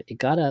road, it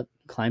got up,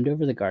 climbed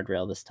over the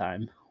guardrail this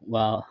time,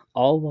 while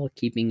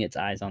keeping its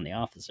eyes on the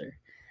officer,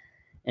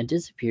 and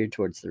disappeared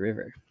towards the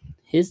river.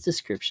 His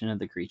description of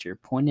the creature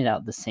pointed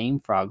out the same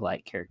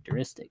frog-like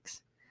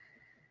characteristics.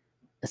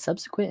 A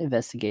subsequent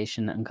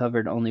investigation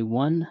uncovered only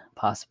one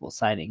possible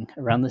sighting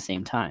around the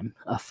same time.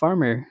 A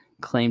farmer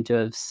claimed to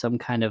have some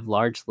kind of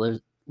large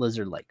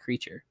lizard-like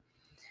creature.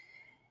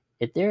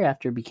 It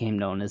thereafter became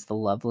known as the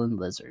Loveland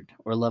lizard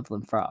or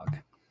Loveland frog.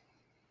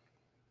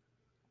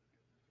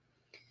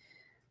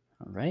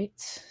 All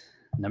right,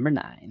 number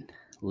 9,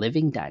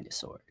 living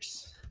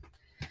dinosaurs.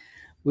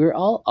 We were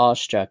all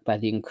awestruck by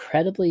the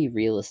incredibly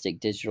realistic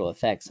digital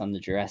effects on the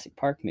Jurassic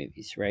Park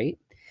movies, right?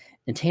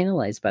 And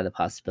tantalized by the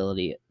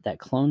possibility that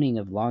cloning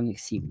of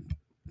long-extinct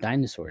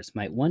dinosaurs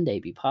might one day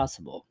be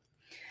possible.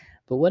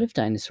 But what if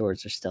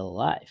dinosaurs are still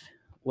alive?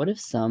 What if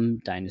some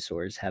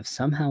dinosaurs have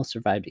somehow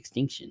survived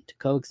extinction to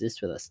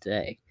coexist with us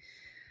today?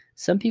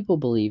 Some people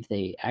believe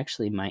they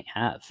actually might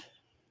have.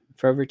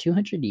 For over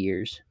 200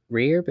 years,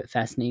 rare but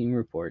fascinating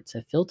reports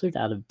have filtered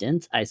out of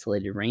dense,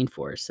 isolated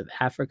rainforests of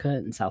Africa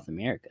and South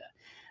America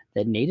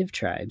that native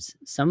tribes,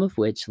 some of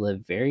which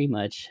live very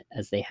much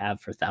as they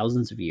have for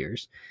thousands of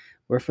years,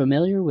 were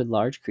familiar with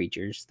large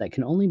creatures that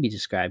can only be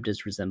described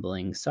as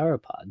resembling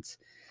sauropods,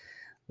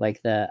 like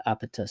the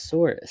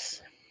Apatosaurus.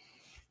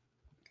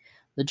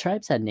 The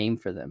tribes had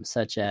names for them,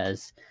 such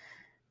as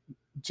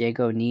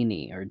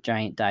Jagonini, or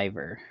giant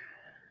diver,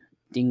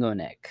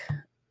 Dingonek,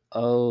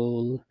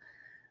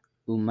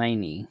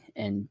 Umaini,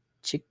 and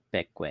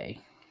Chikbekwe.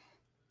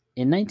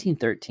 In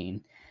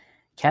 1913,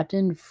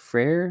 Captain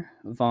Frere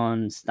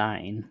von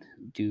Stein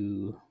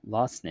du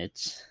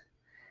Lausnitz,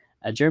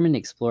 a German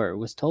explorer,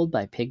 was told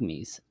by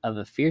pygmies of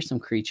a fearsome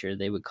creature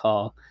they would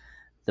call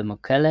the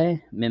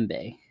Mokele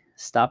Mimbe,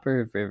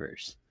 stopper of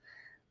rivers.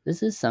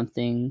 This is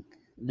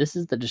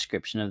the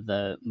description of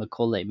the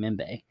Mokele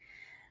Mimbe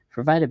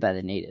provided by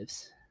the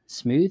natives.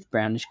 Smooth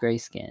brownish gray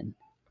skin,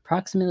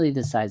 approximately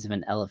the size of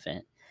an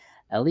elephant,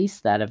 at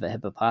least that of a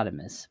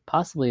hippopotamus,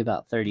 possibly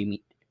about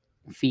 30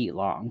 feet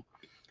long,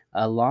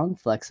 a long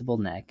flexible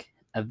neck,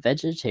 a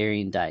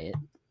vegetarian diet,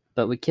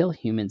 but would kill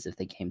humans if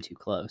they came too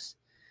close.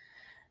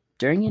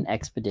 During an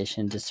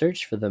expedition to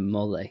search for the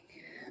Mokele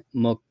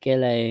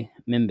Mimbe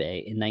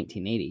in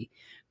 1980,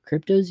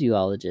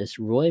 cryptozoologist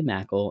Roy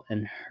Mackal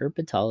and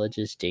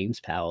herpetologist James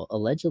Powell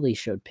allegedly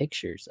showed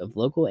pictures of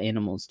local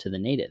animals to the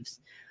natives,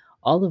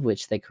 all of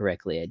which they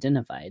correctly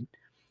identified.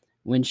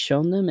 When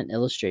shown them an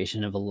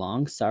illustration of a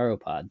long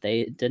sauropod,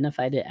 they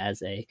identified it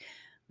as a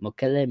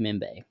Mokele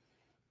Mimbe.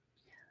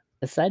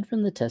 Aside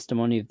from the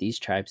testimony of these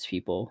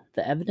tribespeople,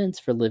 the evidence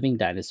for living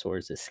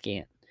dinosaurs is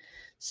scant.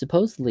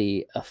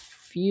 Supposedly, a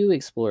few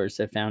explorers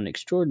have found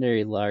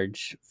extraordinarily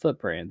large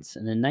footprints,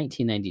 and in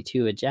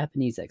 1992, a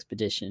Japanese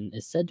expedition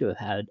is said to have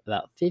had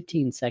about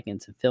 15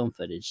 seconds of film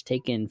footage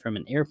taken from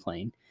an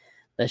airplane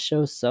that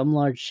shows some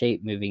large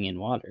shape moving in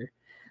water,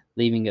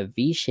 leaving a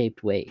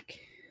V-shaped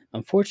wake.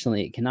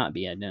 Unfortunately, it cannot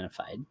be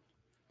identified.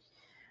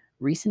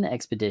 Recent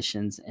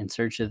expeditions in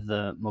search of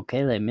the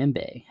Mokele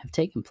Mimbe have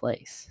taken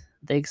place.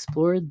 They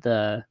explored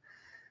the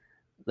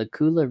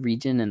Kula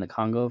region in the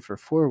Congo for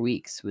 4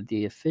 weeks with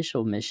the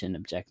official mission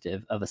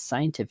objective of a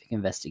scientific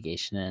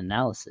investigation and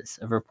analysis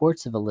of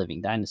reports of a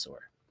living dinosaur.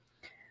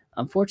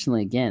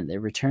 Unfortunately, again, they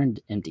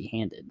returned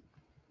empty-handed.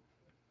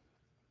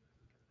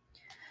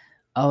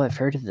 Oh, I've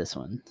heard of this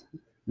one.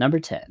 Number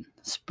 10,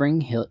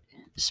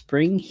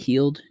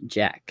 Spring-heeled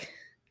Jack.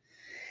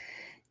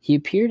 He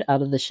appeared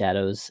out of the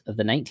shadows of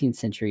the 19th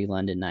century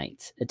London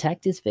nights,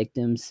 attacked his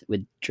victims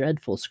with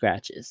dreadful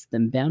scratches,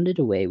 then bounded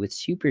away with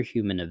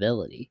superhuman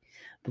ability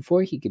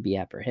before he could be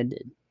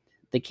apprehended.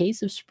 The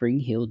case of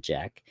Spring-heeled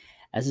Jack,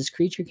 as his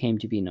creature came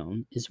to be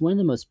known, is one of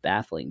the most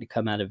baffling to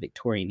come out of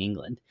Victorian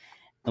England,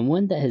 and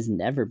one that has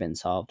never been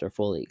solved or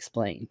fully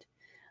explained.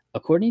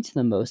 According to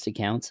the most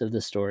accounts of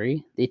the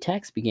story, the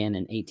attacks began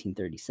in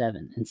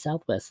 1837 in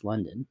southwest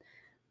London.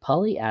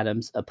 Polly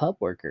Adams, a pub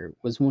worker,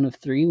 was one of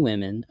 3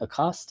 women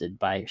accosted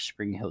by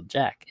Spring-heeled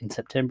Jack in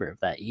September of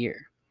that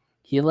year.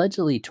 He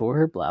allegedly tore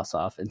her blouse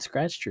off and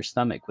scratched her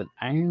stomach with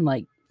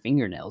iron-like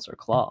fingernails or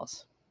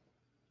claws.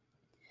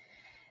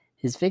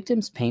 His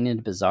victims painted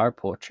a bizarre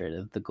portrait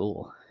of the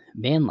ghoul,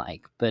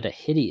 man-like but a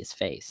hideous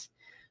face.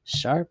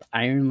 Sharp,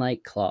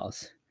 iron-like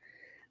claws,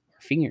 or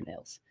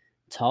fingernails.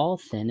 Tall,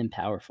 thin, and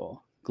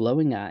powerful.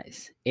 Glowing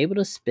eyes. Able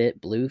to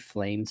spit blue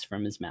flames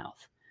from his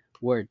mouth.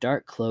 Wore a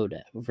dark cloak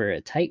over a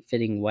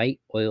tight-fitting white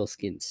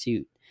oilskin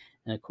suit,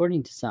 and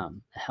according to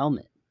some, a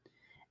helmet.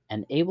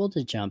 And able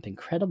to jump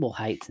incredible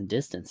heights and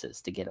distances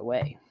to get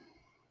away.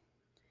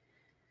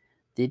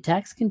 The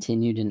attacks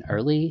continued in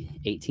early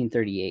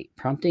 1838,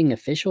 prompting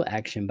official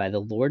action by the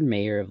Lord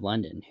Mayor of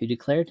London, who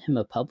declared him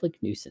a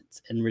public nuisance,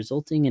 and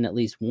resulting in at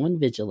least one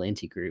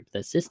vigilante group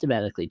that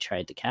systematically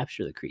tried to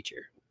capture the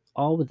creature,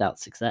 all without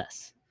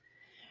success.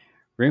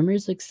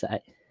 Rumors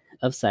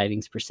of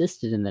sightings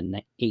persisted in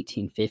the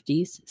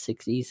 1850s,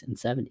 60s, and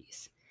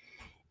 70s.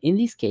 In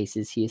these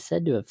cases, he is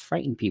said to have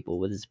frightened people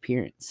with his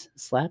appearance,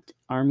 slapped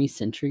army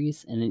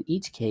sentries, and in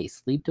each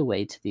case leaped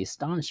away to the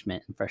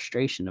astonishment and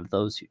frustration of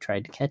those who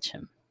tried to catch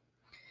him.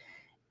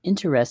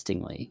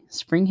 Interestingly,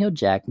 Spring-Heeled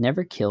Jack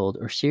never killed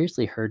or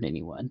seriously hurt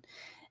anyone,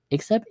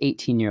 except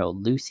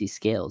 18-year-old Lucy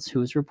Scales, who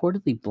was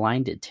reportedly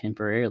blinded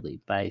temporarily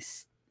by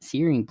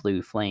searing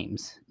blue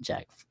flames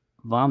Jack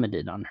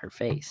vomited on her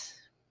face.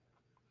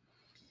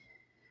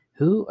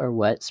 Who or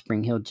what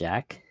Spring-Heeled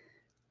Jack?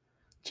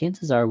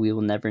 Chances are we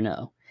will never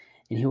know,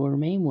 and he will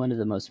remain one of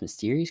the most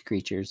mysterious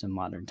creatures of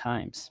modern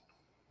times.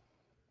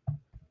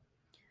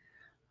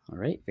 All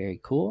right, very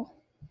cool.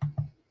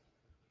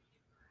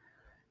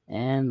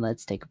 And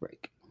let's take a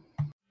break.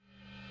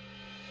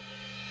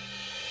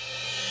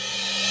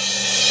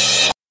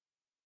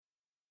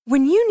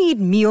 When you need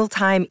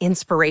mealtime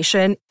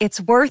inspiration,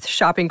 it's worth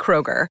shopping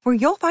Kroger, where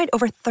you'll find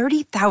over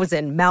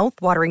 30,000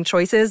 mouth-watering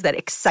choices that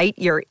excite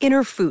your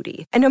inner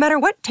foodie. And no matter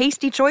what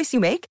tasty choice you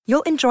make,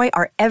 you'll enjoy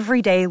our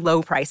everyday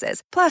low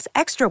prices, plus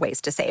extra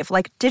ways to save,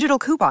 like digital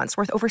coupons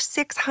worth over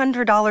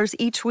 $600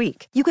 each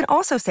week. You can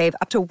also save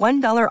up to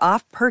 $1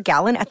 off per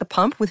gallon at the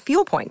pump with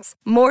fuel points.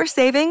 More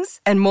savings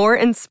and more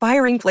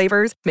inspiring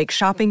flavors make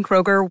shopping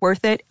Kroger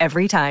worth it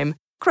every time.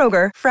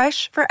 Kroger,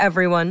 fresh for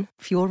everyone.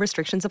 Fuel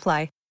restrictions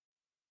apply.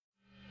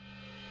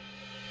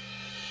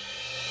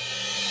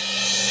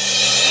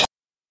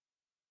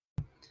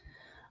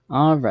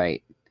 All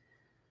right.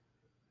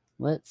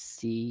 Let's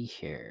see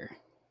here.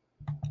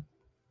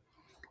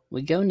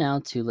 We go now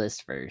to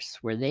Listverse,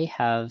 where they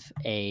have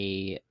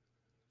a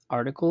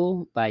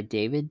article by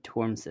David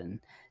Tormson,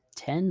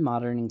 10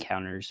 Modern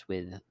Encounters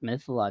with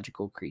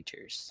Mythological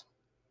Creatures.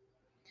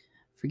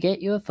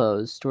 Forget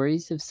UFOs,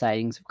 stories of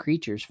sightings of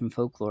creatures from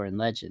folklore and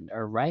legend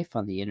are rife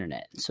on the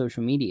internet and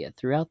social media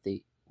throughout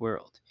the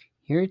world.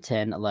 Here are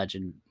 10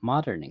 alleged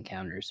modern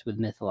encounters with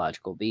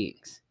mythological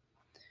beings.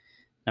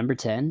 Number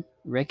 10,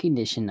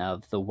 recognition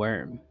of the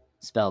worm,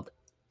 spelled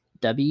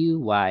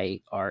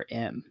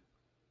W-Y-R-M.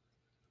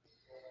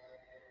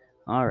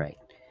 All right.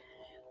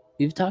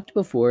 We've talked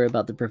before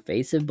about the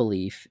pervasive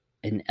belief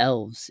in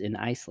elves in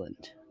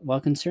Iceland. While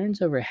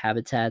concerns over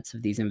habitats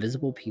of these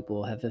invisible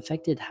people have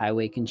affected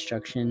highway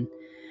construction,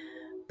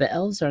 but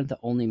elves aren't the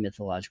only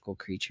mythological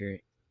creature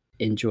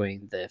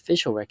enjoying the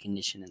official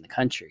recognition in the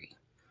country.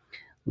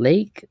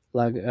 Lake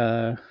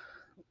Lagarflat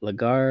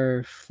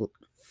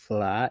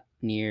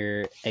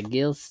near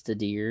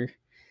Egilsstadir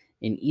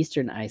in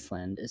eastern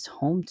Iceland is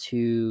home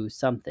to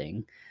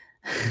something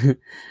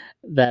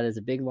that is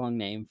a big long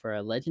name for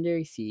a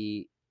legendary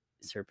sea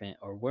serpent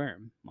or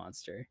worm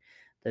monster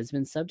that has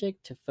been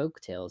subject to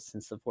folk tales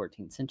since the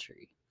 14th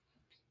century.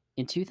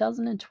 In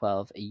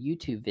 2012, a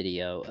YouTube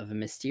video of a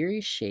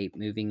mysterious shape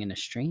moving in a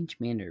strange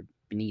manner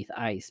beneath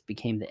ice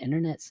became the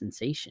internet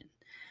sensation,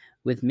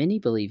 with many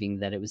believing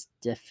that it was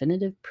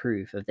definitive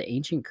proof of the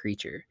ancient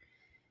creature.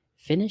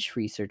 Finnish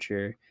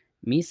researcher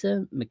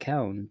Misa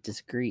McCown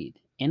disagreed,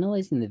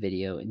 analyzing the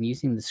video and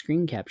using the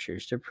screen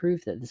captures to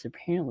prove that this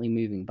apparently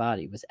moving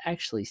body was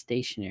actually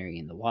stationary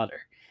in the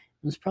water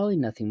and was probably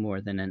nothing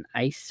more than an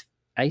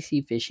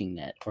icy fishing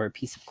net or a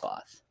piece of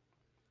cloth.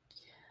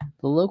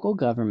 The local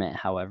government,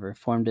 however,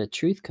 formed a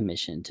truth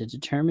commission to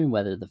determine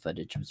whether the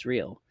footage was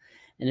real,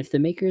 and if the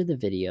maker of the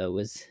video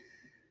was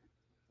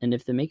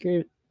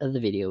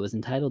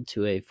entitled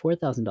to a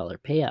 $4,000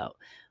 payout,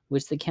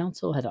 which the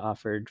council had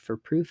offered for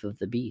proof of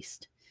the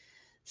beast.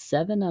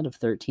 7 out of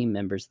 13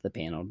 members of the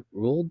panel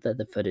ruled that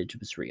the footage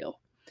was real.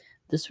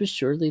 This was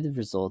surely the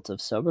result of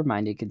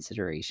sober-minded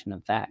consideration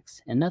of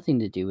facts and nothing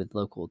to do with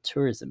local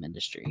tourism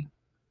industry.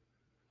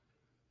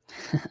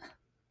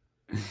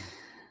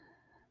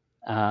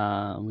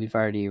 We've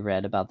already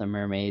read about the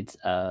mermaids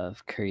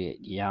of Kiryat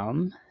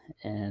Yam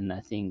in, I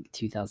think,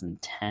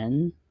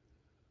 2010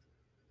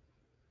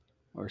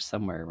 or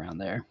somewhere around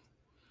there.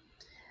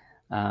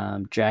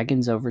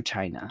 Dragons over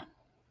China.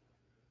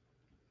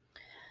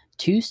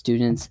 2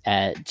 students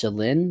at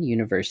Jilin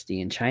University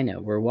in China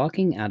were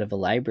walking out of a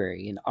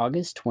library in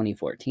August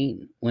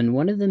 2014 when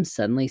one of them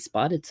suddenly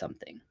spotted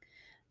something.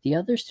 The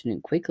other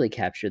student quickly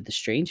captured the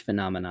strange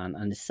phenomenon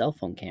on his cell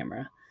phone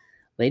camera,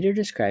 later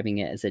describing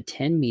it as a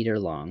 10-meter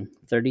long,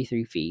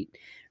 33 feet,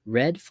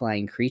 red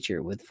flying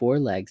creature with 4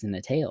 legs and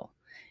a tail.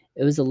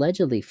 It was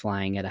allegedly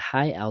flying at a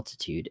high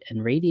altitude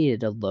and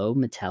radiated a low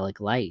metallic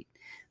light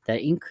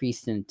that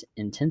increased in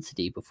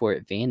intensity before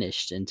it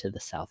vanished into the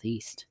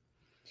southeast.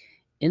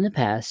 In the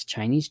past,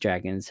 Chinese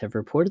dragons have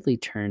reportedly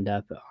turned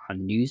up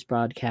on news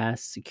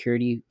broadcasts,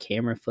 security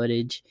camera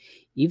footage,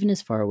 even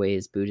as far away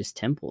as Buddhist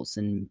temples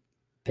in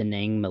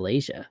Penang,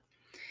 Malaysia.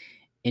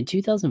 In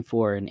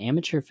 2004, an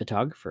amateur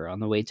photographer on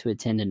the way to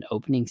attend an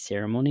opening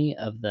ceremony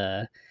of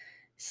the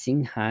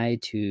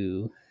Qinghai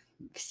to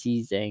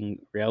Xizang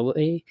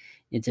Railway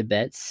in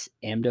Tibet's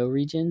Amdo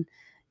region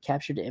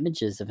captured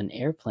images of an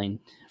airplane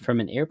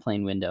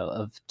window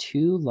of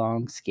two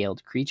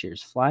long-scaled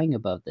creatures flying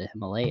above the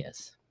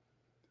Himalayas.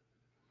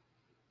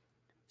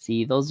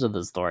 See, those are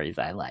the stories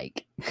I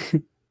like.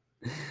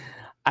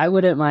 I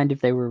wouldn't mind if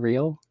they were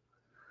real.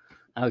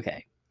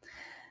 Okay.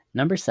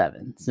 Number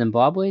 7,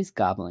 Zimbabwe's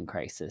goblin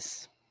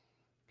crisis.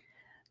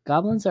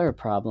 Goblins are a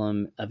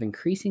problem of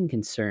increasing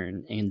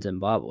concern in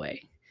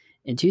Zimbabwe.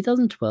 In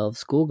 2012,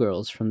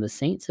 schoolgirls from the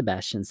St.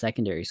 Sebastian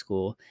Secondary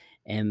School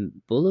in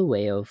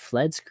Bulawayo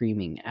fled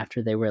screaming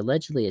after they were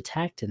allegedly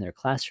attacked in their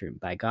classroom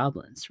by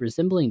goblins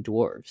resembling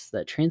dwarves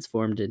that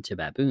transformed into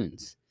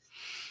baboons.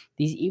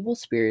 These evil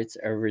spirits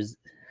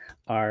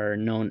are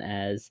known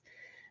as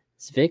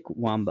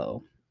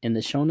Zvikwambo in the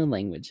Shona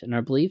language and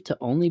are believed to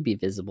only be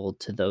visible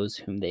to those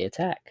whom they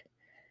attack.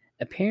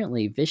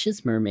 Apparently,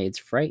 vicious mermaids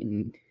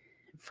frightening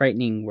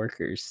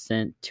workers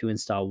sent to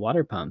install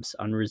water pumps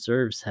on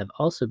reserves have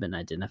also been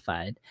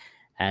identified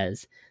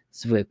as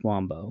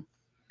Zwikwambo.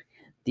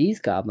 These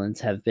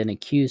goblins have been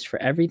accused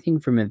for everything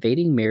from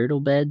invading marital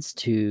beds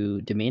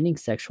to demanding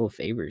sexual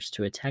favors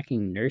to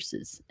attacking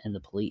nurses and the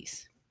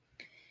police.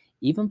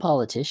 Even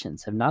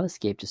politicians have not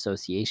escaped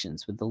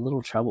associations with the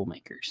little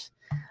troublemakers.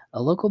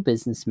 A local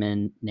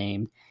businessman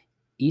named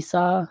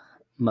Isa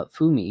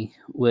Mutfumi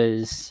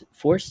was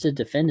forced to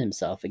defend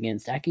himself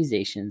against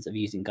accusations of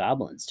using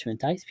goblins to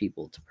entice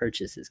people to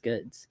purchase his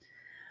goods.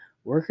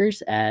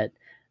 Workers at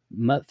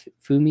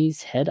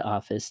Mutfumi's head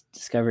office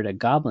discovered a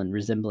goblin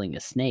resembling a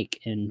snake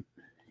in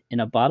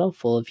a bottle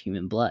full of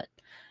human blood.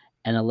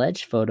 An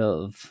alleged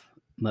photo of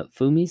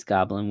Mutfumi's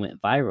goblin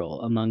went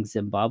viral among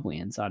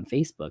Zimbabweans on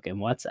Facebook and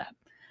WhatsApp.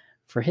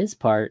 For his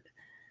part,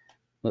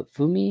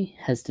 Mutfumi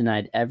has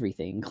denied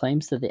everything and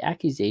claims that the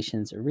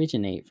accusations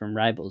originate from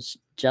rivals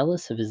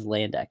jealous of his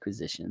land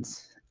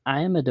acquisitions.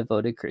 I am a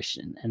devoted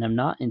Christian and am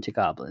not into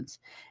goblins.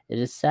 It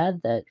is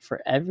sad that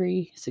for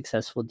every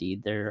successful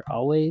deed, there are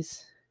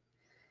always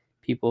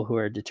people who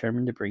are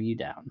determined to bring you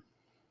down.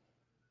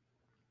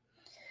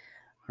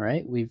 All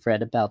right, we've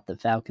read about the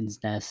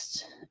Falcon's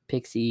Nest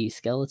pixie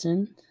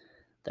skeleton.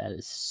 That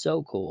is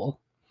so cool.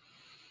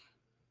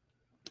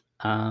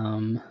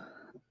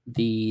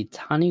 The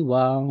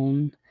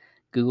Taniwha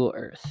Google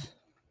Earth.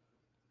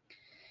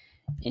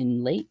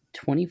 In late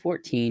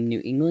 2014,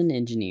 New England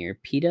engineer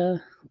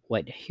Peter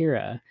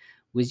Whitehira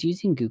was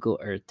using Google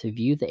Earth to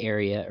view the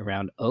area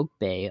around Oak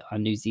Bay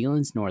on New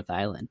Zealand's North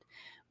Island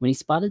when he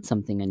spotted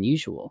something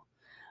unusual.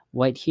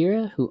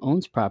 Whitehira, who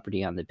owns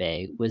property on the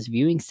bay, was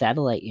viewing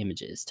satellite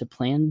images to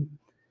plan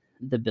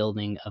the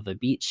building of a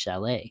beach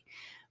chalet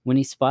when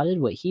he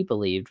spotted what he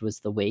believed was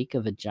the wake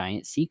of a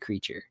giant sea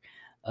creature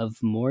of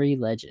Maori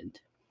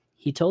legend.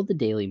 He told the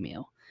Daily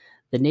Mail,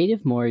 "The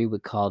native Maori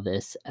would call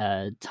this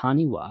a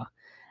taniwha,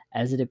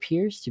 as it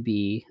appears to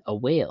be a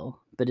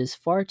whale, but is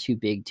far too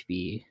big to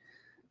be.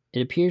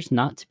 It appears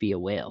not to be a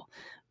whale,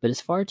 but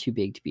is far too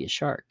big to be a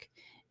shark.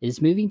 It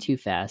is moving too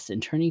fast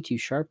and turning too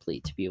sharply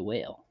to be a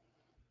whale."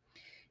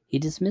 He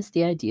dismissed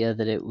the idea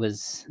that it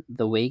was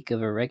the wake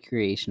of a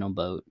recreational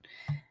boat,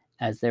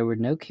 as there were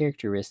no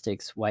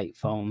characteristics white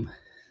foam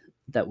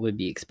that would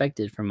be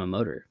expected from a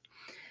motor.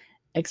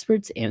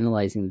 Experts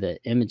analyzing the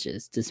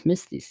images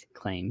dismissed these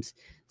claims,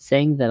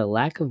 saying that a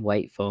lack of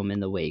white foam in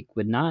the wake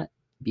would not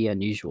be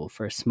unusual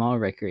for a small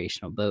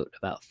recreational boat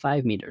about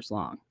 5 meters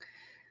long,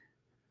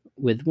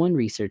 with one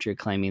researcher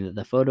claiming that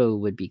the photo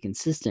would be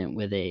consistent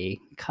with a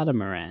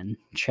catamaran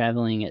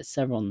traveling at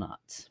several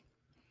knots.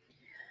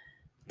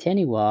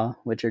 Taniwha,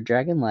 which are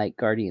dragon-like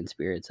guardian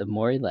spirits of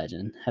Maori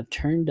legend, have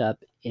turned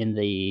up in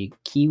the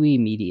Kiwi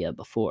media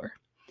before.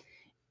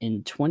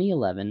 In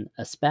 2011,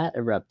 a spat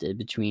erupted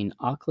between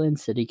Auckland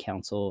City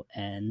Council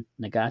and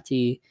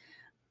Ngati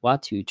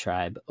Watu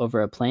tribe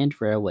over a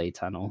planned railway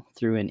tunnel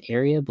through an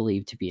area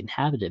believed to be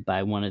inhabited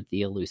by one of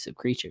the elusive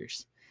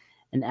creatures.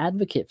 An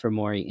advocate for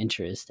Maori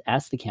interest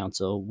asked the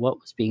council what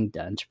was being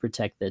done to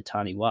protect the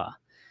Taniwha,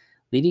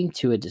 leading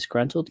to a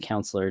disgruntled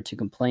councillor to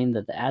complain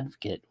that the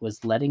advocate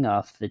was letting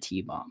off the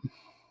T-bomb.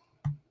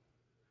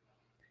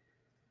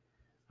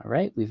 All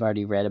right, we've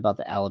already read about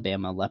the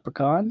Alabama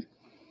leprechaun.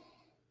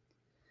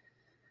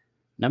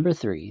 Number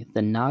 3,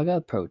 the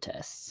Naga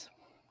protests.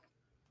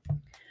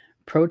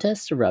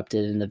 Protests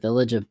erupted in the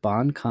village of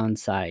Bon Kon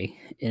Sai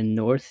in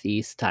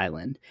northeast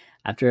Thailand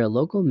after a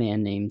local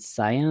man named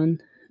Sayan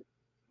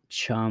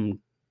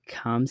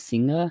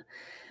Chamkamsinga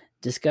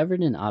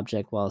discovered an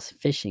object while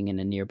fishing in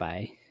a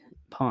nearby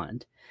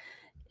pond.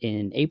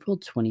 In April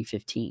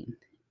 2015,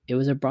 it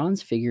was a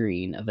bronze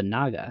figurine of a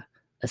Naga,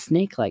 a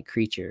snake-like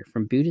creature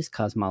from Buddhist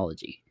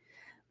cosmology.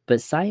 But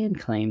Sayan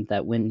claimed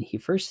that when he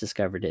first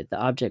discovered it, the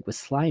object was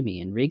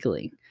slimy and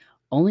wriggling,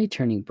 only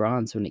turning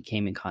bronze when it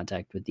came in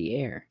contact with the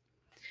air.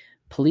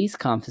 Police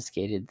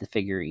confiscated the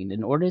figurine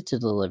in order to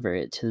deliver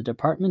it to the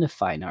Department of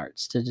Fine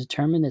Arts to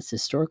determine its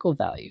historical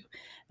value,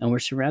 and were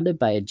surrounded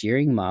by a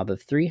jeering mob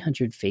of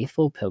 300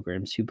 faithful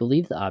pilgrims who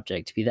believed the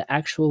object to be the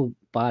actual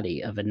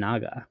body of a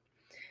Naga.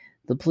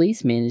 The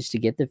police managed to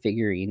get the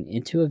figurine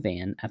into a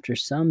van after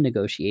some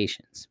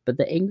negotiations, but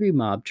the angry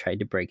mob tried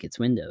to break its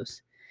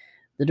windows.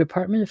 The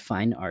Department of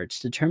Fine Arts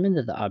determined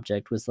that the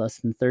object was less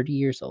than 30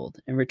 years old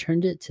and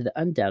returned it to the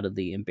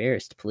undoubtedly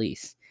embarrassed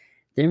police,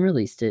 then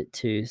released it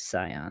to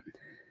Sion.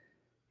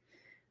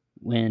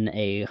 When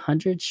a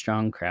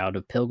 100-strong crowd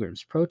of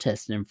pilgrims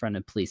protested in front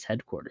of police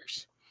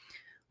headquarters.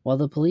 While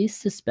the police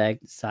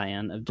suspect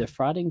Sion of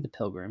defrauding the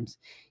pilgrims,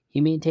 he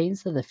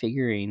maintains that the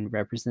figurine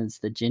represents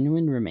the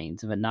genuine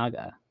remains of a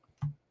Naga.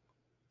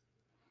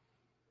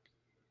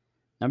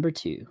 Number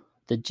 2.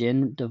 The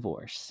Jinn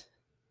Divorce.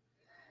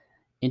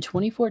 In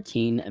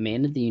 2014, a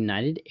man of the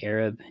United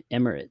Arab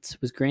Emirates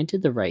was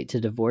granted the right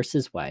to divorce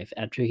his wife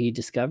after he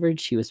discovered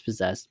she was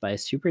possessed by a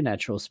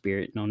supernatural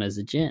spirit known as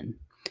a jinn.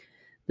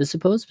 The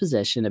supposed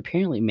possession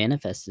apparently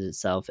manifested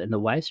itself in the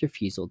wife's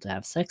refusal to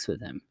have sex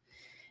with him.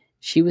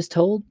 She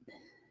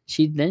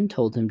then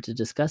told him to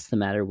discuss the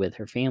matter with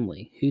her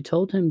family, who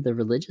told him the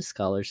religious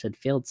scholars had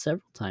failed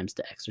several times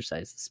to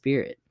exorcise the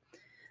spirit.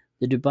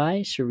 The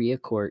Dubai Sharia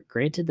court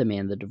granted the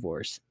man the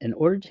divorce and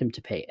ordered him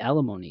to pay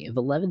alimony of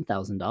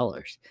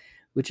 $11,000,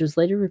 which was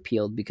later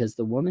repealed because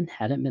the woman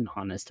hadn't been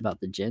honest about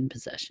the jinn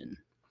possession.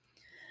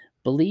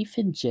 Belief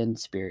in jinn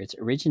spirits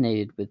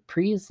originated with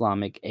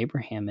pre-Islamic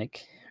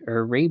Abrahamic or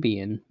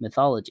Arabian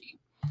mythology,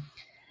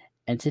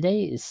 and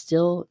today it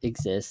still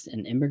exists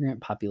in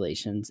immigrant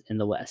populations in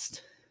the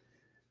West.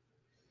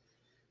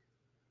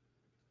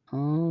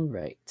 All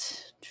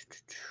right.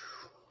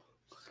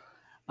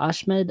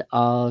 Ahmed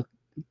Al-Khatib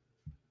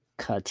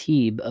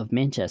of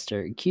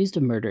Manchester, accused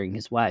of murdering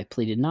his wife,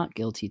 pleaded not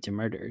guilty to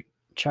murder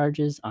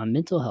charges on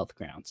mental health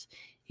grounds.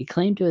 He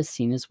claimed to have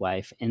seen his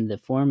wife in the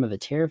form of a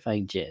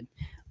terrifying jinn,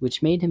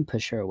 which made him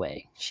push her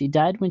away. She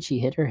died when she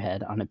hit her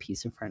head on a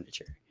piece of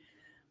furniture.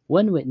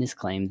 One witness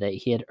claimed that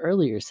he had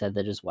earlier said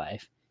that his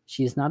wife,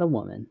 "She is not a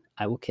woman,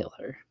 I will kill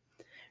her."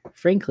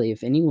 Frankly,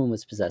 if anyone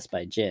was possessed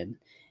by jinn,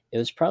 it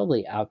was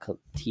probably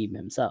Al-Khatib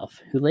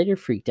himself, who later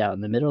freaked out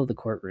in the middle of the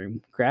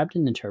courtroom, grabbed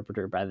an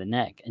interpreter by the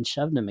neck, and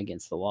shoved him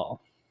against the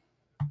wall.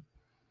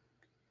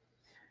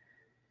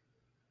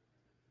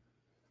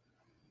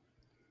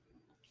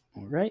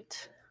 All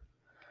right.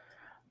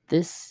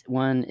 This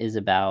one is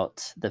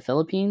about the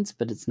Philippines,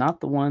 but it's not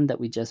the one that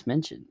we just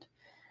mentioned.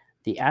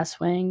 The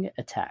Aswang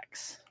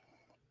attacks.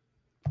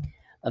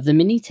 Of the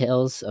many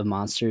tales of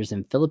monsters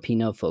in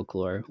Filipino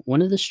folklore,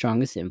 one of the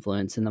strongest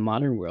influence in the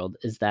modern world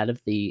is that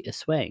of the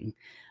Aswang,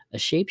 a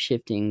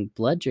shape-shifting,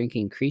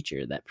 blood-drinking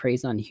creature that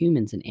preys on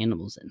humans and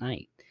animals at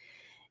night.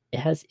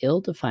 It has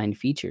ill-defined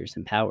features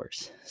and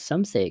powers.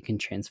 Some say it can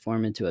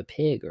transform into a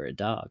pig or a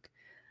dog.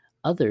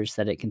 Others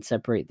that it can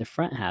separate the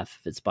front half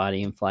of its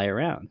body and fly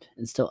around.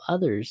 And still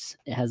others,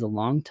 it has a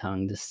long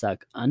tongue to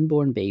suck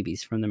unborn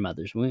babies from their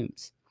mother's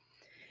wombs.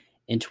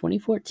 In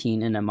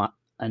 2014, an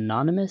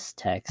anonymous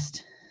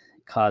text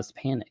caused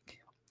panic.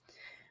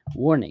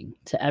 Warning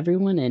to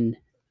everyone in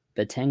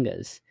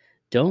Batangas,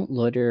 don't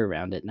loiter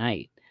around at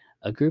night.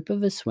 A group of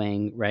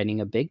Aswang riding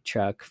a big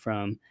truck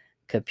from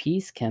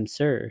Capiz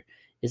Camsur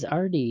is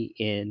already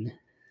in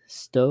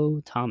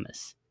Stowe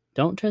Thomas.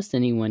 Don't trust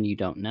anyone you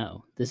don't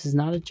know. This is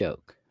not a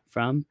joke.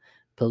 From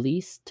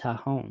Police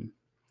Tajon.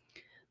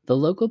 The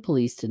local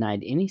police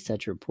denied any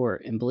such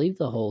report and believed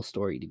the whole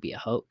story to be a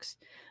hoax,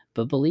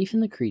 but belief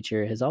in the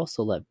creature has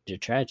also led to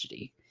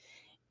tragedy.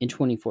 In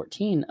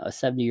 2014, a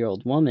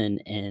 70-year-old woman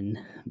in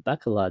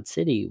Bacolod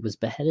City was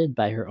beheaded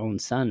by her own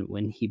son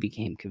when he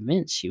became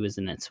convinced she was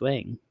an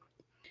Aswang.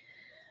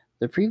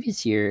 The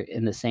previous year,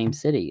 in the same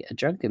city, a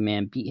drunken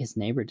man beat his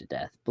neighbor to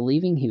death,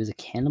 believing he was a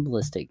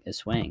cannibalistic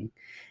Aswang.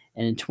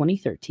 And in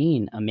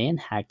 2013, a man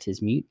hacked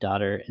his mute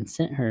daughter and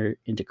sent her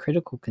into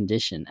critical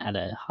condition at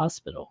a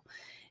hospital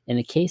in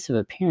a case of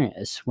apparent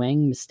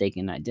Aswang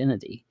mistaken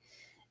identity.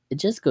 It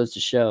just goes to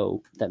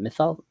show that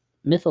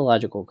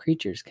mythological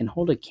creatures can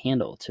hold a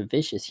candle to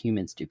vicious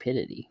human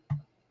stupidity.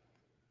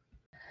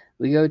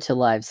 We go to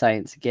Live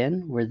Science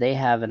again, where they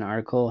have an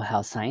article,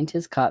 How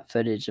Scientists Caught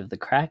Footage of the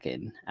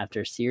Kraken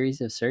After a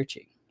Series of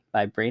Searching,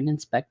 by Brandon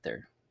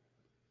Spector.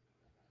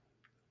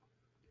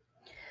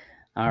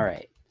 All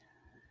right.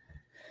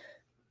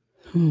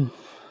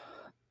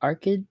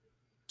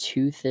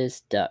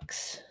 Architeuthis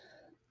ducks,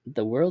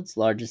 the world's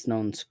largest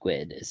known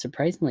squid, is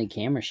surprisingly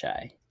camera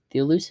shy. The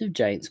elusive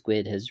giant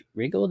squid has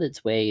wriggled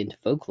its way into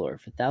folklore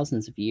for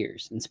thousands of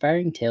years,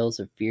 inspiring tales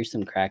of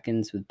fearsome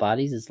krakens with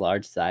bodies as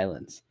large as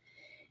islands.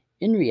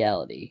 In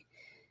reality,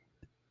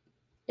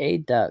 a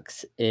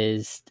ducks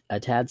is a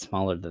tad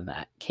smaller than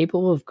that,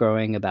 capable of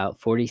growing about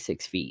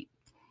 46 feet,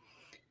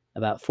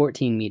 about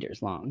 14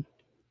 meters long,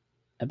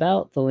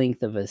 about the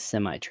length of a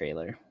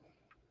semi-trailer.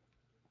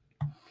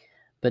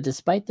 But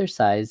despite their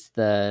size,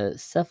 the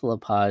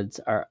cephalopods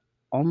are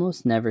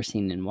almost never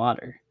seen in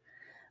water.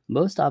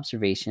 Most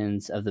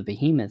observations of the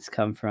behemoths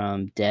come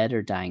from dead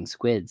or dying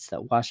squids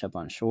that wash up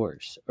on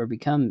shores or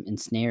become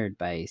ensnared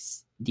by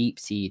deep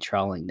sea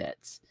trawling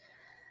nets.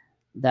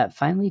 That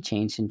finally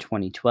changed in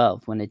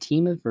 2012 when a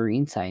team of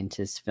marine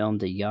scientists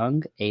filmed a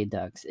young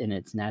adux in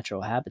its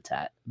natural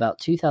habitat, about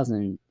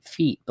 2,000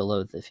 feet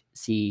below the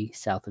sea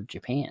south of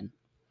Japan.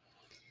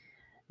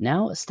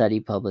 Now, a study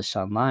published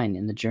online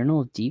in the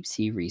Journal of Deep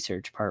Sea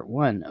Research Part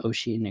 1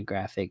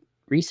 Oceanographic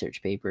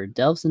Research paper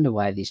delves into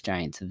why these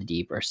giants of the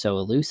deep are so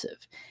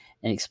elusive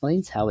and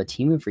explains how a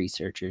team of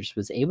researchers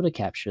was able to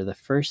capture the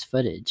first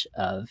footage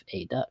of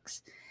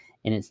adux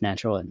in its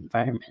natural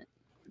environment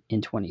in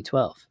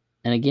 2012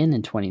 and again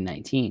in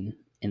 2019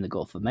 in the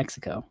Gulf of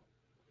Mexico.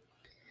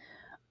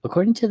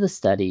 According to the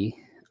study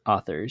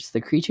authors, the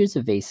creature's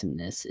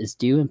evasiveness is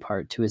due in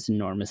part to its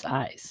enormous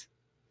eyes.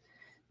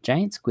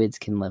 Giant squids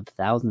can live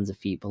thousands of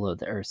feet below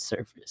the Earth's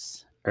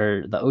surface,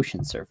 or the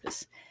ocean's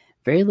surface.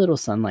 Very little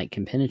sunlight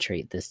can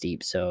penetrate this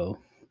deep, so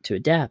to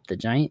adapt, the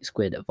giant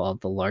squid evolved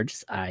the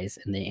largest eyes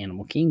in the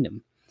animal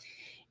kingdom.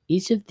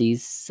 Each of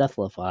these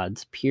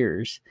cephalopods'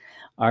 peers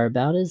are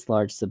about as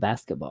large as a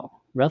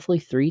basketball, roughly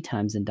 3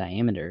 times in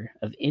diameter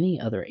of any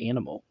other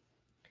animal.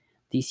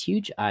 These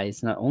huge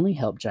eyes not only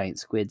help giant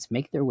squids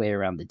make their way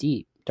around the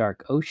deep,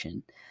 dark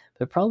ocean,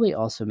 but probably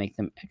also make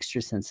them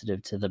extra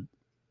sensitive to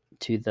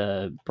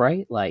the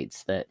bright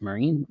lights that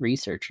marine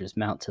researchers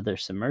mount to their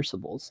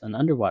submersibles and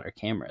underwater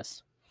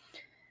cameras.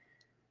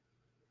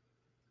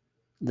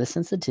 The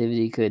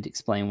sensitivity could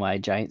explain why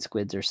giant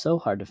squids are so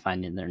hard to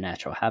find in their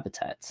natural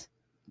habitats.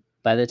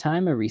 By the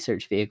time a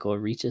research vehicle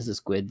reaches a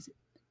squid's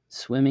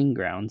swimming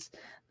grounds,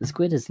 the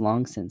squid has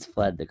long since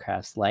fled the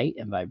craft's light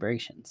and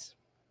vibrations.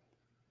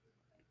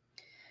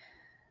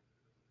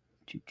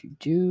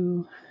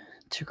 To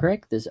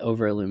correct this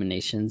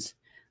over-illuminations,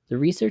 the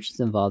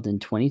researchers involved in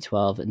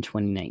 2012 and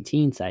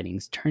 2019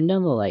 sightings turned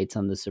down the lights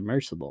on the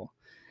submersible.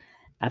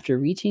 After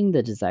reaching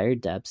the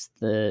desired depths,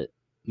 the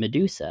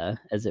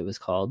Medusa, as it was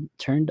called,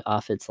 turned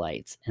off its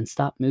lights and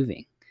stopped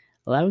moving,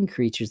 allowing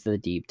creatures of the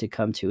deep to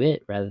come to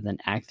it rather than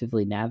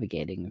actively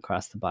navigating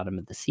across the bottom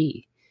of the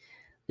sea.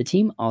 The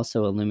team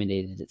also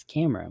illuminated its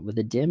camera with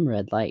a dim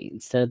red light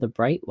instead of the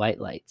bright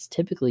white lights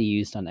typically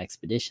used on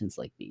expeditions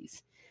like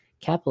these,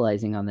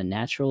 capitalizing on the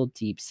natural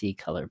deep-sea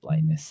color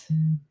blindness.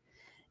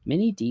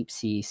 Many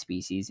deep-sea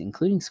species,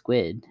 including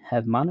squid,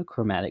 have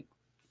monochromatic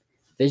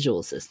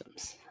visual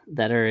systems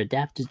that are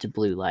adapted to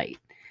blue light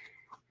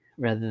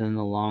rather than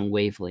the long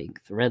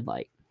wavelength red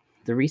light,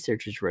 the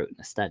researchers wrote in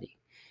a study.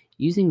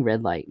 Using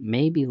red light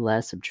may be a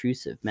less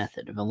obtrusive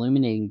method of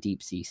illuminating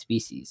deep-sea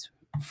species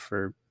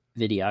for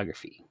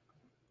videography.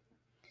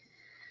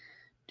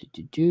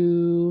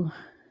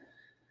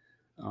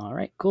 All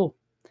right, cool.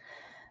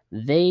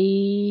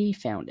 They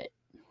found it,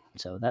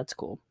 so that's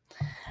cool.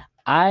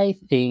 I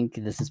think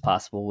this is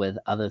possible with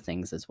other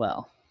things as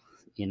well.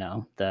 You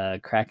know, the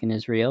Kraken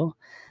is real.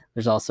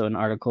 There's also an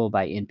article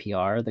by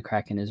NPR, The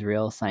Kraken is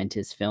Real,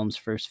 Scientist Films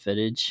First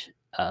Footage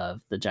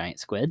of the Giant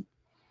Squid.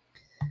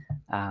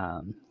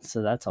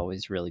 So that's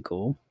always really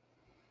cool.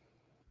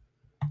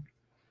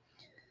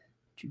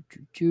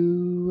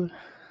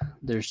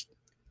 There's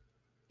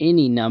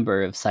any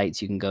number of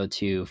sites you can go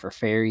to for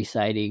fairy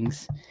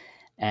sightings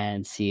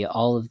and see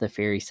all of the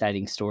fairy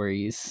sighting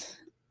stories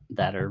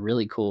that are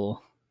really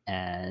cool.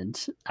 And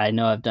I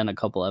know I've done a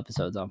couple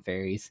episodes on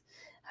fairies.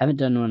 Haven't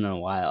done one in a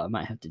while. I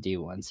might have to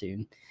do one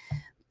soon.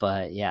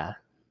 But yeah,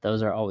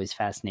 those are always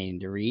fascinating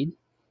to read.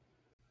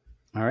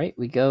 All right,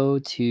 we go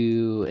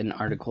to an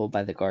article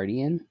by The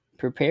Guardian.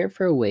 Prepare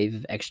for a wave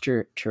of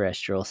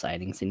extraterrestrial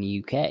sightings in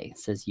the UK,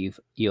 says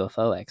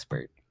UFO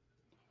expert.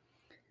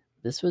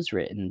 This was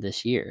written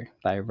this year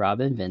by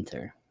Robin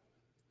Venter.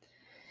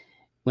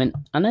 When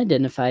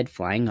unidentified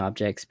flying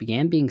objects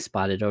began being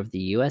spotted over the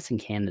US and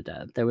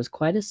Canada, there was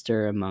quite a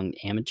stir among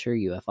amateur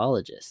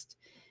ufologists.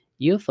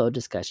 UFO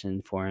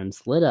discussion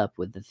forums lit up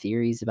with the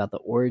theories about the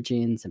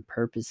origins and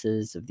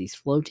purposes of these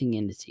floating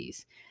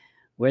entities,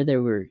 where they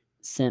were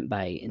sent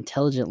by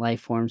intelligent life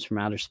forms from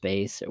outer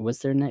space, or was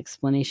there an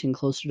explanation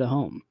closer to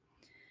home?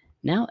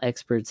 Now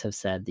experts have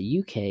said the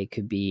UK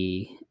could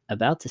be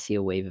about to see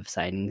a wave of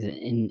sightings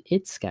in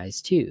its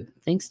skies too,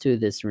 thanks to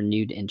this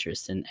renewed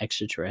interest in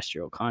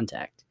extraterrestrial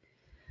contact.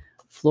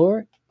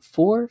 Four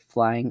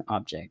flying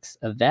objects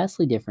of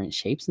vastly different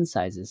shapes and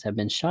sizes have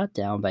been shot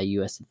down by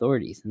U.S.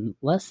 authorities in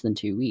less than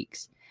 2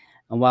 weeks,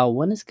 and while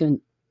one is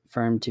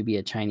confirmed to be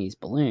a Chinese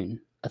balloon,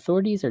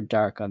 authorities are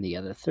dark on the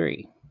other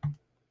 3.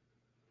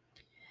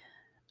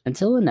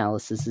 Until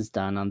analysis is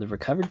done on the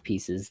recovered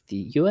pieces,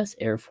 the U.S.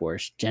 Air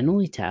Force,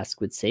 generally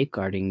tasked with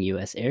safeguarding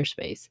U.S.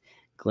 airspace,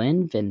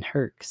 Glenn Van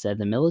Herk, said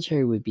the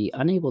military would be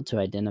unable to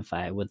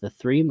identify what the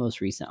 3 most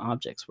recent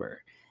objects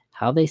were,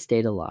 how they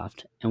stayed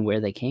aloft, and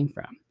where they came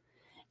from.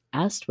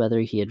 Asked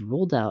whether he had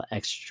ruled out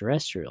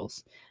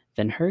extraterrestrials,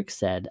 Van Herk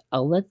said,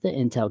 "I'll let the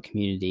intel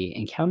community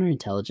and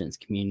counterintelligence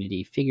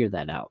community figure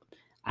that out.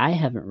 I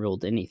haven't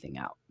ruled anything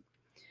out."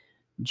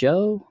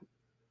 Joe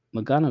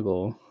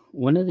McGonigal,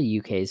 one of the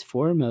UK's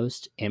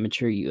foremost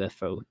amateur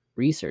UFO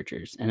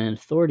researchers and an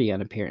authority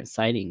on apparent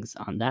sightings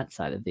on that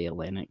side of the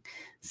Atlantic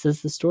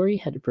says the story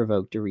had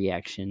provoked a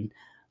reaction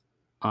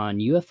on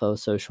UFO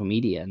social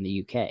media in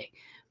the UK,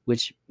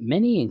 which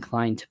many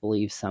incline to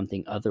believe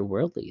something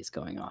otherworldly is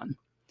going on.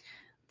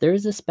 There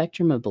is a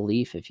spectrum of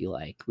belief, if you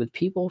like, with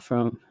people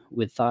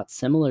with thoughts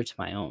similar to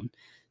my own,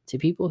 to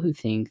people who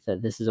think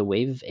that this is a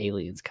wave of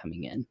aliens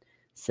coming in,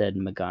 said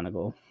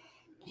McGonigal.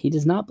 He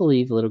does not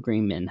believe little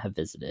green men have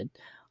visited,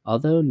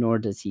 although nor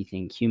does he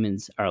think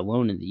humans are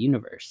alone in the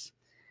universe.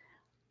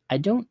 I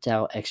don't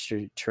doubt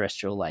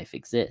extraterrestrial life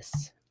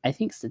exists. I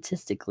think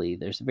statistically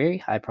there's a very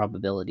high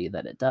probability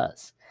that it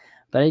does,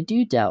 but I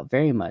do doubt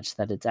very much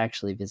that it's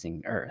actually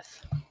visiting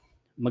Earth.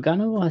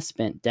 McGonigal has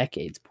spent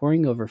decades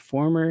poring over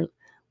formerly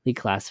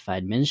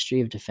classified Ministry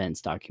of Defense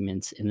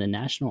documents in the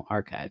National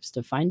Archives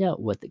to find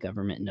out what the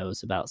government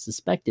knows about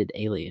suspected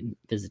alien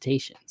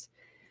visitations,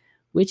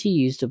 which he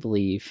used to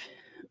believe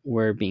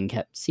were being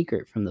kept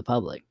secret from the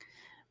public.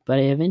 But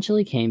I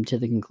eventually came to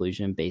the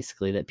conclusion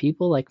basically that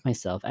people like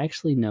myself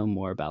actually know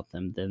more about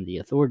them than the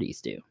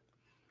authorities do.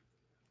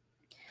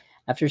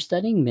 After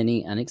studying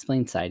many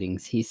unexplained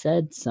sightings, he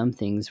said some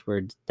things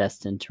were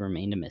destined to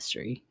remain a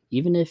mystery,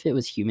 even if it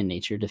was human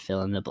nature to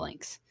fill in the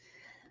blanks.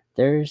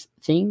 There's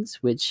things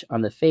which,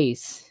 on the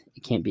face,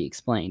 it can't be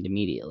explained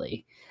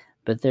immediately,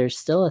 but there's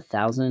still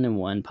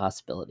 1,001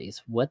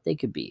 possibilities what they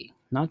could be,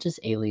 not just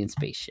alien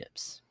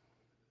spaceships.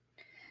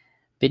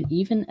 But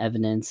even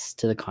evidence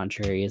to the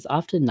contrary is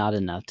often not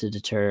enough to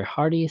deter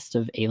hardiest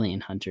of alien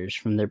hunters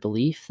from their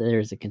belief that there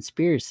is a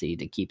conspiracy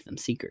to keep them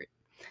secret.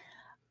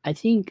 I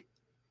think,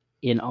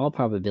 in all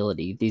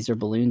probability, these are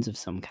balloons of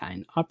some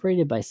kind,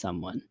 operated by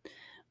someone.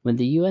 When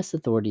the U.S.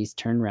 authorities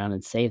turn around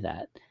and say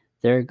that,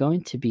 there are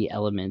going to be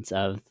elements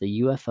of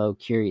the UFO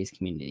curious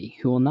community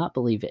who will not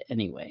believe it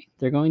anyway.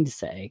 They're going to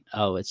say,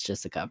 oh, it's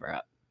just a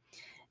cover-up.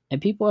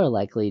 And people are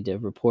likely to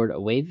report a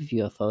wave of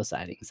UFO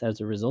sightings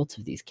as a result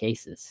of these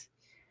cases.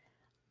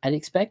 I'd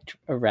expect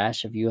a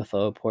rash of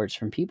UFO reports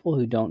from people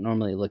who don't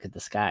normally look at the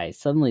sky,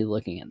 suddenly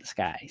looking at the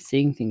sky,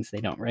 seeing things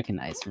they don't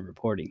recognize and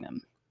reporting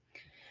them.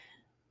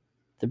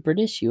 The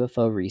British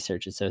UFO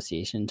Research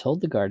Association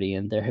told The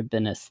Guardian there had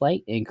been a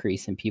slight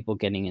increase in people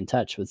getting in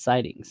touch with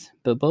sightings,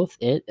 but both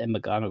it and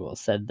McGonigal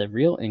said the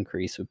real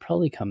increase would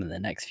probably come in the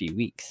next few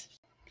weeks.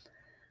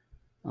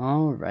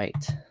 All right.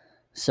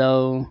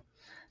 So,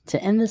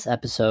 to end this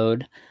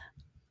episode,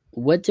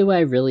 what do I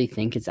really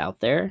think is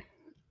out there?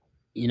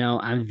 You know,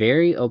 I'm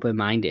very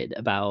open-minded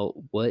about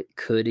what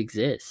could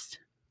exist.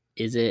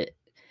 Is it,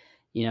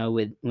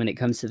 when it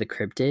comes to the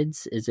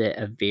cryptids, is it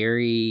a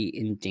very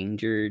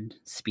endangered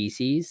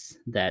species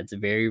that's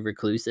very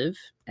reclusive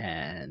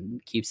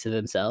and keeps to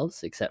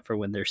themselves, except for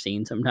when they're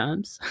seen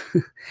sometimes?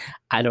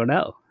 I don't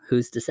know.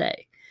 Who's to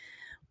say?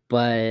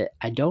 But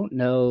I don't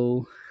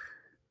know.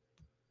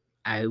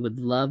 I would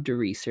love to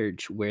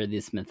research where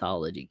this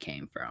mythology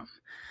came from.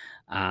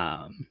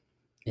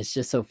 It's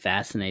just so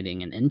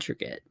fascinating and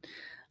intricate,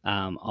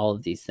 all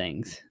of these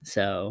things.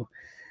 So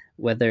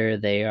whether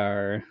they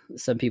are,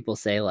 some people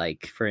say,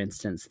 like, for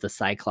instance, the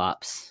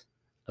Cyclops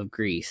of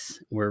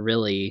Greece were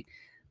really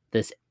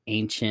this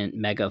ancient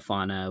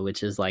megafauna,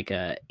 which is like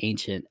a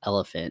ancient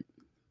elephant,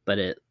 but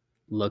it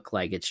looked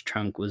like its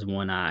trunk was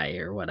one eye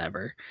or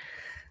whatever.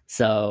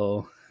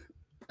 So,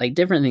 like,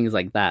 different things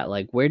like that.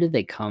 Like, where did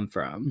they come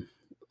from?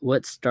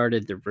 What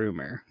started the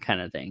rumor,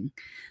 kind of thing?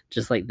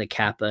 Just like the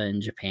kappa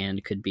in Japan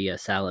could be a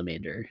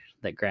salamander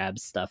that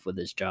grabs stuff with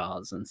his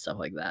jaws and stuff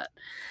like that.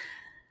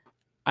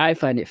 I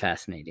find it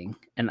fascinating,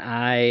 and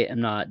I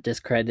am not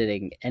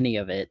discrediting any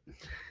of it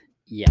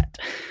yet.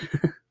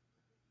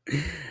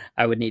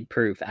 I would need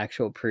proof,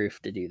 actual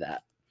proof, to do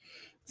that.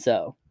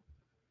 So,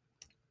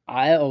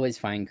 I always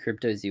find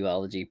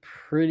cryptozoology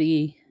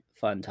pretty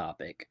fun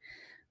topic,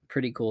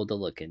 pretty cool to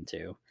look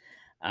into.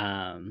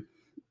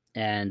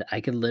 And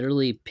I could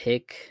literally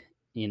pick,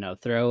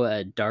 throw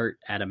a dart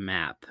at a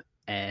map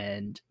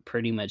and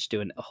pretty much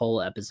do a whole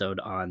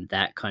episode on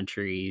that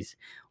country's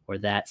or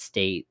that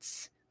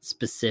state's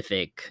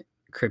specific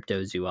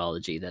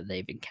cryptozoology that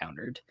they've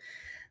encountered.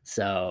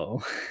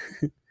 So,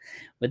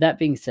 with that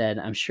being said,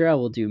 I'm sure I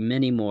will do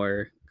many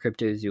more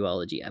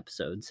cryptozoology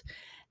episodes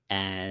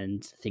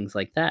and things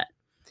like that.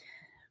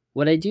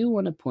 What I do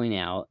want to point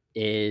out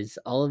is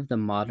all of the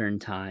modern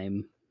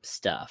time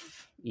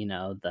stuff,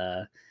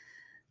 the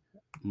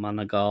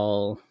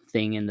Monagal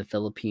thing in the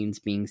Philippines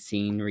being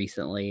seen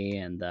recently,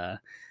 and the,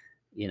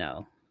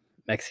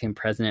 Mexican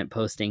president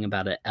posting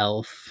about an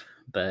elf,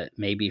 but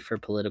maybe for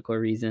political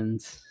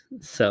reasons.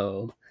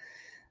 So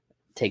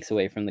takes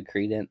away from the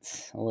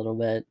credence a little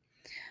bit.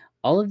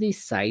 All of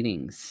these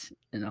sightings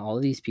and all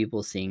of these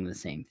people seeing the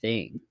same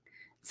thing.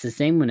 It's the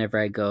same whenever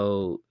I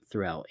go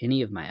throughout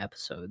any of my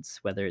episodes,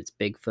 whether it's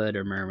Bigfoot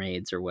or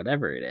mermaids or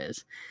whatever it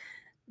is.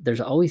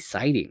 There's always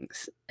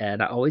sightings,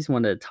 and I always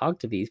want to talk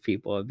to these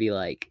people and be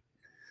like,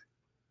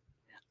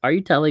 are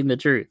you telling the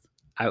truth?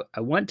 I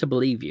want to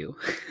believe you.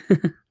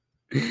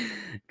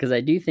 Because I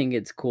do think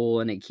it's cool,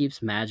 and it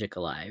keeps magic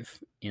alive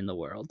in the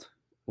world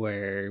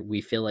where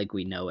we feel like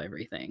we know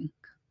everything.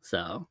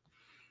 So,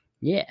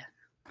 yeah.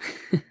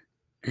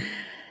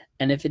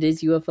 And if it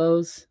is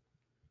UFOs,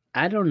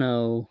 I don't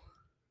know.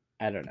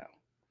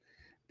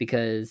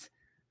 Because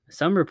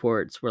some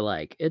reports were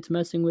like, it's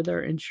messing with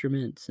our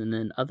instruments. And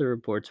then other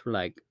reports were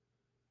like,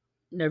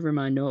 never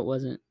mind, no, it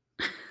wasn't.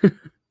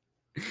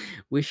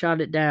 We shot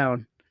it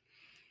down.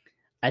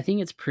 I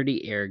think it's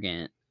pretty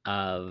arrogant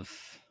of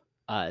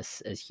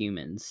us as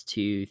humans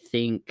to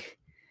think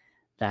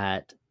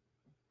that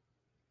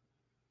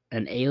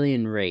an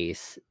alien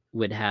race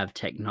would have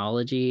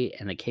technology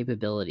and the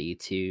capability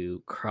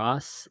to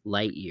cross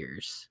light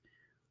years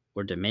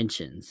or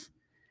dimensions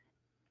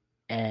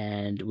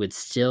and would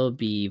still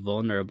be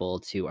vulnerable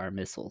to our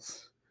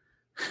missiles.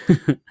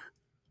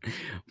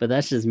 But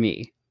that's just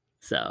me.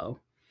 So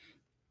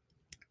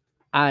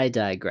I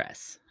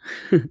digress.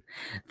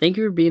 Thank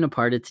you for being a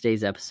part of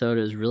today's episode.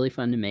 It was really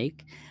fun to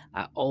make.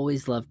 I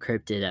always love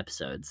cryptid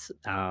episodes.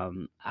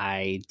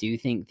 I do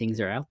think things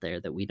are out there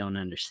that we don't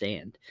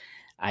understand.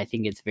 I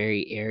think it's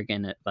very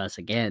arrogant of us,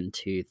 again,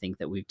 to think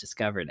that we've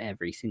discovered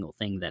every single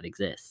thing that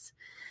exists.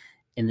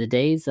 In the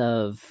days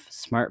of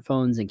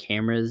smartphones and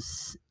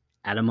cameras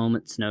at a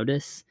moment's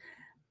notice,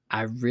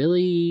 I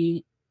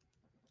don't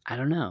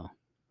know.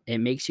 It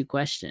makes you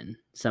question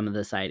some of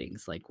the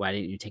sightings. Like, why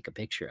didn't you take a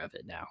picture of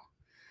it now?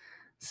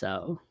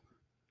 So,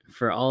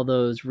 for all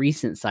those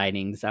recent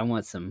sightings, I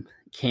want some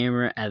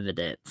camera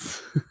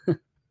evidence.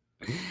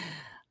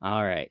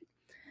 All right.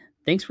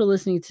 Thanks for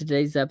listening to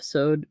today's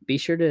episode. Be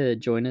sure to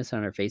join us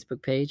on our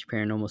Facebook page,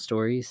 Paranormal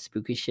Stories,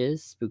 Spooky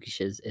Shiz. Spooky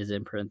Shiz is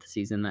in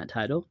parentheses in that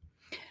title.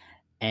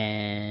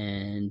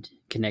 And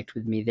connect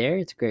with me there.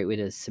 It's a great way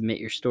to submit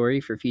your story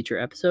for future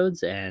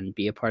episodes and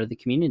be a part of the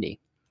community.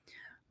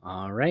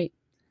 All right.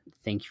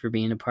 Thank you for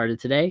being a part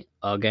of today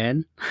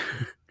again.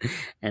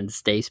 And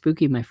stay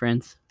spooky, my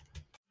friends.